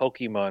fucking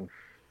Pokemon.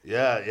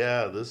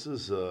 Yeah, this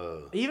is...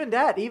 Even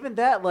that,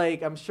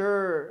 I'm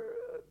sure...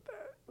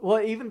 Well,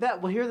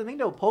 here's the thing,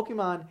 though.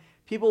 Pokemon,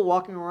 people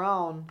walking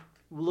around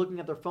looking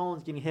at their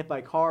phones, getting hit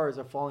by cars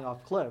or falling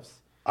off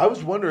cliffs. I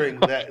was wondering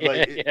that...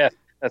 Yeah,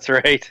 that's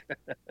right.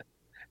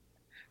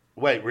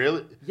 Wait,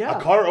 really? Yeah.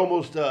 A car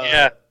almost...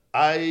 Yeah.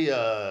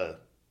 I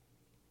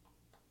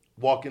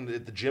walking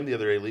at the gym the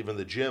other day, leaving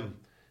the gym,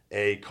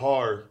 a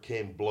car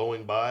came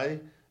blowing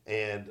by,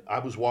 and I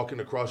was walking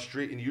across the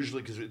street, and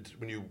usually, because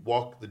when you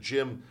walk the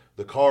gym,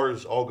 the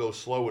cars all go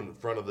slow in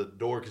front of the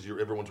door because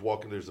everyone's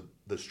walking. There's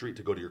the street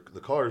to go to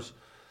the cars,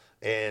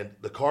 and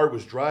the car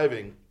was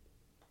driving,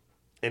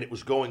 and it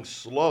was going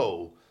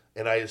slow,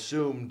 and I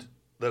assumed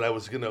that I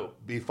was going to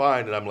be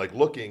fine, and I'm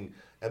looking,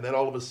 and then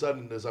all of a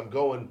sudden, as I'm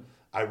going,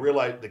 I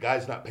realized the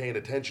guy's not paying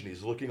attention.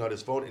 He's looking on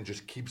his phone and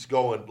just keeps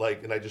going,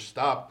 and I just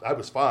stopped. I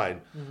was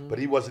fine, but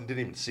he didn't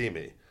even see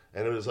me.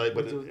 And it was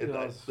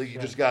you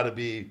just got to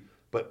be.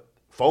 But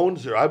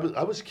phones are. I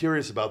was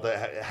curious about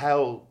that.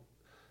 How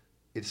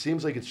it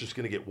seems like it's just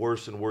going to get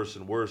worse and worse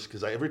and worse.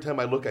 Because every time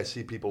I look, I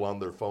see people on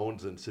their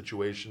phones in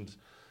situations.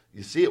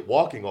 You see it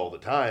walking all the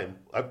time.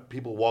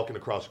 People walking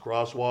across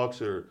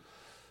crosswalks,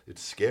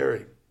 it's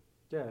scary.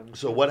 Yeah. I mean,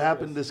 so what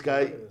happened? This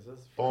guy.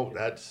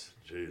 That's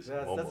jeez.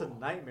 That's a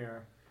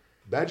nightmare.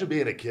 Imagine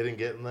being a kid and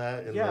getting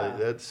that. And yeah.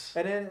 that's.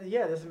 And then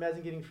just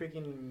imagine getting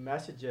freaking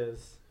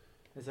messages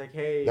It's like,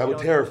 hey, that would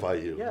terrify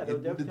you. Yeah,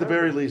 at the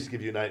very least,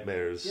 give you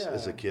nightmares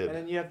as a kid. And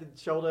then you have to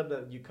show them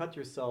that you cut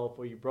yourself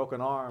or you broke an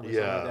arm or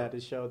something like that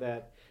to show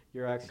that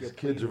you're actually. These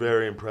kids are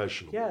very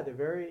impressionable. Yeah, they're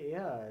very.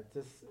 Yeah,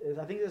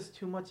 I think there's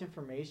too much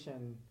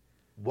information.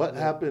 What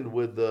happened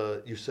with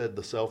you said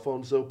the cell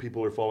phones though?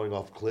 People are falling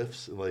off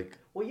cliffs and like.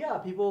 Well, yeah,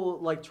 people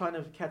like trying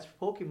to catch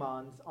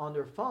Pokemons on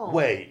their phone.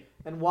 Wait.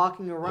 And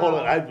walking around. Hold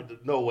on,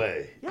 no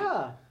way.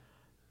 Yeah.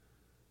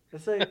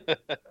 It's like.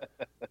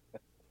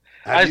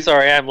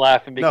 Sorry, I'm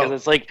laughing because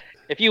it's like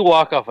if you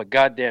walk off a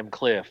goddamn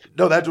cliff.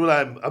 No, that's what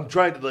I'm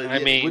trying to. Like, I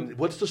mean,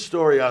 what's the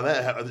story on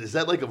that? Is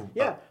that like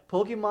a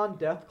Pokemon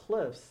Death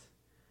Cliffs?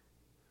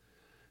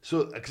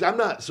 So, because I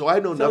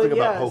know nothing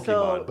about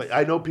Pokemon, but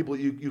I know people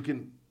you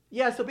can.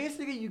 Yeah, so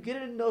basically you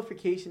get a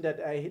notification that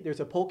there's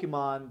a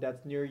Pokemon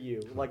that's near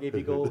you. Like if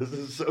you go, this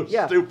is so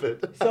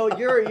stupid. So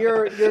your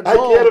goal, I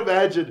can't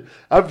imagine.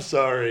 I'm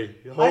sorry.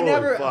 Holy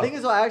the thing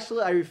is,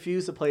 I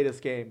refuse to play this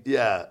game.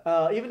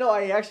 Yeah. Even though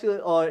I actually,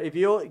 if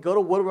you go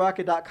to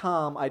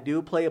woodrocket.com, I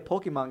do play a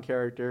Pokemon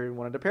character in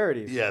one of the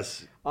parodies.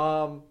 Yes.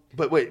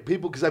 But wait,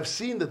 because I've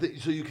seen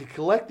so you can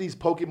collect these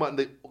Pokemon.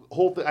 The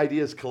whole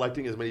idea is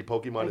collecting as many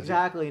Pokemon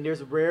exactly, and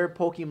there's rare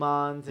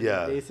Pokemons, and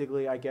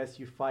basically, I guess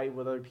you fight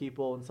with other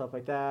people and stuff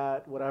like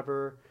that,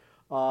 whatever.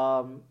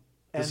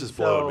 This is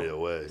blowing me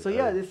away. So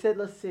yeah, they said,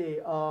 let's see.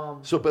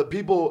 But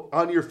people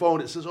on your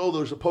phone, it says, "Oh,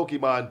 there's a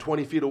Pokemon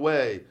 20 feet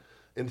away,"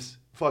 and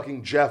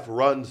fucking Jeff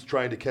runs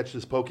trying to catch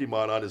this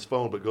Pokemon on his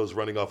phone, but goes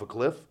running off a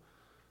cliff.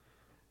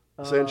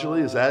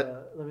 Essentially, is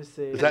that? Let me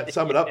see. Does that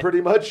sum it up pretty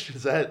much?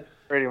 Is that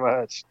pretty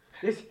much?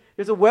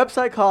 There's a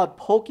website called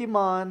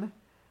Pokemon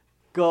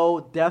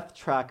Go Death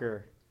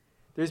Tracker.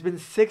 There's been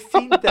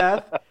 16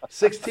 deaths.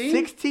 16?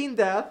 16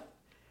 deaths,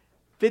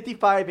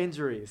 55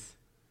 injuries.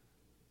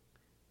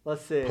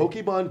 Let's see.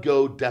 Pokemon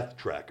Go Death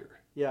Tracker.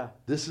 Yeah.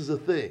 This is a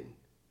thing.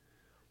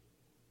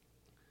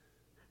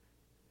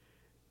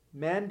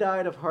 Man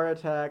died of heart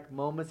attack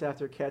moments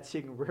after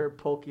catching rare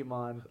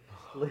Pokemon.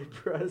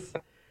 Libras.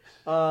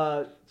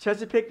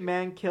 Chesapeake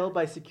man killed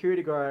by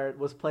security guard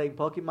was playing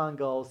Pokemon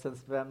Go since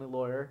family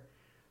lawyer.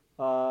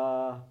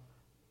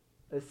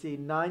 Let's see.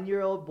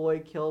 9-year-old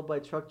boy killed by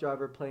truck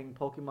driver playing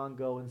Pokemon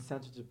Go in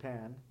central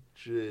Japan.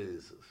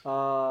 Jesus.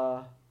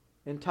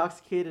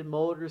 Intoxicated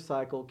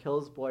motorcycle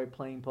kills boy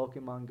playing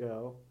Pokemon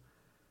Go.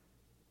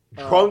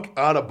 Drunk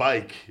on a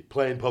bike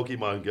playing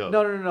Pokemon Go.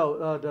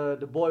 No.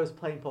 The boy was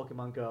playing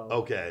Pokemon Go.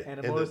 Okay. And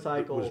a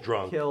motorcycle was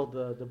drunk. killed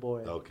the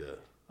boy. Okay.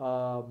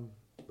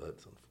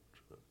 That's unfortunate.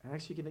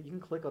 Actually, you can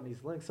click on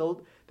these links.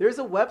 So there's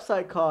a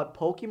website called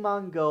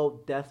Pokemon Go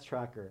Death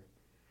Tracker.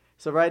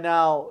 So right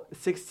now,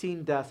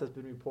 16 deaths has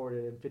been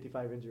reported and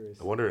 55 injuries.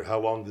 I wonder how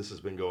long this has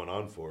been going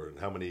on for and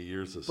how many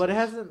years this But it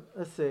hasn't,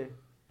 let's see.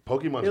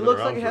 Pokemon's it looks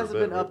like it hasn't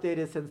been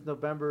updated since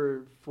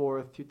November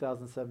 4th,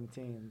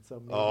 2017.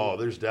 So maybe,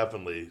 there's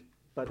definitely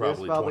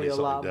probably a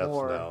lot 20-something deaths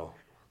more. Now.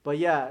 But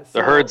yeah. So,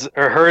 the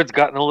herd's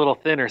gotten a little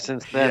thinner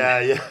since then.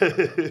 Yeah.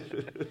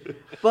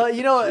 But,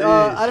 I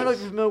don't know if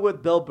you're familiar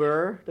with Bill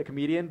Burr, the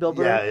comedian Bill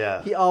Burr.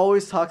 Yeah. He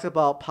always talks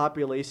about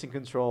population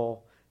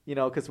control.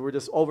 Because we're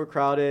just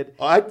overcrowded.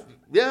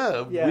 We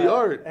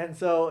are. And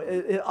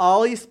so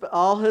all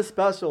his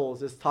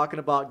specials is talking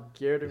about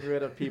getting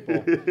rid of people.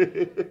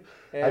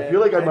 I feel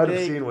like I might have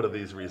seen one of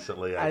these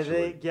recently.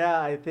 Actually,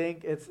 I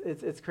think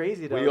it's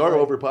crazy. Though. We are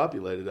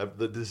overpopulated.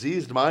 The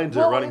diseased minds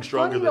are running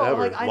stronger than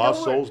ever.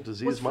 Lost souls,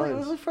 diseased minds.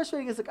 What's really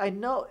frustrating is I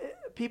know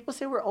people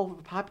say we're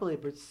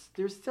overpopulated, but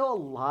there's still a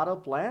lot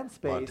of land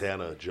space.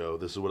 Montana, Joe.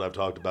 This is what I've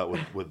talked about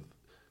with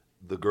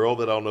the girl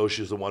that I'll know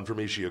she's the one for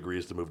me. She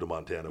agrees to move to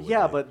Montana with me.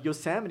 But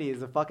Yosemite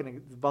is about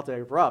to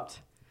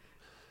erupt.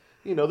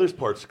 There's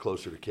parts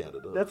closer to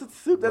Canada. That's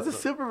a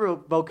super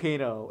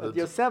volcano.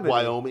 Yosemite.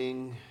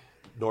 Wyoming,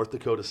 North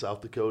Dakota,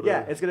 South Dakota.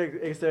 Yeah, it's gonna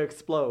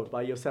explode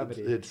by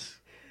Yosemite.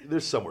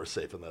 There's somewhere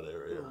safe in that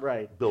area.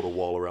 Right. Build a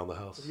wall around the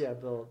house. Yeah,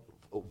 build.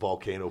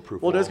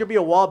 Volcano-proof. Well, there's gonna be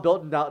a wall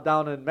built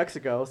down in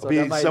Mexico. So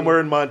be somewhere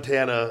in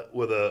Montana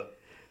with a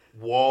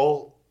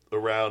wall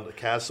around a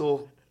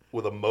castle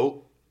with a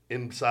moat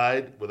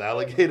inside with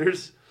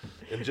alligators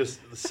and just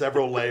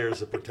several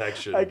layers of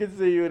protection. I can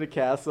see you in a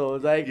castle.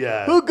 It's like,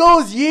 yeah. Who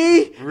goes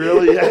ye?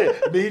 Really? Yeah.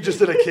 Me just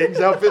in a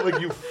king's outfit?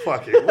 Like, you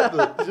fucking.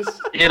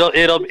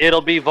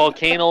 It'll be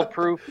volcano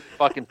proof,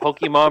 fucking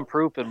Pokemon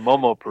proof, and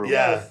Momo proof.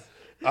 Yeah.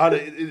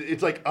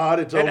 It's like on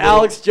its own. And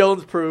Alex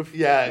Jones proof.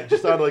 Yeah,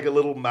 just on like a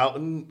little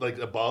mountain, like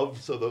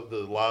above, so the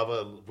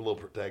lava, a little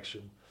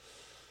protection.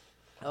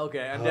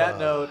 Okay, on that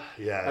note,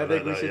 I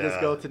think we should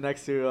just go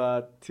next to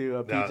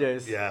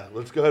PJ's. Yeah,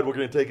 let's go ahead. We're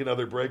going to take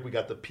another break. We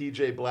got the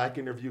PJ Black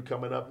interview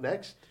coming up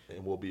next,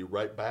 and we'll be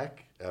right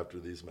back after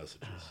these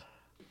messages.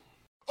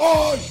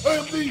 I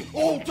am the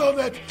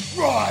ultimate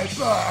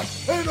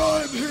Ryback, and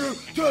I'm here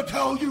to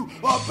tell you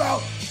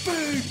about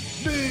Feed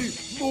Me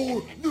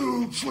More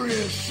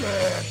Nutrition.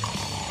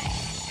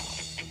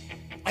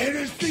 It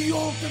is the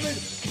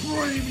ultimate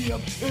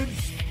premium in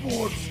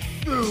sports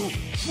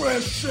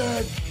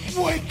nutrition.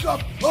 Wake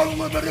up,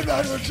 unlimited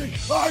energy.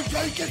 I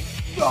take it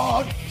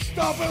non-stop.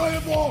 stop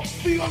available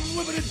the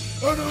unlimited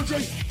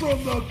energy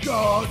from the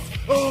gods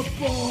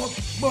above.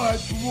 My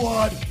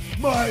blood,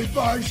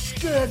 my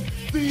skin,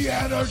 the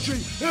energy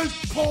is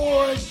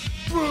pouring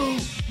through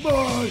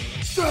my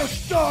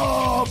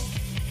system.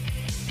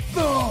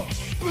 The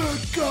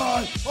big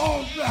guy,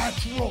 all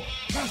natural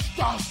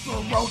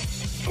testosterone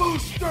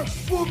booster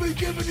will be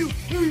giving you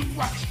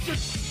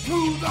erections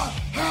to the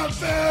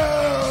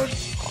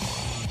heavens.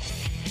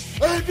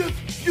 And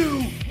if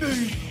you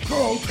need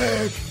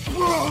protein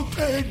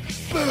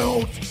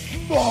builds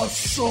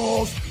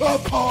muscles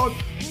upon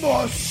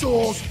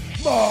muscles.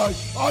 My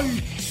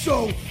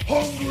so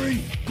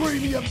hungry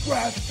premium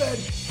grass-fed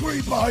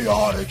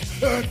prebiotic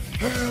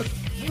enhanced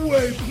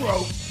whey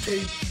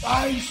protein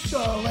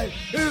isolate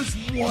is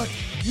what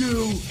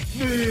you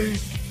need.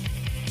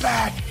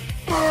 Fat,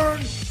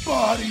 burn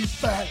body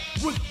fat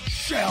with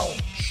Shell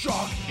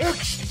Shock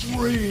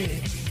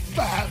Extreme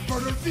Fat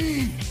Burner,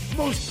 the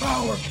most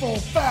powerful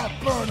fat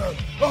burner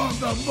on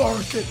the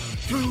market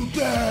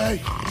today.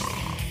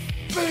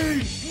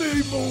 Feed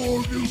me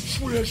more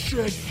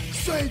nutrition.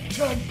 Save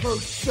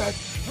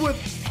 10% with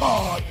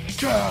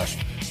Podcast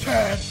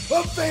 10.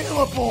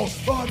 Available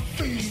on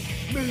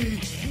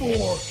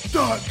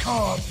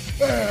feedmemore.com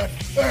and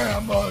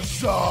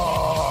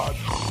Amazon.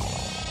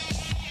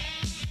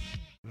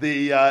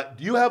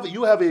 You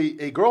have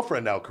a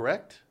girlfriend now,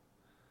 correct?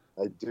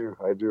 I do.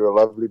 A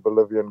lovely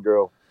Bolivian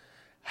girl.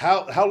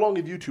 How long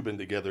have you two been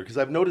together? Because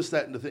I've noticed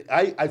that in the thing.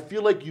 I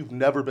feel like you've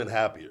never been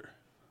happier.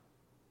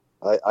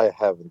 I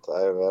haven't.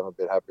 I haven't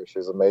been happier.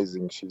 She's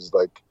amazing. She's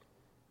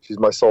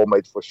my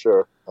soulmate for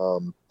sure.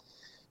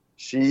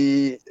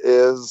 She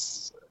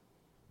is.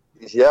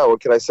 Yeah, what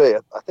can I say?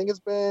 I think it's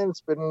been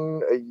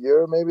a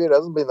year, maybe. It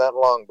hasn't been that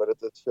long, but it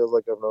feels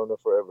like I've known her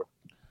forever.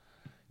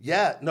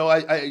 Yeah, no,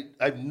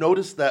 I've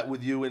noticed that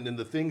with you and in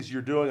the things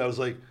you're doing. I was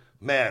like,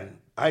 man,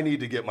 I need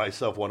to get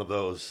myself one of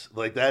those.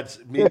 Like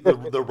that's me,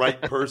 the right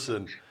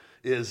person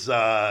is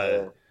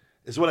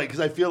what because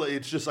I feel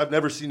it's just I've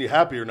never seen you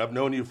happier, and I've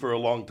known you for a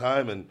long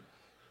time. And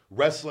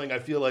wrestling, I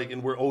feel like,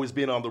 and we're always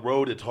being on the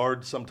road. It's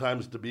hard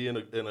sometimes to be in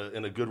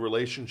a good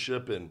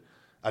relationship, and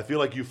I feel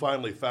like you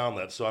finally found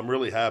that. So I'm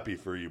really happy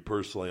for you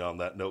personally on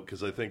that note,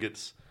 because I think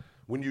it's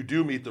when you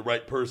do meet the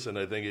right person,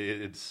 I think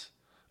it's.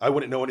 I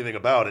wouldn't know anything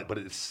about it, but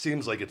it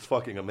seems like it's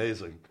fucking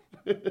amazing.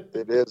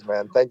 It is,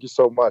 man. Thank you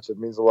so much. It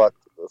means a lot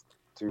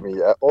to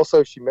me.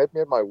 Also, she met me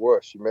at my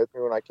worst. She met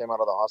me when I came out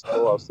of the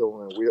hospital. I was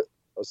still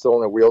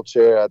in a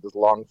wheelchair. I had this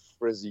long,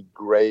 frizzy,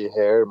 gray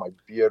hair. My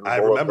beard was I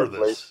remember this.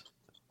 Place.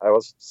 I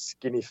was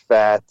skinny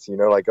fat. I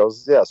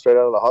was straight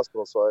out of the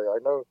hospital. So I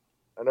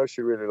know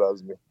she really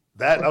loves me.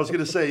 That I was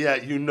gonna say, yeah.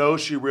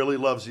 She really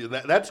loves you.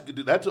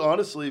 That's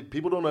honestly,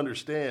 people don't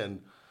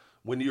understand.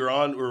 When you're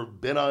on or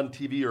been on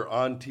TV or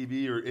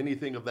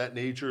anything of that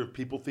nature, if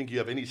people think you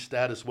have any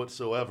status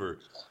whatsoever,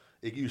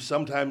 you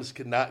sometimes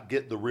cannot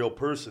get the real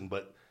person.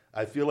 But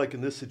I feel like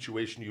in this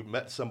situation, you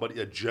met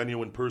somebody, a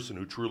genuine person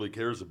who truly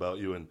cares about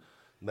you. And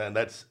man,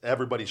 that's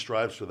everybody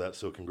strives for that.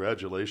 So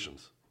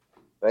congratulations.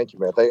 Thank you,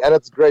 man. And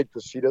it's great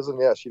because she doesn't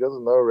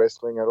know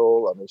wrestling at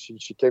all. I mean,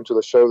 she came to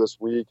the show this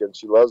week and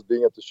she loves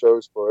being at the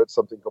shows for it's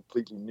something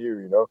completely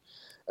new,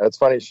 And it's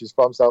funny, she's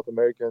from South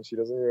America and she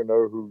doesn't even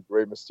know who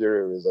Rey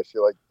Mysterio is. I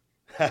feel like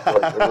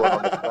everyone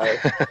on the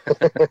planet.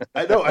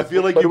 I know. I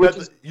feel like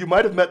you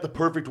might have met the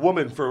perfect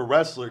woman for a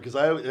wrestler because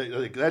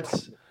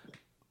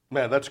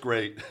that's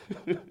great.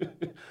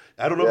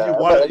 I don't know if you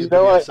want to be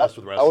obsessed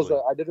with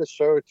wrestling. I did a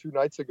show 2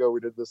 nights ago.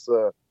 We did this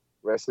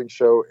wrestling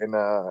show at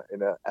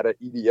an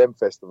EDM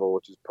festival,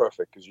 which is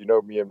perfect because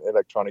me and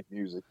electronic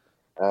music,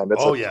 and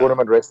it's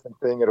tournament wrestling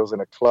thing. It was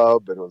in a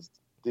club. It was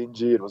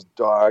dingy, it was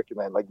dark, and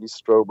then these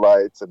strobe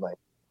lights and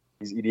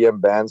these EDM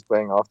bands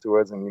playing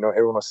afterwards, and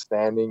everyone was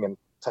standing and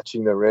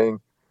touching the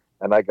ring,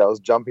 and I was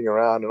jumping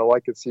around, and all I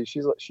could see,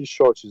 she's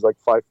short, she's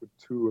 5'2"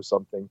 or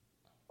something,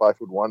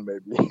 5'1"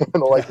 maybe,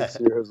 and all I could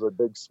see was a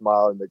big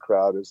smile in the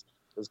crowd. It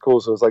was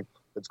cool. So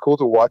it's cool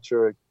to watch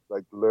her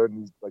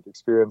learn these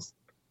experience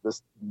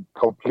this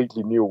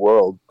completely new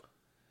world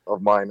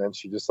of mine, and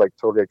she just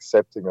totally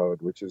accepting of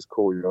it, which is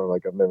cool.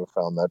 I've never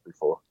found that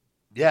before.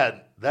 Yeah,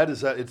 that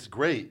is it's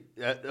great.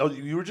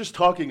 You were just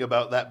talking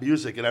about that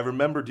music, and I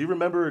remember. Do you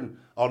remember? And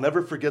I'll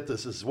never forget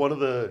this. It's one of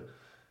those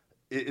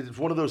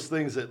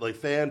things that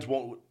fans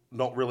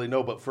don't really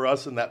know, but for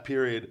us in that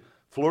period,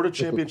 Florida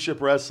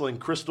Championship Wrestling,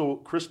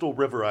 Crystal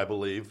River, I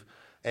believe,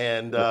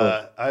 and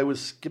I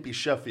was Skippy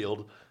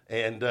Sheffield,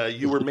 and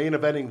you were main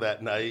eventing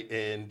that night,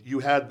 and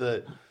you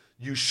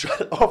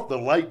shut off the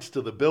lights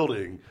to the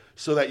building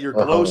so that your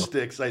glow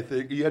sticks. I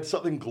think you had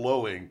something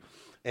glowing,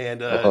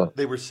 and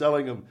they were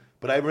selling them.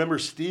 But I remember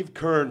Steve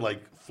Kern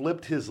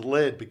flipped his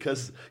lid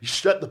because he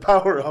shut the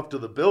power off to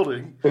the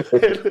building. They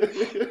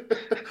couldn't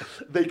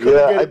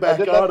get it back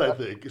on. I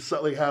think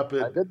something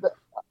happened.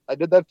 I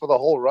did that for the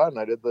whole run.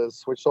 I did the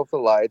switch off the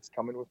lights,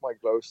 come in with my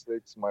glow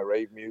sticks, my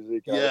rave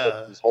music,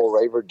 this whole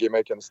raver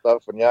gimmick and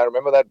stuff. And I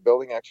remember that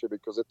building actually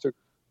because it took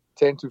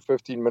 10 to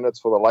 15 minutes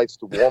for the lights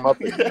to warm up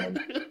again.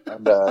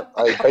 And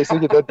I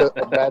basically did the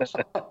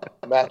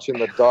match in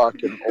the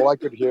dark, and all I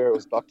could hear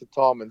was Dr.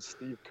 Tom and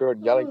Steve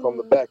Kern yelling from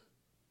the back,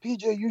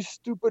 PJ, you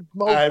stupid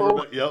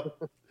mofo.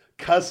 Yep.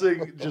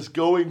 Cussing, just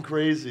going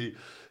crazy.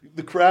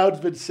 The crowd's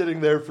been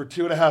sitting there for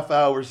 2.5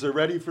 hours. They're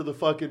ready for the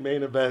fucking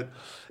main event,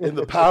 and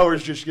the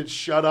powers just get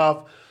shut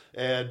off.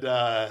 And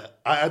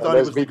I thought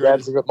it was me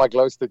dancing with my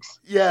glow sticks.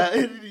 Yeah,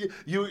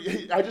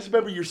 I just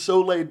remember you're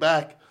so laid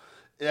back.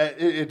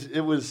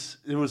 It was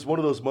one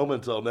of those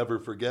moments I'll never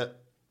forget.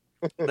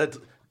 That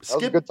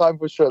was a good time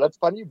for sure. That's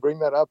funny you bring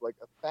that up. Like,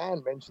 a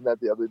fan mentioned that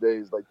the other day.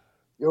 He's like,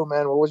 yo,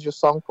 man, what was your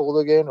song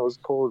called again? It was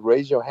called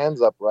Raise Your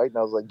Hands Up, right? And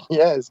I was like,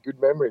 yeah, it's good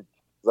memory.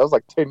 That was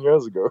like 10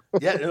 years ago.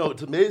 Yeah,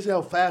 it's amazing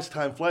how fast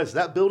time flies.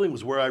 That building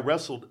was where I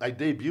wrestled. I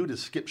debuted as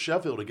Skip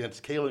Sheffield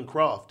against Kalen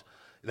Croft.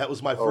 That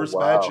was my first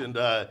match, and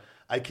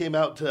I came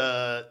out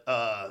to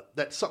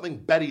that Something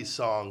Betty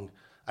song.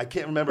 I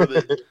can't remember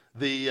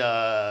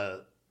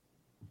the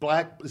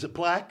Black. Is it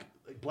Black?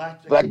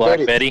 Black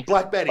Betty.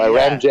 Black Betty. By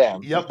Ram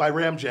Jam. Yep, by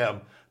Ram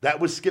Jam. That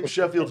was Skip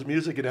Sheffield's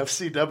music in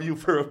FCW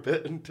for a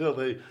bit until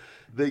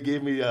they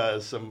gave me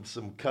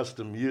some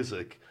custom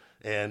music.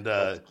 And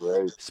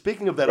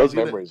speaking of that, those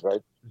memories,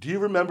 right? Do you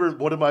remember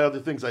one of my other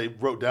things I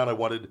wrote down?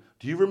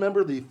 Do you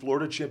remember the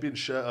Florida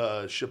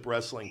Championship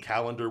Wrestling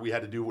calendar we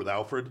had to do with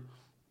Alfred?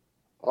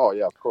 Oh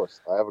yeah, of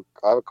course. I have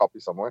a copy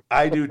somewhere.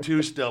 I do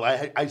too. Still,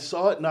 I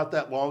saw it not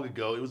that long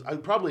ago. It was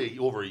probably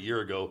over a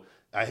year ago.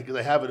 Because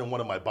I have it in one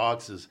of my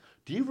boxes.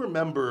 Do you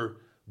remember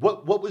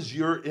what was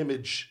your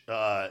image?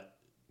 Because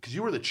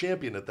you were the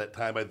champion at that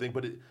time, I think.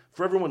 But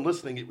for everyone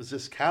listening, it was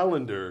this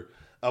calendar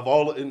of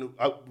all. And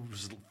I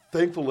was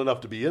thankful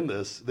enough to be in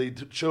this. They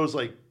chose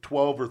like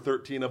 12 or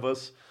 13 of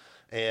us,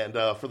 and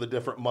for the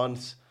different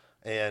months.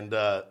 And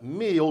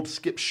me, old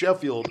Skip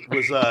Sheffield,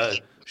 was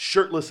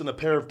shirtless in a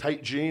pair of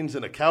tight jeans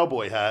and a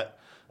cowboy hat,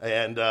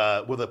 and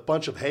with a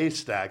bunch of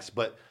haystacks.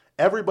 But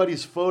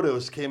everybody's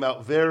photos came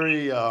out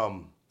very.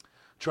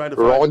 Trying to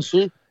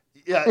raunchy.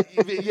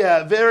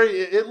 Yeah, very.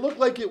 It looked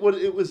like it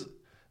was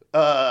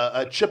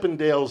a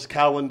Chippendales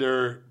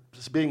calendar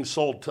being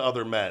sold to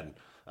other men.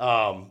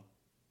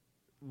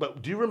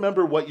 But do you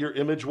remember what your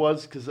image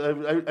was? Because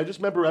I just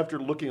remember after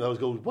looking, I was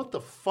going, "What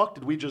the fuck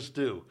did we just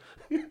do?"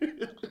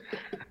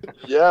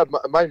 Yeah,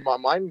 mine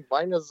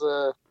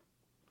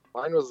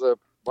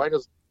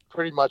was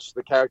pretty much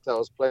the character I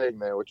was playing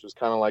there, which was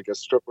kind of like a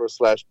stripper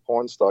 /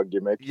 porn star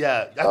gimmick.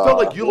 Yeah, I felt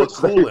like you looked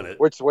cool in it.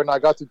 Which, when I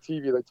got to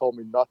TV, they told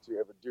me not to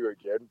ever do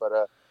again. But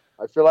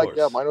I feel like,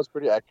 mine was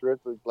pretty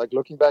accurate. Like,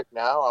 looking back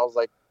now, I was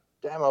like,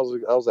 damn, I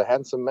was a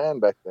handsome man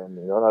back then.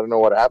 You know, and I don't know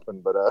what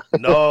happened, but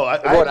no,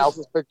 everyone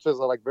else's pictures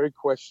are like very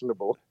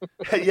questionable.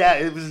 Yeah,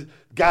 it was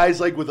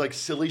guys like with like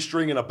silly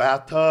string in a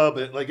bathtub.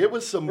 It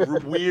was some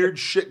weird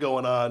shit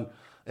going on.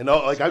 And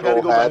I got to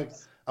go back.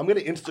 I'm going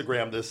to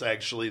Instagram this,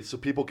 actually, so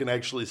people can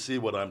actually see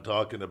what I'm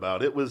talking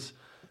about. It was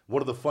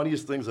one of the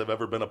funniest things I've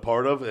ever been a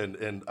part of,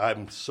 and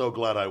I'm so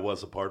glad I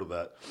was a part of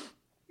that.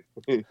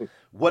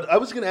 What I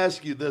was going to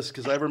ask you this,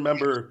 because I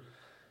remember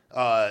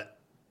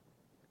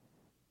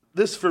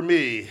this for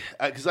me,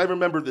 because I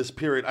remember this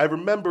period. I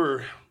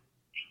remember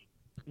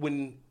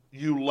when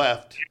you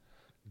left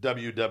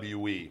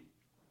WWE,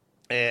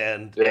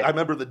 and I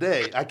remember the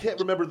day. I can't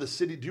remember the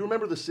city. Do you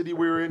remember the city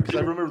we were in? Because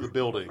I remember the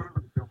building.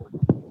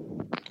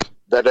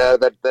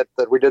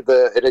 That we did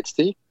the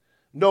NXT?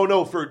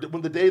 No, for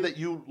when the day that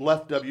you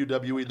left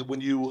WWE,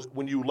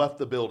 when you left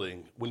the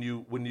building, when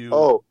you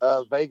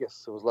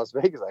Vegas. It was Las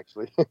Vegas,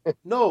 actually.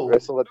 No,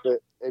 wrestled at the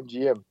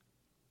MGM.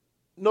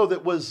 No,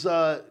 that was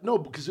no,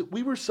 because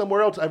we were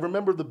somewhere else. I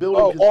remember the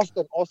building.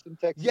 Oh, Austin,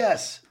 Texas.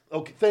 Yes.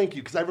 Okay, thank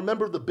you, because I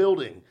remember the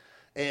building,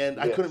 and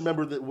I couldn't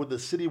remember the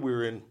city we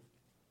were in,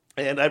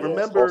 and I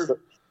remember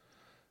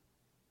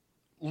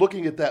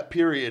looking at that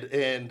period,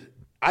 and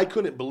I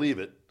couldn't believe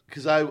it.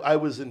 Because I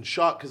was in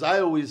shock,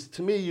 because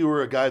to me, you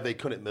were a guy they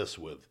couldn't miss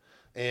with.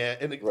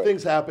 And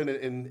things happen,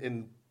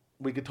 and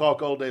we could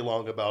talk all day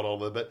long about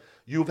all of it, but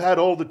you've had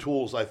all the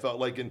tools, I felt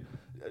like, and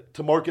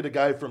to market a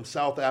guy from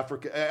South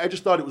Africa, I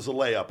just thought it was a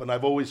layup, and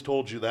I've always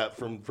told you that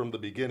from the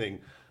beginning,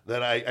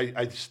 that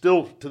I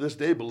still, to this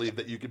day, believe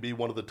that you could be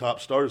one of the top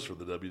stars for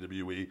the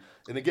WWE.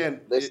 And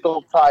again... There's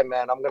still time,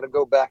 man. I'm going to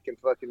go back and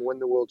fucking win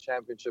the World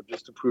Championship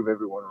just to prove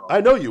everyone wrong. I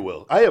know you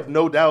will. I have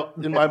no doubt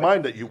in my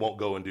mind that you won't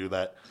go and do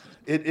that.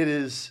 It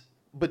is,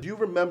 but do you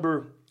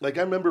remember, I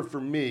remember for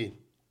me,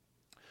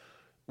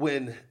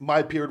 when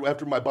my period,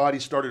 after my body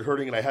started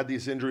hurting and I had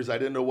these injuries, I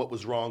didn't know what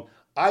was wrong.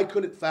 I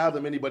couldn't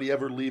fathom anybody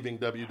ever leaving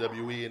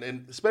WWE,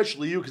 and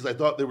especially you, because I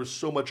thought there was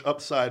so much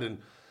upside,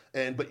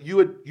 but you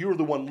were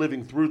the one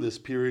living through this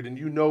period, and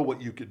you know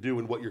what you could do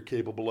and what you're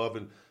capable of,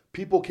 and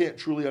people can't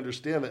truly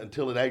understand that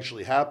until it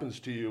actually happens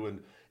to you,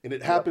 and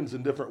it happens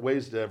in different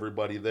ways to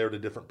everybody there, to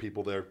different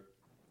people there.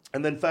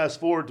 And then fast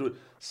forward to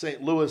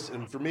St. Louis,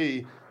 and for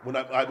me, when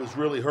I was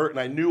really hurt, and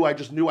I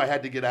just knew I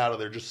had to get out of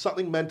there. Just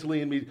something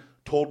mentally in me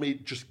told me,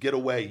 just get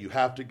away. You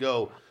have to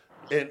go.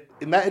 And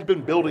that had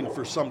been building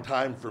for some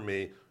time for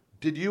me.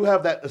 Did you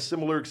have a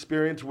similar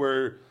experience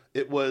where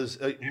it was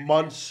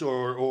months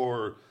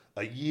or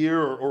a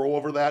year or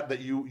over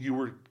that you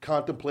were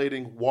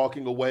contemplating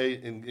walking away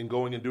and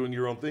going and doing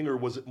your own thing, or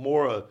was it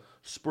more a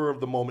spur of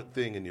the moment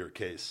thing in your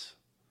case?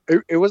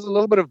 It was a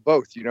little bit of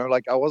both, you know.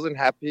 Like, I wasn't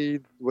happy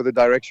with the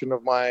direction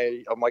of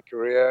my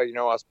career. You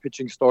know, I was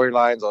pitching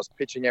storylines, I was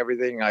pitching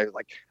everything. I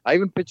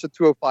even pitched a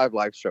 205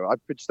 Live show. I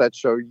pitched that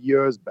show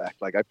years back.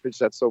 Like, I pitched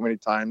that so many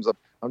times.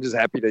 I'm just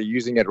happy they're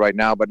using it right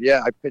now. But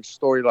yeah, I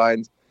pitched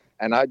storylines,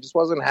 and I just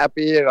wasn't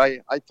happy. And I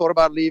thought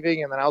about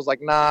leaving, and then I was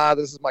like, nah,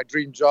 this is my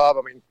dream job.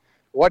 I mean,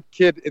 what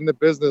kid in the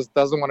business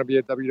doesn't want to be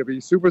a WWE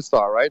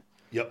superstar, right?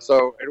 Yep.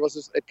 So it was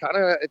just it kind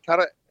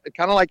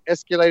of like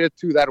escalated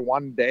to that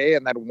one day,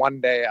 and that one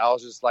day I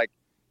was just like,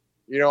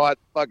 you know what,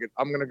 fuck it,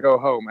 I'm gonna go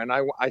home. And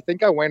I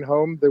think I went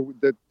home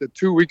the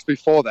 2 weeks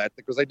before that,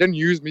 because they didn't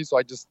use me, so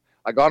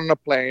I got on a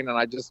plane and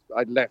I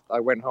left. I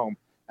went home,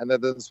 and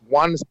then there's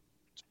one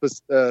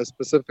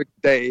specific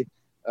day.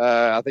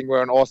 I think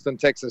we're in Austin,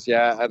 Texas,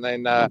 yeah. And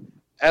then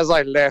as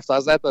I left, I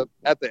was at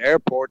the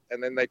airport,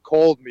 and then they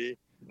called me.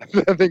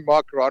 I think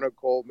Mark Carano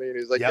called me, and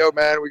he's like, yo,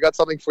 man, we got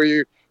something for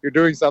you. You're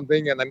doing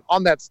something. And then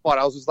on that spot,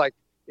 I was just like,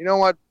 you know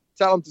what?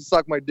 Tell him to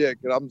suck my dick,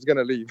 and I'm just going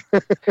to leave.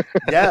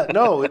 Yeah,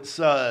 no, it's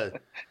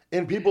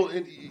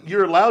and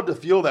you're allowed to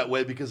feel that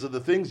way because of the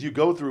things you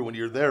go through when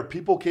you're there.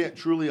 People can't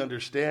truly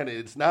understand it.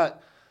 It's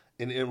not,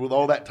 and with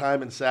all that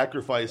time and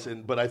sacrifice,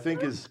 but I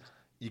think as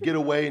you get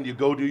away and you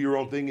go do your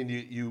own thing and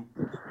you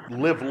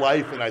live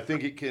life, and I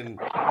think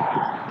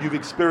you've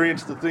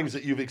experienced the things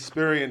that you've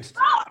experienced,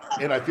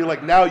 and I feel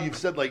like now you've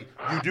said, like,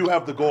 you do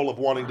have the goal of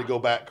wanting to go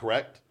back,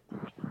 correct?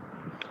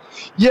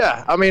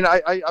 Yeah, I mean,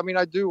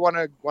 I do want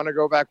to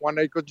go back one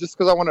day,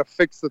 because I want to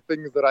fix the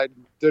things that I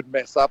did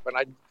mess up, and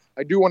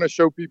I do want to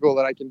show people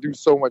that I can do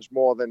so much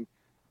more than,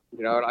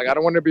 you know, like, I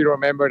don't want to be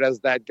remembered as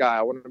that guy.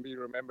 I want to be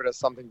remembered as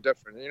something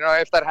different. You know,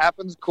 if that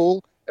happens,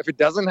 cool. If it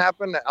doesn't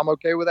happen, I'm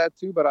okay with that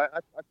too. But I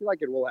feel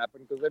like it will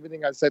happen, because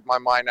everything I set my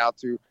mind out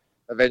to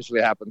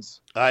eventually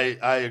happens. I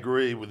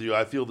agree with you.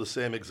 I feel the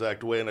same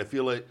exact way, and I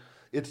feel like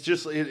it's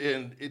just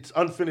it's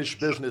unfinished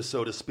business,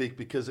 so to speak,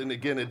 because, and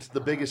again, it's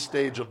the biggest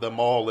stage of them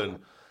all, and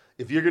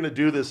if you're going to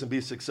do this and be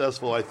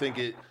successful, I think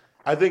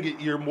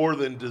you're more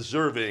than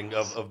deserving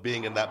of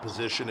being in that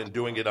position and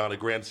doing it on a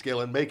grand scale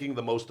and making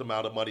the most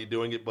amount of money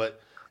doing it, but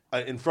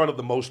in front of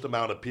the most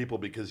amount of people,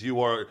 because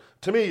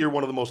to me, you're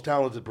one of the most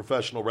talented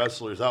professional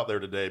wrestlers out there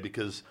today,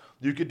 because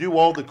you could do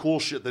all the cool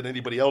shit that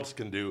anybody else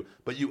can do,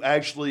 but you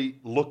actually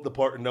look the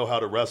part and know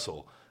how to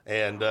wrestle.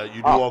 And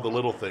you do all the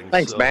little things.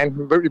 Thanks, man.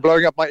 You're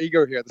blowing up my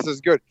ego here. This is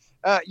good.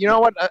 You know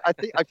what?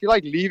 I feel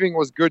like leaving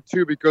was good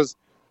too, because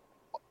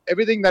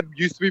everything that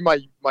used to be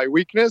my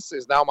weakness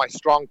is now my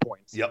strong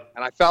points. Yep.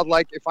 And I felt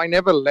like if I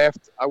never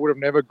left, I would have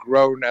never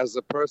grown as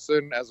a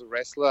person, as a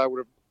wrestler.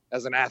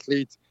 As an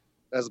athlete,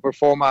 as a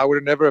performer, I would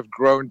have never have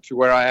grown to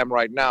where I am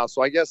right now.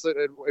 So I guess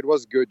it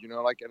was good, you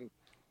know, like,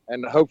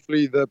 and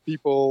hopefully the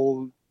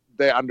people,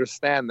 they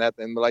understand that,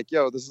 and they're like,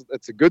 yo,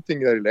 it's a good thing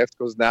that he left,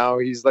 because now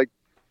he's like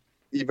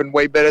even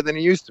way better than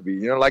he used to be.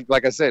 You know,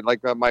 like I said, like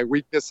my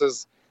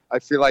weaknesses, I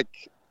feel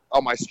like,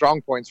 are my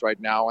strong points right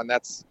now, and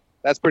that's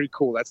pretty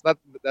cool. That's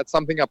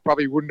something I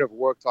probably wouldn't have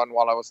worked on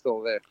while I was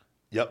still there.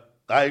 Yep.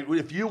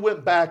 If you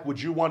went back,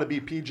 would you want to be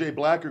PJ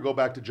Black or go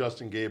back to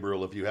Justin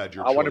Gabriel if you had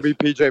your choice? I want to be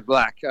PJ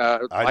Black.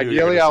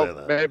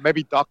 Ideally,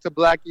 maybe Dr.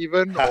 Black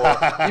even, or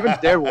even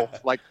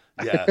Darewolf. Like,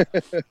 yeah.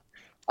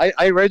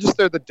 I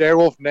registered the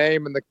Darewolf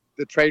name and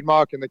the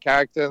trademark and the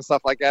character and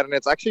stuff like that, and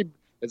it's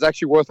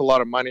actually worth a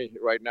lot of money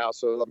right now.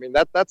 So I mean,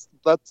 that's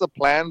a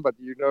plan, but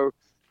you know,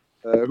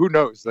 who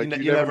knows? Like,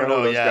 you never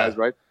know those guys,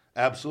 right?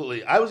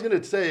 Absolutely. I was going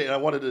to say, and I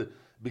wanted to,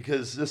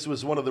 because this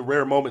was one of the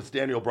rare moments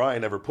Daniel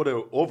Bryan ever put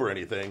over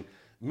anything.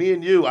 Me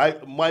and you,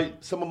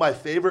 some of my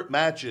favorite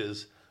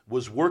matches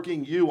was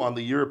working you on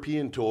the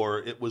European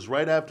tour. It was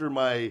right after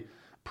my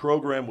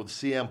program with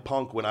CM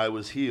Punk when I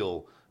was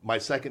heel, my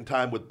second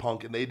time with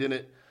Punk, and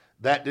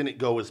that didn't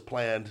go as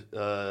planned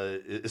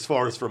as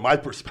far as from my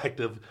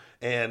perspective.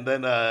 And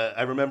then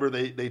I remember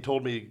they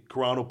told me,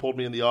 Carano pulled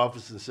me in the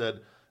office and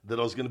said that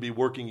I was going to be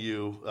working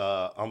you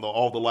on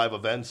all the live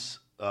events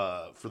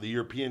for the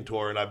European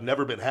tour, and I've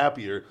never been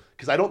happier,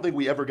 because I don't think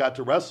we ever got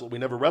to wrestle. We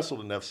never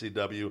wrestled in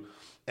FCW,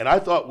 and I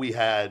thought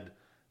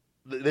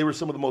they were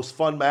some of the most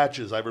fun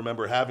matches I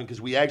remember having,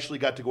 because we actually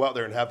got to go out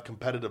there and have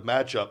competitive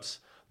matchups.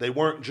 They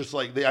weren't just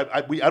like,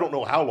 I don't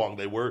know how long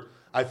they were.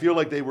 I feel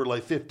like they were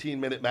like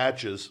 15-minute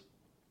matches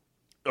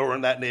or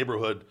in that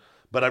neighborhood.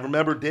 But I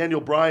remember Daniel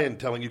Bryan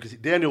telling you, because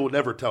Daniel would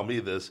never tell me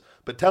this,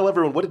 but tell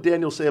everyone, what did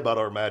Daniel say about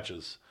our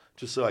matches?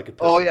 Just so I could.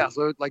 Oh yeah,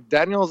 so like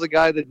Daniel's a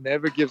guy that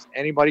never gives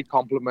anybody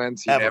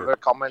compliments. He never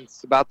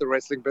comments about the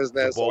wrestling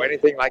business or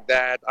anything like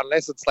that,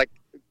 unless it's like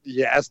he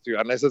has to,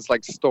 unless it's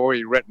like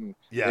story written.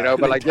 Yeah, you know.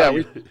 But like, yeah,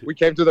 we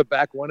came to the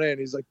back one day, and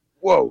he's like,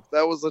 "Whoa,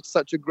 that was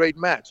such a great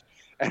match."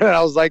 And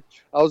I was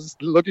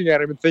just looking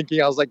at him and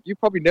thinking, I was like, "You've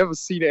probably never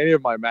seen any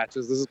of my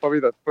matches. This is probably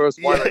the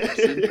first one I've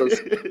seen."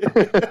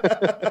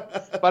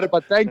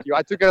 But thank you.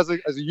 I took it as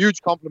a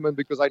huge compliment,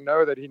 because I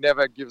know that he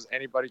never gives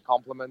anybody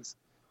compliments.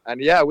 And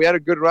yeah, we had a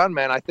good run,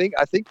 man. I think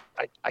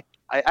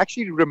I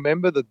actually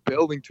remember the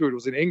building too. It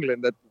was in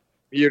England that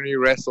me and you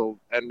wrestled,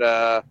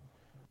 and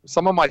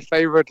some of my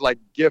favorite like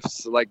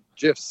gifs, like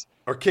gifs,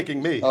 are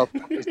kicking me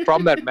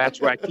from that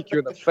match where I kick you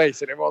in the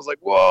face, and everyone's like,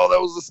 "Whoa,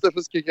 that was the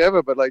stiffest kick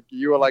ever!" But like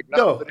you were like,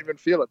 "No, I didn't even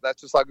feel it."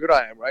 That's just how good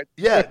I am, right?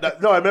 Yeah,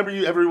 no, I remember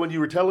you. Everyone, you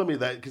were telling me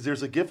that because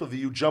there's a gif of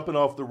you jumping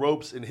off the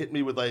ropes and hitting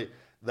me with like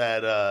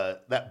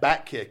that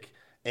back kick,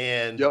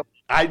 and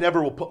I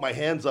never will put my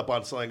hands up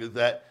on something like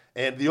that.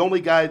 And the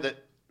only guy that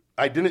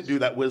I didn't do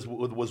that was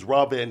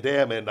Rob Van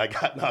Dam, and I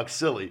got knocked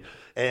silly,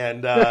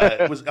 and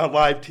it was on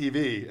live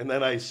TV, and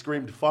then I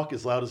screamed "fuck"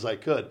 as loud as I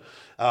could.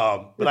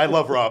 But I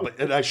love Rob,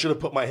 and I should have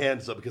put my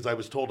hands up because I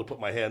was told to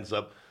put my hands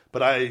up. But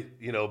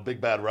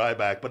big bad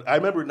Ryback. But I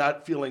remember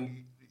not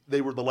feeling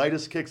they were the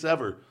lightest kicks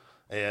ever,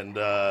 and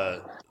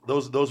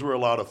those were a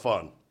lot of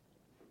fun.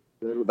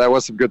 That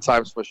was some good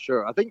times for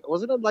sure. I think,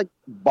 wasn't it like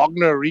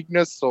Bognor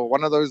Regis or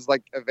one of those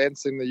like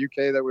events in the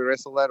UK that we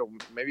wrestled at, or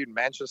maybe in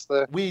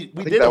Manchester? We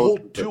did a whole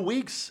 2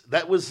 weeks.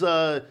 That was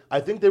I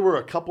think there were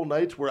a couple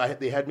nights where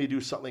they had me do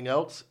something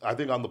else. I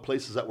think on the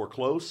places that were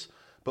close,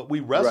 but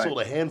we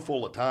wrestled a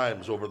handful of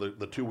times over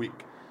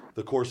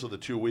the course of the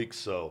 2 weeks.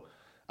 So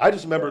I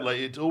just remember like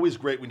it's always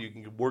great when you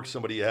can work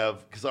somebody you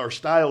have, because our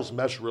styles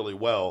mesh really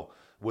well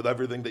with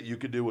everything that you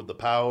could do with the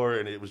power,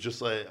 and it was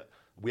just like.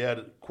 We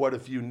had quite a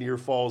few near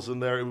falls in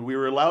there. We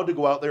were allowed to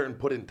go out there and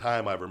put in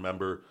time, I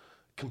remember.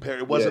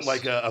 It wasn't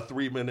like a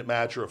 3-minute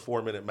match or a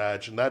 4-minute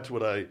match, and that's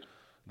what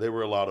they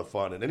were a lot of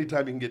fun. And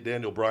anytime you can get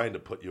Daniel Bryan to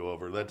put you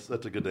over, that's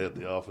a good day at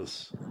the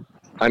office.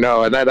 I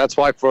know, and that's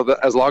why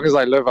as long as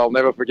I live, I'll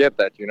never forget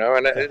that,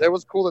 And it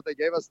was cool that they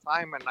gave us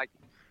time, and like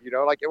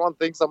everyone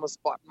thinks I'm a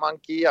spot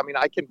monkey. I mean,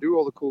 I can do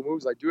all the cool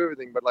moves, I do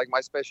everything, but like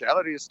my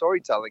specialty is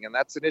storytelling, and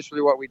that's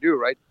initially what we do,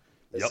 right?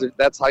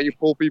 That's how you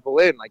pull people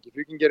in. Like if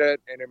you can get an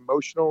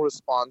emotional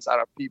response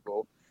out of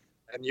people,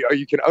 and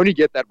you can only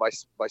get that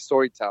by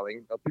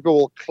storytelling. People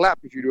will clap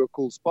if you do a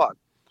cool spot.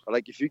 But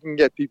like if you can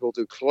get people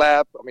to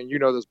clap, I mean, you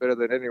know this better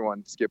than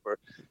anyone, Skipper.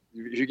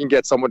 If you can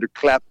get someone to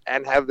clap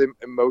and have them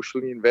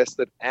emotionally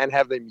invested and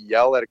have them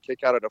yell at a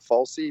kick out at a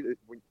falsie,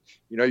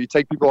 you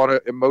take people on an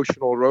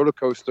emotional roller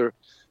coaster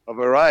of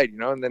a ride,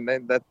 and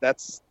then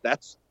that's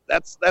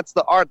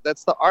the art.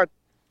 That's the art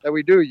that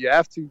we do. You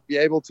have to be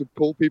able to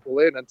pull people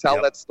in and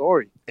tell that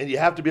story, and you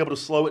have to be able to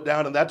slow it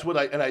down. And that's what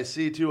I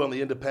see too on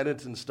the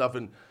independents and stuff.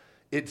 And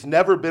it's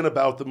never been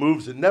about the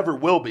moves. It never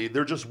will be.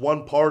 They're just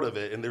one part of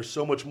it, and there's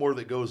so much more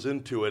that goes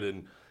into it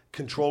and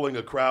controlling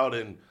a crowd.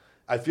 And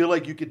I feel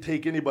like you could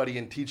take anybody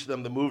and teach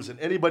them the moves. And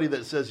anybody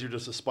that says you're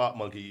just a spot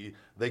monkey,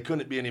 they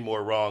couldn't be any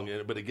more wrong.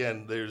 But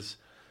again,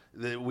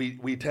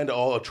 we tend to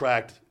all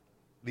attract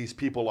these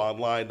people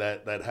online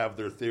that have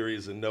their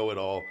theories and know it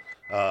all.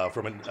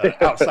 From an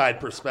outside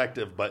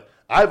perspective, but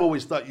I've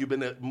always thought you've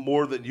been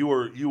more than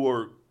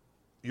you're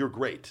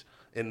great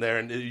in there,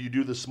 and you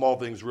do the small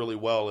things really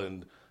well.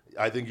 And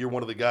I think you're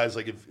one of the guys,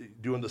 like if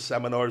doing the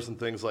seminars and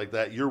things like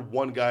that, you're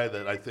one guy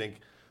that I think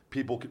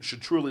people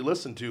should truly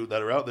listen to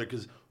that are out there,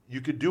 because you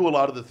could do a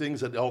lot of the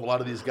things that a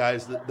lot of these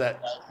guys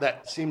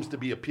that seems to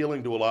be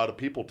appealing to a lot of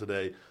people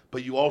today.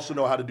 But you also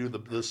know how to do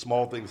the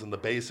small things and the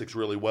basics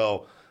really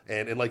well.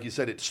 And like you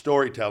said, it's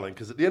storytelling,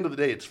 because at the end of the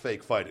day, it's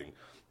fake fighting.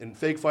 And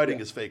fake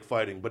fighting is fake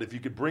fighting. But if you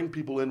could bring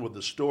people in with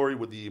the story,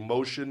 with the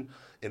emotion,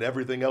 and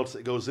everything else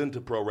that goes into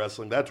pro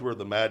wrestling, that's where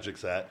the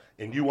magic's at.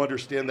 And you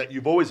understand that.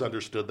 You've always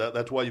understood that.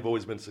 That's why you've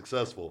always been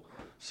successful.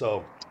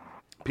 So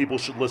people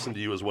should listen to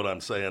you is what I'm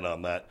saying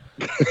on that.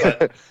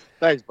 But,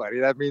 thanks, buddy.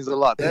 That means a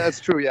lot. That's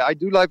true. Yeah, I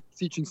do love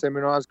teaching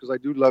seminars, because I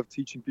do love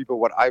teaching people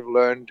what I've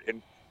learned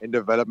in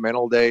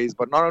developmental days.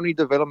 But not only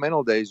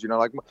developmental days,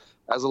 like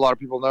as a lot of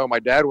people know, my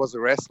dad was a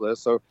wrestler.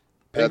 So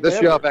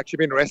this year I've actually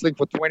been wrestling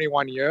for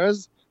 21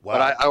 years. Wow.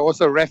 But I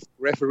also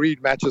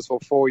refereed matches for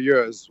 4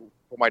 years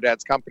for my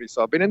dad's company.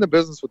 So I've been in the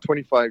business for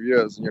 25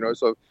 years,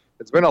 so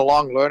it's been a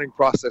long learning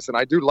process. And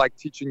I do like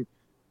teaching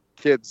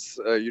kids,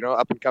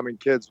 up-and-coming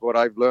kids, what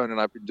I've learned. And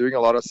I've been doing a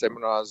lot of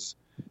seminars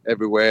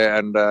everywhere.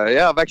 And,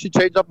 I've actually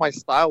changed up my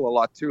style a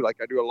lot, too. Like,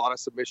 I do a lot of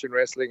submission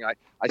wrestling.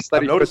 I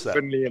studied Chris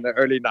Finley in the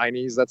early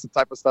 90s. That's the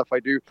type of stuff I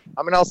do.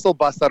 I mean, I'll still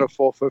bust out a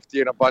 450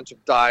 and a bunch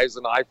of dives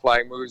and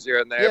high-flying moves here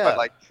and there. Yeah.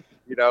 But,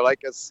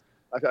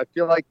 I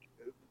feel like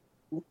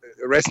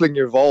wrestling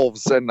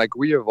evolves, and like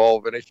we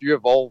evolve, and if you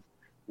evolve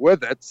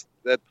with it,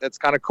 that's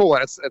kind of cool,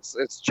 and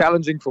it's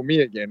challenging for me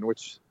again,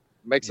 which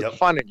makes it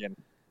fun again.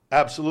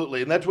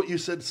 Absolutely. And that's what you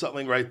said,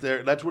 something right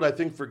there. That's what I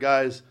think for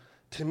guys,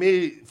 to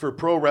me, for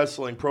pro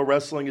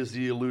wrestling is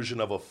the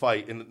illusion of a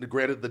fight. And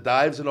granted, the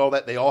dives and all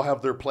that, they all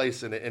have their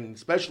place in it, and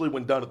especially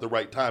when done at the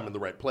right time in the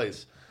right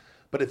place.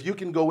 But if you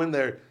can go in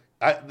there,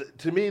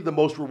 to me, the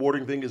most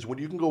rewarding thing is when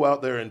you can go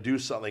out there and do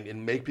something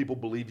and make people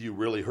believe you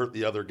really hurt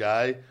the other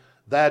guy.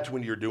 That's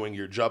when you're doing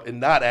your job, and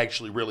not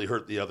actually really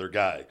hurt the other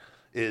guy.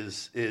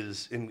 Is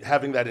in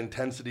having that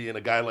intensity in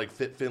a guy like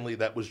Fit Finley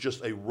that was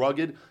just a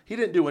rugged. He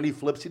didn't do any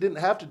flips. He didn't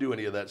have to do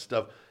any of that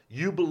stuff.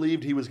 You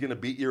believed he was going to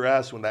beat your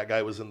ass when that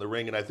guy was in the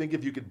ring, and I think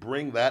if you could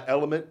bring that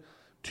element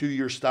to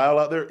your style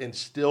out there and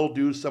still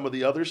do some of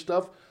the other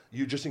stuff,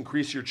 you just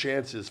increase your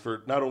chances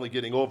for not only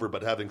getting over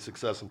but having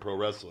success in pro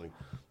wrestling.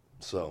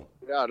 So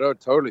yeah, no,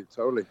 totally.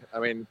 I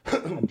mean,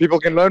 people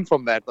can learn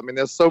from that. I mean,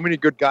 there's so many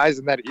good guys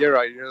in that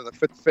era. You know, the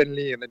Fit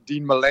Finley and the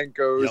Dean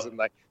Malenkos and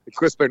like the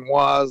Chris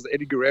Benoits, the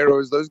Eddie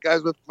Guerreros. Those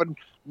guys were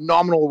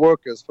phenomenal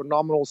workers,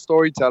 phenomenal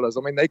storytellers.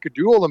 I mean, they could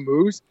do all the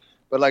moves,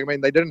 but like, I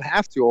mean, they didn't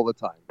have to all the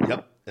time.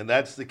 Yep, and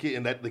that's the key.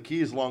 And the key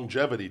is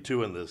longevity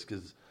too in this,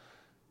 because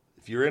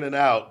if you're in and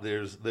out,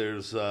 there's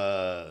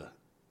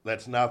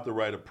that's not the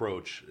right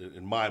approach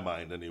in my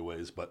mind,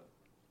 anyways. But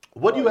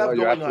what do you have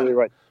going on?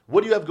 Right.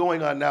 What do you have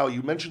going on now?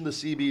 You mentioned the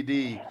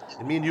CBD,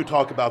 and me and you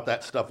talk about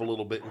that stuff a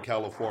little bit in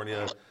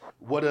California.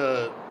 What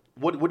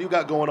do you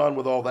got going on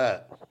with all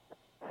that?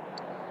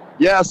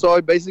 Yeah, so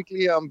I'm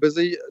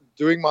busy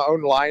doing my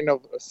own line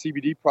of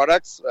CBD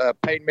products,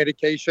 pain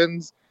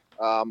medications.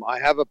 I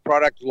have a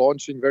product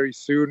launching very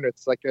soon.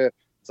 It's like a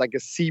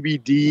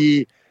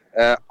CBD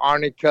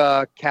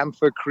arnica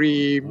camphor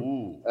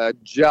cream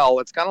gel.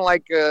 It's kind of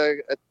like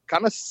it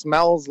kind of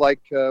smells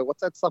like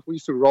what's that stuff we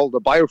used to roll, the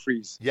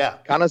biofreeze. Yeah,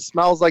 kind of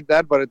smells like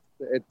that, but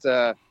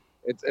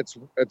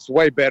it's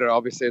way better.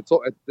 Obviously,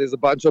 there's a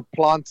bunch of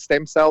plant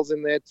stem cells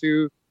in there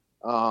too.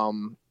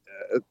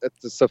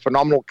 It's a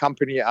phenomenal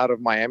company out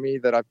of Miami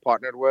that I've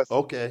partnered with.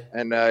 Okay,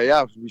 and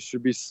we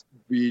should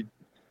be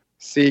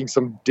seeing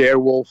some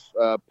Darewolf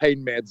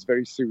pain meds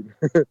very soon.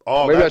 Maybe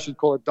I should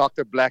call it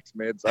Dr. Black's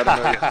meds. I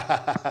don't know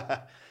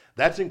yet.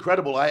 That's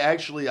incredible.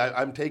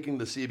 I'm taking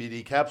the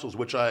CBD capsules,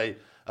 which I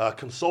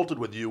consulted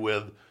with you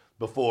with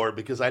before,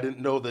 because I didn't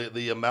know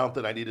the amount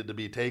that I needed to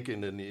be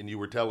taken, and you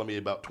were telling me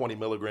about 20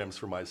 milligrams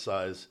for my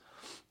size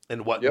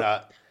and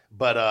whatnot. Yep.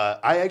 But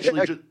I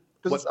actually just...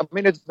 I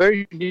mean, it's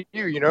very new.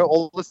 You know,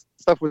 all this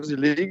stuff was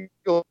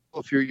illegal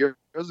a few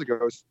years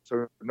ago,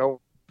 so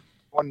no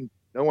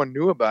one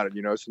knew about it,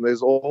 you know. So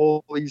there's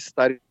all these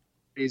studies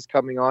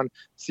coming on.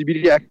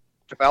 CBD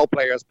XFL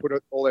players put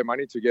all their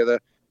money together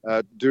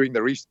doing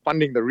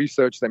funding the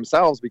research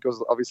themselves,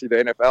 because obviously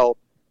the NFL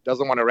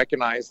doesn't want to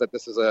recognize that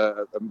this is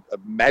a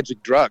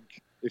magic drug,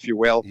 if you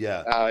will.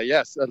 Yeah.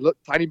 Yes,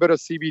 tiny bit of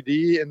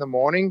CBD in the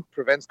morning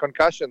prevents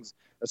concussions,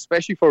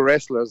 especially for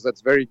wrestlers. That's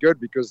very good,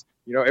 because,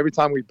 you know, every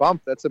time we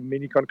bump, that's a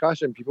mini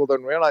concussion. People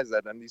don't realize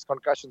that, and these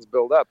concussions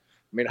build up.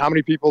 I mean, how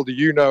many people do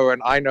you know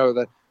and I know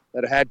that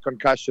had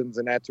concussions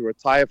and had to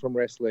retire from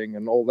wrestling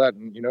and all that?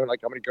 And, you know, like,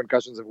 how many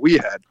concussions have we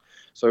had?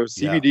 So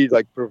CBD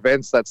like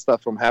prevents that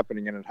stuff from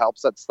happening, and it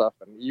helps that stuff.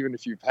 And even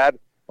if you've had a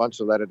bunch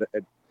of that,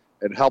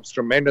 it helps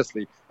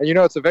tremendously. And, you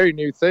know, it's a very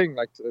new thing.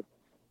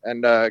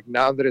 And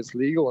now that it's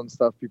legal and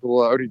stuff, people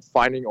are only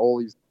finding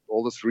all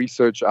this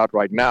research out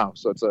right now.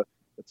 So it's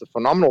a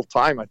phenomenal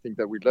time, I think,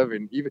 that we live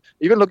in.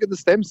 Even look at the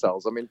stem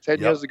cells. I mean, 10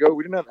 years ago,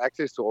 we didn't have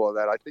access to all of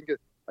that. I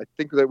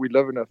think that we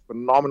live in a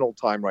phenomenal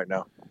time right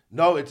now.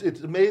 No, it's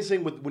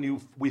amazing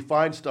when we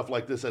find stuff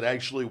like this that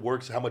actually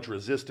works, how much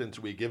resistance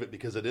we give it,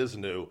 because it is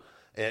new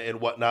and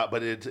whatnot.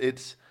 But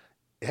it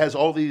has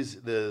all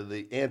these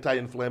the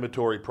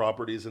anti-inflammatory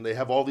properties, and they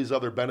have all these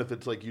other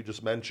benefits like you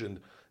just mentioned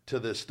to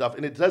this stuff.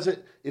 And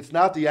it's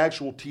not the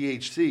actual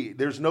THC.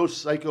 There's no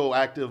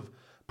psychoactive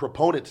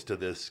proponents to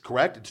this,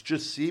 correct? It's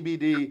just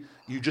CBD.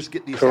 You just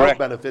get these health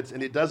benefits,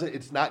 and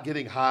it's not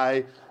getting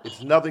high.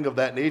 It's nothing of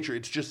that nature.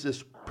 It's just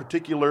this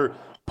particular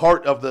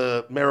part of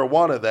the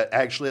marijuana that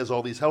actually has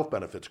all these health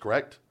benefits,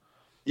 correct?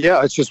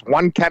 Yeah, it's just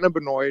one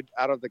cannabinoid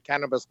out of the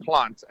cannabis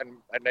plant. And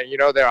then, you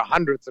know, there are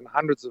hundreds and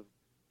hundreds of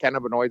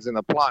cannabinoids in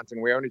the plant,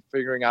 and we're only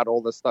figuring out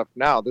all this stuff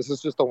now. This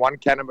is just the one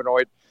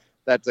cannabinoid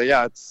that,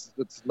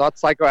 it's not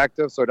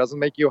psychoactive, so it doesn't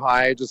make you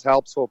high. It just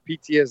helps for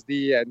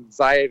PTSD,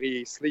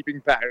 anxiety,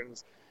 sleeping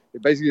patterns.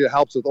 It basically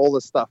helps with all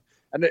this stuff.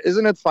 And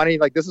isn't it funny?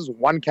 Like, this is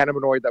one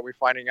cannabinoid that we're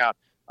finding out.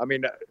 I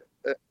mean,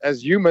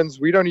 as humans,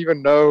 we don't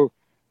even know,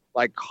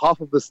 like,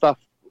 half of the stuff.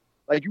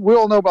 Like, we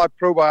all know about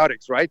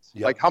probiotics, right?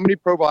 Yep. Like, how many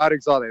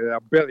probiotics are there? There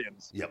are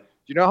billions. Yep. Do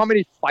you know how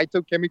many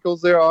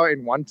phytochemicals there are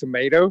in one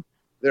tomato?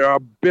 There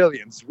are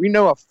billions. We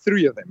know of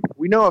 3 of them.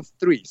 We know of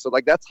 3. So,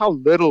 like, that's how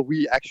little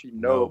we actually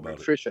know of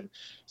nutrition.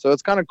 So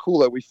it's kind of cool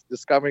that we're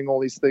discovering all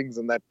these things,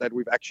 and that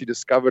we've actually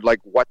discovered, like,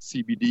 what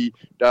CBD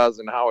does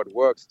and how it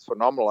works. It's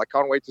phenomenal. I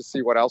can't wait to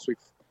see what else we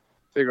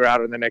figure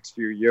out in the next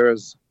few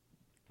years.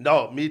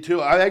 No, me too.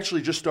 I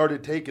actually just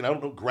started taking,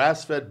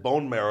 grass-fed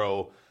bone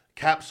marrow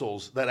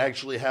capsules that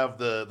actually have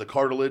the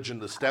cartilage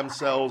and the stem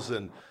cells,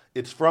 and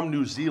it's from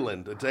New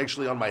Zealand. It's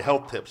actually on my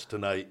health tips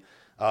tonight.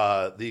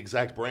 The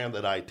exact brand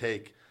that I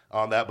take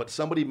on that, but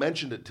somebody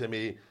mentioned it to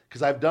me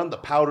because I've done the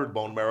powdered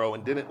bone marrow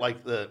and didn't like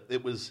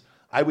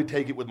I would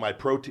take it with my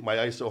protein, my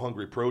ISO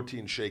Hungry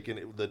protein shake,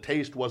 and the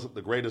taste wasn't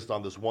the greatest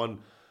on this one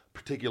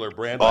particular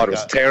brand. Oh, it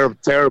was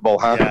terrible,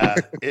 huh? Yeah,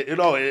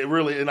 it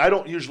really, and I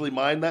don't usually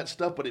mind that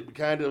stuff, but it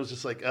kind of was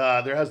just like,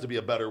 there has to be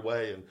a better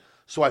way. And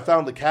so I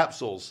found the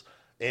capsules,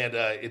 and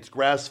it's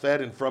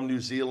grass-fed and from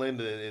New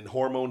Zealand and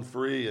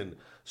hormone-free, and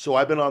so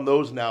I've been on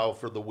those now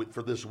for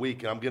this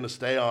week, and I'm going to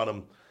stay on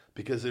them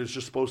because there's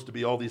just supposed to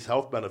be all these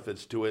health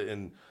benefits to it,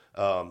 and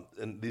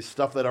these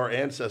stuff that our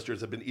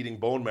ancestors have been eating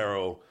bone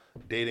marrow,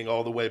 dating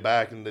all the way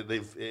back, and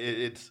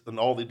a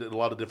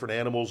lot of different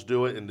animals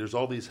do it, and there's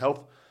all these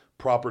health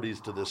properties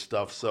to this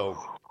stuff. So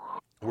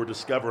we're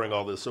discovering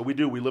all this. So we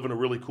live in a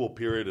really cool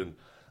period, and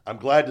I'm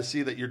glad to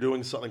see that you're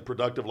doing something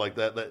productive like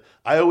that. That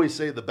I always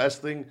say the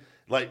best thing,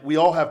 like, we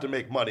all have to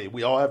make money,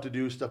 we all have to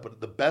do stuff,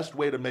 but the best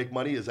way to make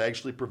money is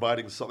actually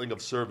providing something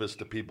of service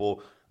to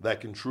people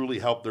that can truly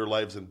help their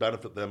lives and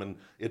benefit them. And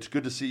it's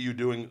good to see you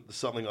doing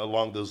something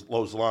along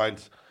those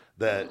lines.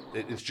 That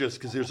it's just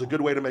because there's a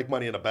good way to make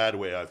money and a bad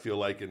way, I feel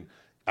like, and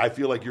I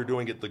feel like you're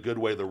doing it the good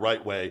way, the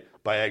right way,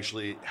 by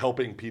actually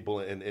helping people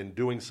and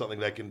doing something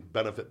that can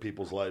benefit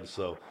people's lives.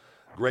 So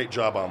great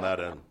job on that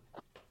end.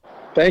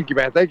 Thank you,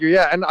 man. Thank you.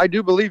 Yeah, and I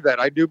do believe that.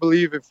 I do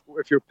believe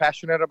if you're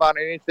passionate about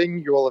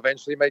anything, you will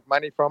eventually make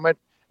money from it.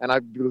 And I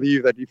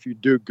believe that if you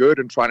do good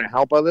and trying to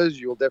help others,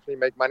 you'll definitely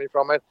make money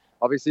from it.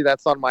 Obviously,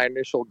 that's not my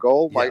initial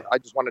goal. Yeah. I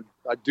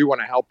do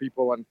want to help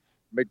people and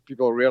make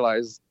people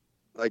realize,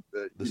 like,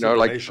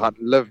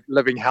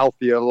 living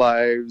healthier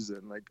lives,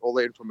 and like all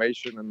the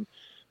information and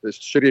this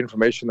shitty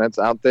information that's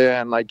out there.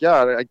 And like,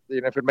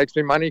 if it makes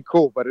me money,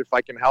 cool. But if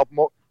I can help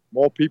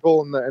more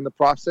people in the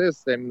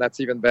process, then that's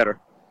even better.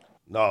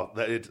 No,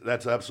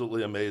 that's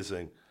absolutely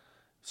amazing.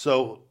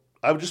 So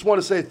I just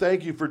want to say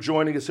thank you for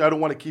joining us. I don't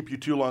want to keep you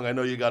too long. I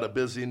know you got a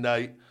busy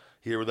night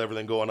here with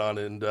everything going on.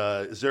 And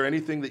is there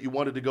anything that you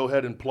wanted to go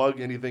ahead and plug?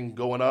 Anything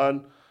going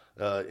on,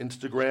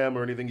 Instagram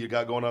or anything you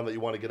got going on that you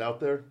want to get out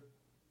there?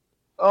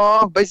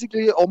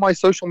 Basically, all my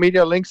social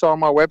media links are on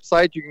my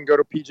website. You can go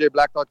to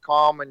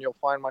pjblack.com and you'll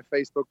find my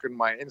Facebook and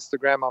my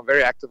Instagram. I'm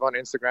very active on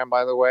Instagram,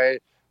 by the way.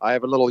 I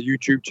have a little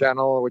YouTube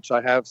channel, which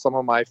I have some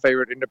of my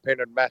favorite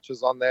independent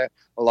matches on there.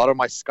 A lot of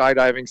my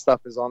skydiving stuff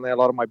is on there. A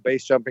lot of my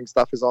base jumping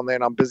stuff is on there.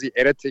 And I'm busy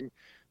editing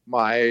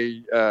my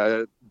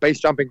base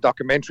jumping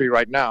documentary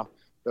right now.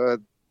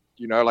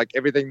 Like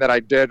everything that I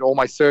did, all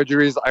my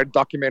surgeries, I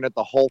documented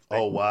the whole thing.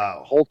 Oh, wow.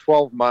 The whole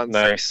 12 months.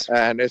 Nice.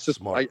 And it's just,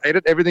 Smart. I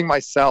edit everything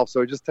myself,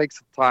 so it just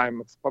takes time.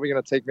 It's probably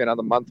going to take me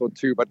another month or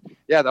two. But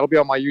yeah, that'll be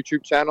on my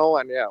YouTube channel.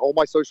 And yeah, all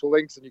my social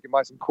links, and you can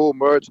buy some cool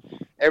merch.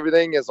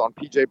 Everything is on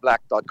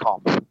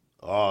pjblack.com.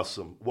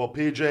 Awesome. Well,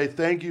 PJ,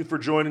 thank you for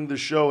joining the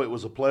show. It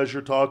was a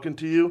pleasure talking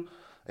to you.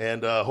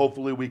 And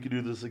hopefully we can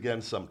do this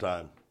again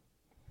sometime.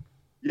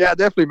 Yeah,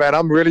 definitely, man.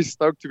 I'm really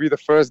stoked to be the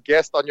first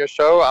guest on your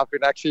show. I've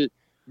been actually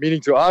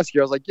meaning to ask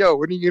you. I was like, yo,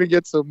 when are you going to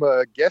get some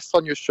guests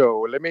on your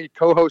show? Let me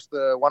co-host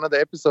one of the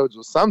episodes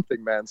or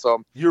something, man.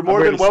 So you're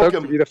more than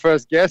welcome to be the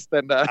first guest.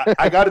 And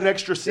I got an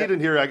extra seat in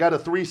here. I got a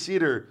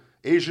 3-seater.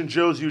 Asian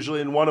Joe's usually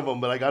in one of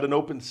them, but I got an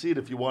open seat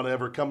if you want to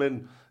ever come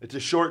in. It's a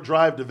short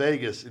drive to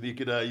Vegas, and you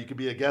could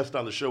be a guest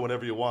on the show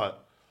whenever you want.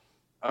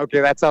 Okay,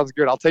 that sounds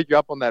good. I'll take you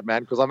up on that,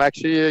 man, because I'm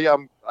actually I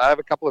have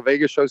a couple of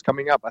Vegas shows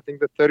coming up. I think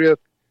the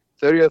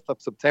 30th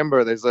of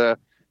September, there's a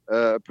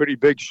pretty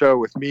big show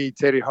with me,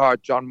 Teddy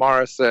Hart, John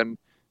Morrison,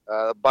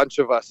 a bunch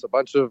of us, a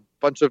bunch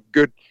of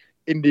good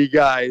indie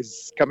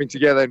guys coming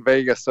together in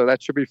Vegas. So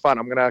that should be fun.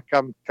 I'm gonna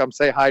come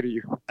say hi to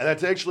you. And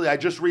that's actually, I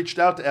just reached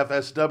out to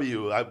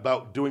FSW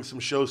about doing some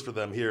shows for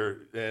them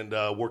here and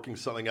working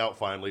something out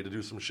finally to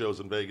do some shows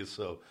in Vegas.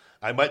 So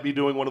I might be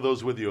doing one of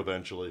those with you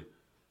eventually.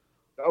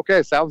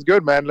 Okay, sounds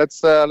good, man. Let's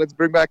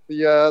bring back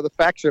the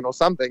faction or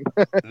something.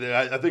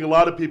 Yeah, I think a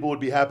lot of people would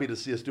be happy to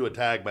see us do a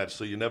tag match.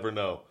 So you never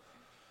know.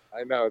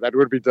 I know, that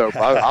would be dope.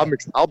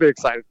 I'll be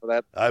excited for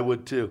that. I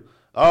would too.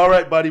 All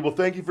right, buddy. Well,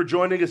 thank you for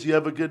joining us. You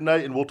have a good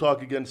night, and we'll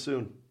talk again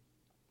soon.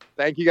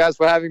 Thank you guys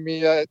for having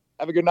me. Have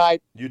a good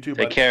night. You too,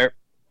 buddy. Take care.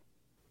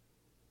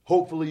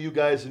 Hopefully you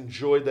guys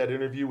enjoyed that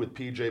interview with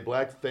PJ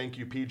Black. Thank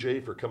you,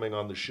 PJ, for coming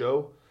on the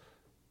show.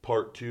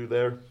 Part 2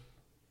 there.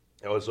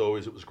 As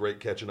always, it was great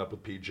catching up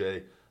with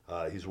PJ.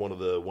 He's one of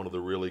the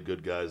really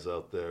good guys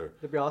out there.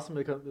 It'd be awesome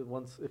if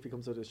he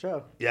comes to the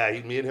show. Yeah,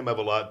 me and him have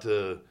a lot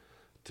to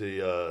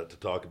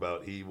talk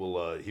about. He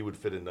would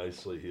fit in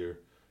nicely here,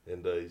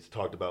 and he's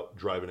talked about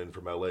driving in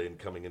from LA and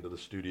coming into the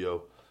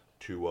studio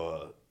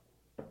to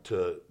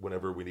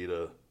whenever we need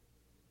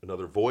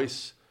another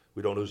voice.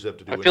 We don't always have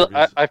to do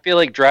interviews. I feel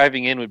like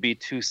driving in would be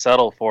too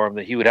subtle for him,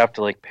 that he would have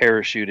to like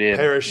parachute in.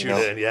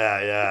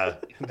 Yeah.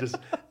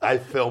 I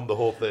filmed the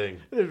whole thing.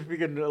 It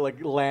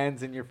freaking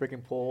lands in your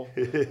freaking pool.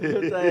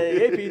 It's like,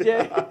 hey,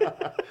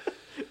 PJ.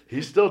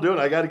 He's still doing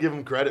it. I got to give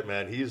him credit,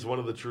 man. He's one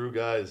of the true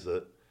guys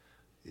that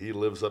he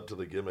lives up to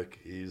the gimmick.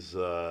 He's.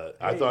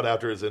 I thought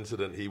after his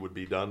incident he would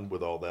be done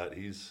with all that.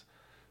 He's.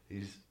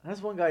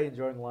 That's one guy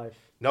enjoying life.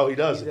 No, he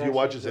does. If you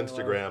watch his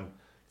Instagram.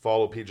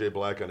 Follow PJ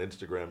Black on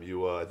Instagram.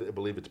 I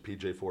believe it's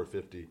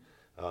PJ450,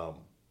 or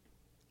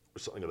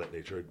something of that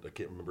nature. I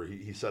can't remember.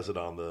 He says it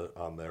on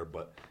there,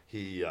 but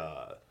he's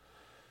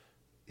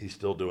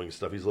still doing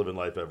stuff. He's living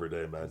life every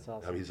day, man.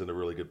 Awesome. I mean, he's in a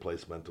really good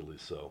place mentally.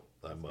 So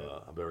I'm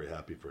very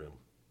happy for him.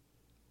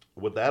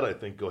 With that, I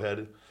think go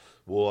ahead.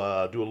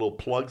 We'll do a little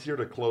plugs here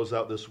to close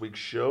out this week's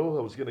show.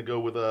 I was going to go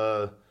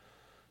with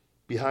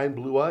 "Behind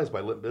Blue Eyes"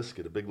 by Limp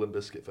Bizkit, a big Limp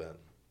Bizkit fan.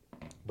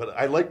 But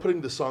I like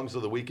putting the songs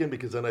of the weekend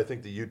because then I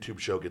think the YouTube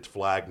show gets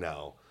flagged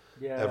now.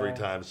 every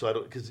time. So I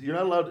don't, because you're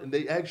not allowed. And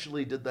they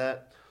actually did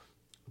that.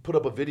 Put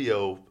up a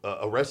video,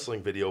 a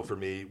wrestling video for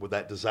me with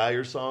that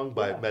Desire song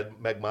by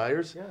Meg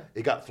Myers. Yeah.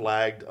 It got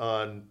flagged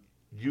on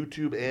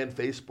YouTube and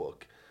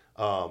Facebook,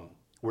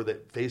 where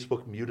that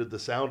Facebook muted the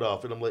sound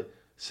off, and I'm like,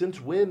 since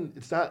when?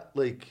 It's not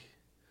like,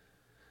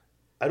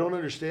 I don't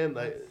understand.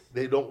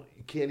 You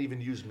can't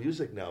even use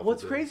music now.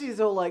 What's crazy is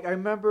though, like I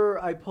remember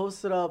I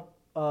posted up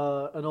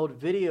an old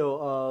video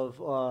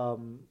of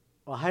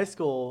a high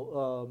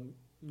school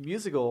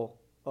musical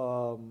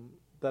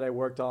that I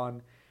worked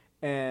on.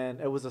 And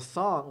it was a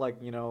song,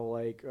 like, Les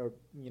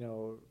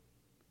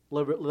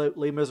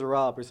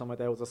Miserables or something like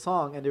that. It was a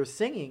song, and they were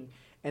singing,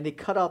 and they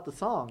cut out the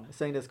song,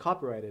 saying it's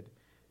copyrighted.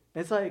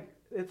 And it's like,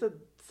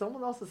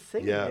 someone else is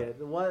singing it.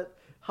 What?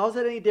 How's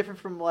that any different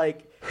from,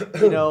 like,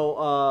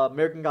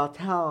 American Got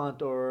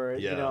Talent or,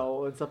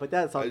 and stuff like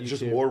that? It's on YouTube.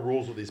 Just more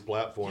rules with these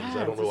platforms.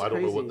 Yeah, I don't know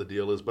what the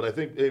deal is, but I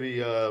think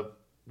maybe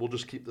we'll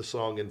just keep the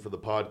song in for the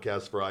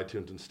podcast for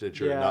iTunes and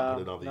Stitcher and not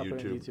put it on the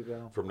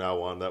YouTube from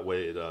now on. That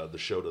way the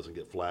show doesn't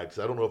get flagged. 'Cause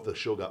I don't know if the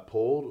show got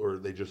pulled or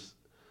they just...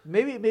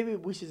 Maybe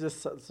we should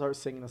just start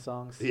singing the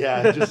songs.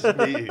 Yeah, just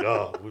me.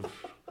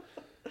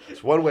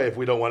 It's one way if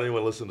we don't want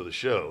anyone to listen to the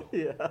show.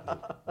 Yeah.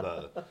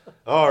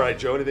 All right,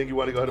 Joe, anything you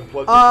want to go ahead and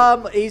plug?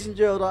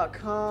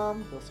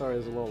 AsianJoe.com. Oh, sorry, it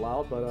was a little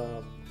loud,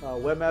 but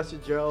Webmaster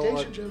Joe.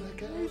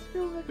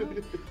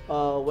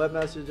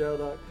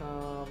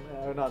 Webmasterjoe.com.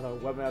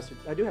 Webmaster.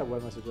 I do have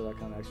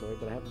webmasterjoe.com actually,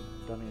 but I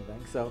haven't done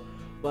anything. So,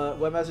 but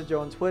Webmaster Joe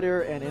on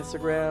Twitter and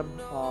Instagram.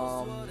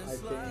 I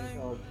think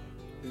I'll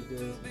be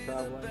doing some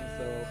traveling,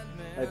 so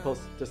I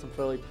post just some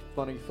fairly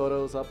funny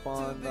photos up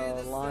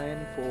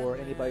online for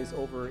anybody who's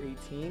over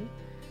 18.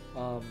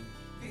 My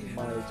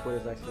Twitter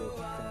is actually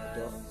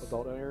kind of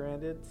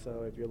adult-oriented,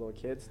 so if you're little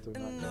kids, do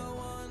not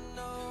go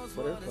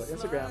Twitter, but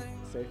Instagram,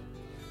 safe.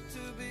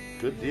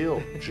 Good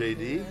deal.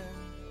 JD?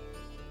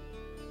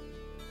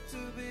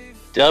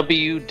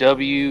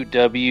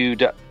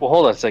 www. Well,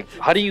 hold on a second.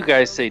 How do you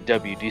guys say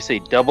W? Do you say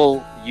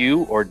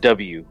W or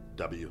W?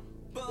 W.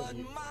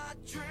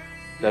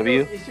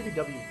 W? It should be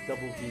double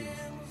V.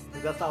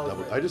 That's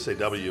how I just say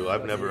W.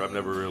 I've never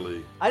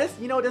really. I just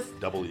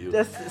W.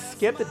 Just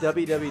skip the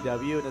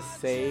www and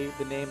just say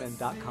the name and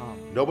 .com.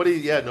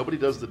 Nobody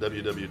does the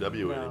www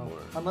anymore.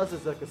 Unless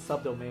it's like a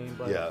subdomain,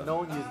 but no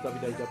one uses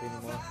www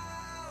anymore.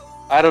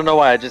 I don't know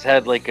why. I just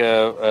had like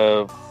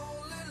a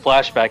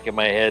flashback in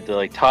my head to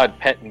like Todd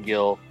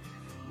Pettengill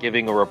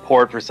giving a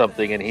report for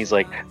something, and he's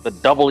like the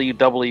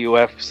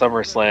WWF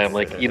SummerSlam,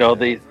 like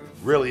they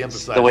really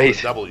emphasize the way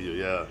the W,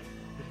 yeah.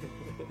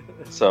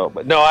 So,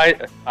 but no, I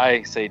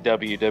say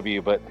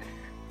WW, but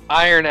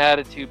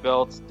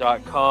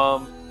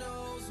IronAttitudeBelts.com,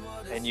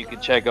 and you can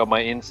check out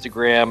my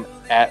Instagram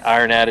at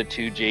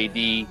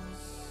IronAttitudeJD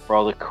for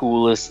all the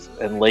coolest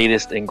and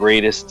latest and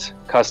greatest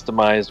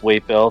customized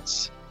weight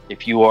belts.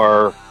 If you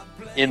are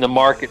in the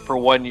market for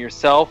one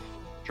yourself,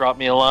 drop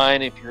me a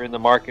line. If you're in the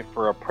market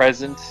for a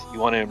present, you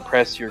want to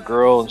impress your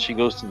girl and she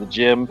goes to the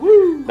gym,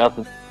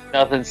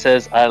 Nothing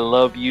says I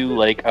love you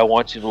like I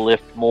want you to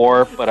lift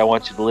more, but I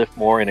want you to lift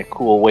more in a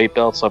cool weight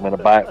belt, so I'm going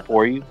to buy it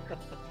for you.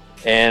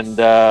 And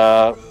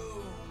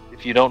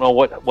if you don't know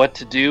what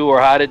to do or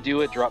how to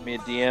do it, drop me a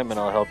DM and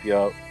I'll help you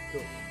out.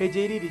 Cool. Hey,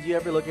 JD, did you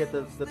ever look at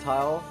the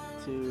tile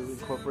to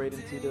incorporate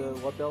into the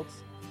what belts?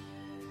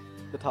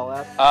 The tile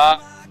app?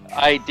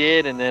 I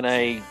did, and then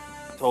I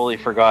totally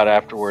forgot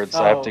afterwards.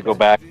 So I have to go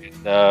back.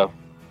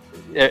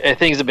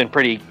 Things have been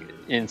pretty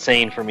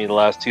insane for me the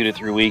last 2 to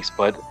 3 weeks,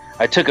 but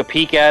I took a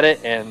peek at it,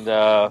 and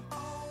I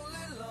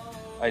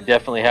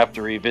definitely have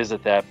to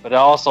revisit that. But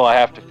also, I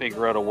have to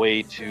figure out a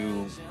way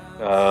to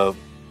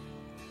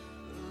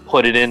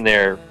put it in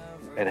there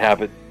and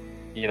have it,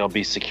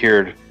 be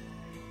secured.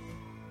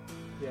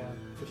 Yeah,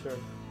 for sure.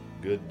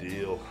 Good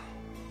deal.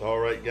 All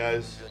right,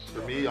 guys.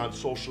 For me, on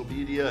social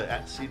media,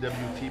 at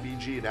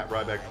CWTBG and at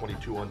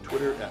Ryback22 on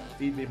Twitter, at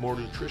Feed Me More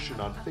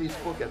Nutrition on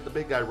Facebook, at The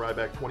Big Guy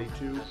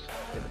Ryback22, and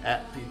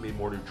at Feed Me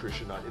More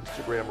Nutrition on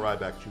Instagram,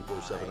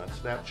 Ryback247 on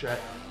Snapchat,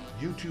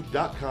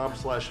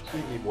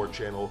 YouTube.com/Feed Me More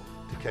channel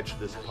to catch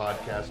this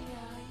podcast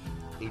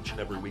each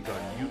and every week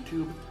on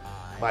YouTube.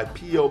 My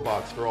P.O.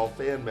 Box for all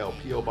fan mail,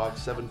 P.O.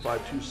 Box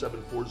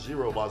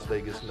 752740, Las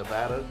Vegas,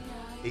 Nevada,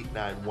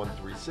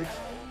 89136.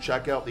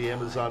 Check out the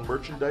Amazon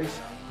merchandise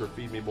for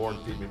Feed Me More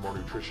and Feed Me More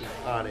Nutrition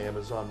on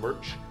Amazon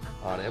merch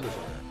on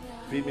Amazon.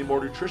 Feed Me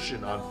More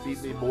Nutrition on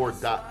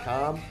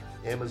feedmemore.com,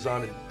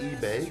 Amazon and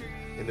eBay,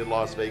 and in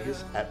Las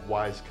Vegas at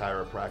Wise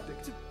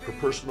Chiropractic. For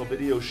personal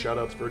video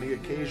shoutouts for any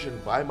occasion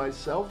by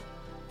myself,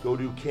 go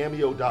to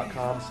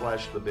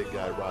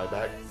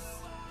cameo.com/thebigguy.ryback.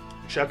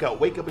 Check out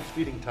Wake Up It's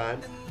Feeding Time,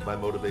 my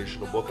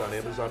motivational book on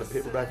Amazon and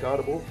paperback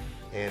Audible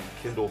and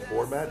Kindle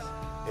formats.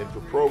 And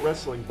for pro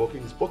wrestling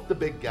bookings, book the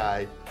big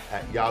guy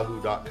at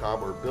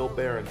yahoo.com or Bill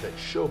Behrens at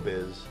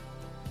showbiz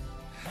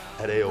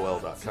at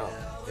AOL.com.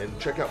 And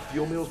check out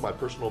Fuel Meals, my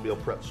personal meal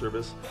prep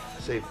service.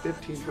 Save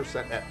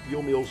 15% at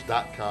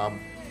fuelmeals.com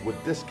with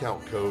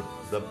discount code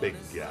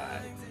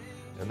TheBigGuy.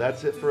 And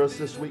that's it for us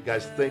this week,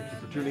 guys. Thank you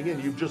for tuning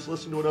in. You've just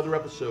listened to another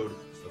episode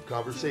of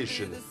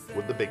conversation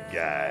with the big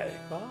guy.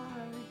 Bye.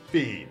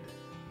 Feed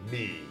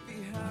me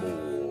more.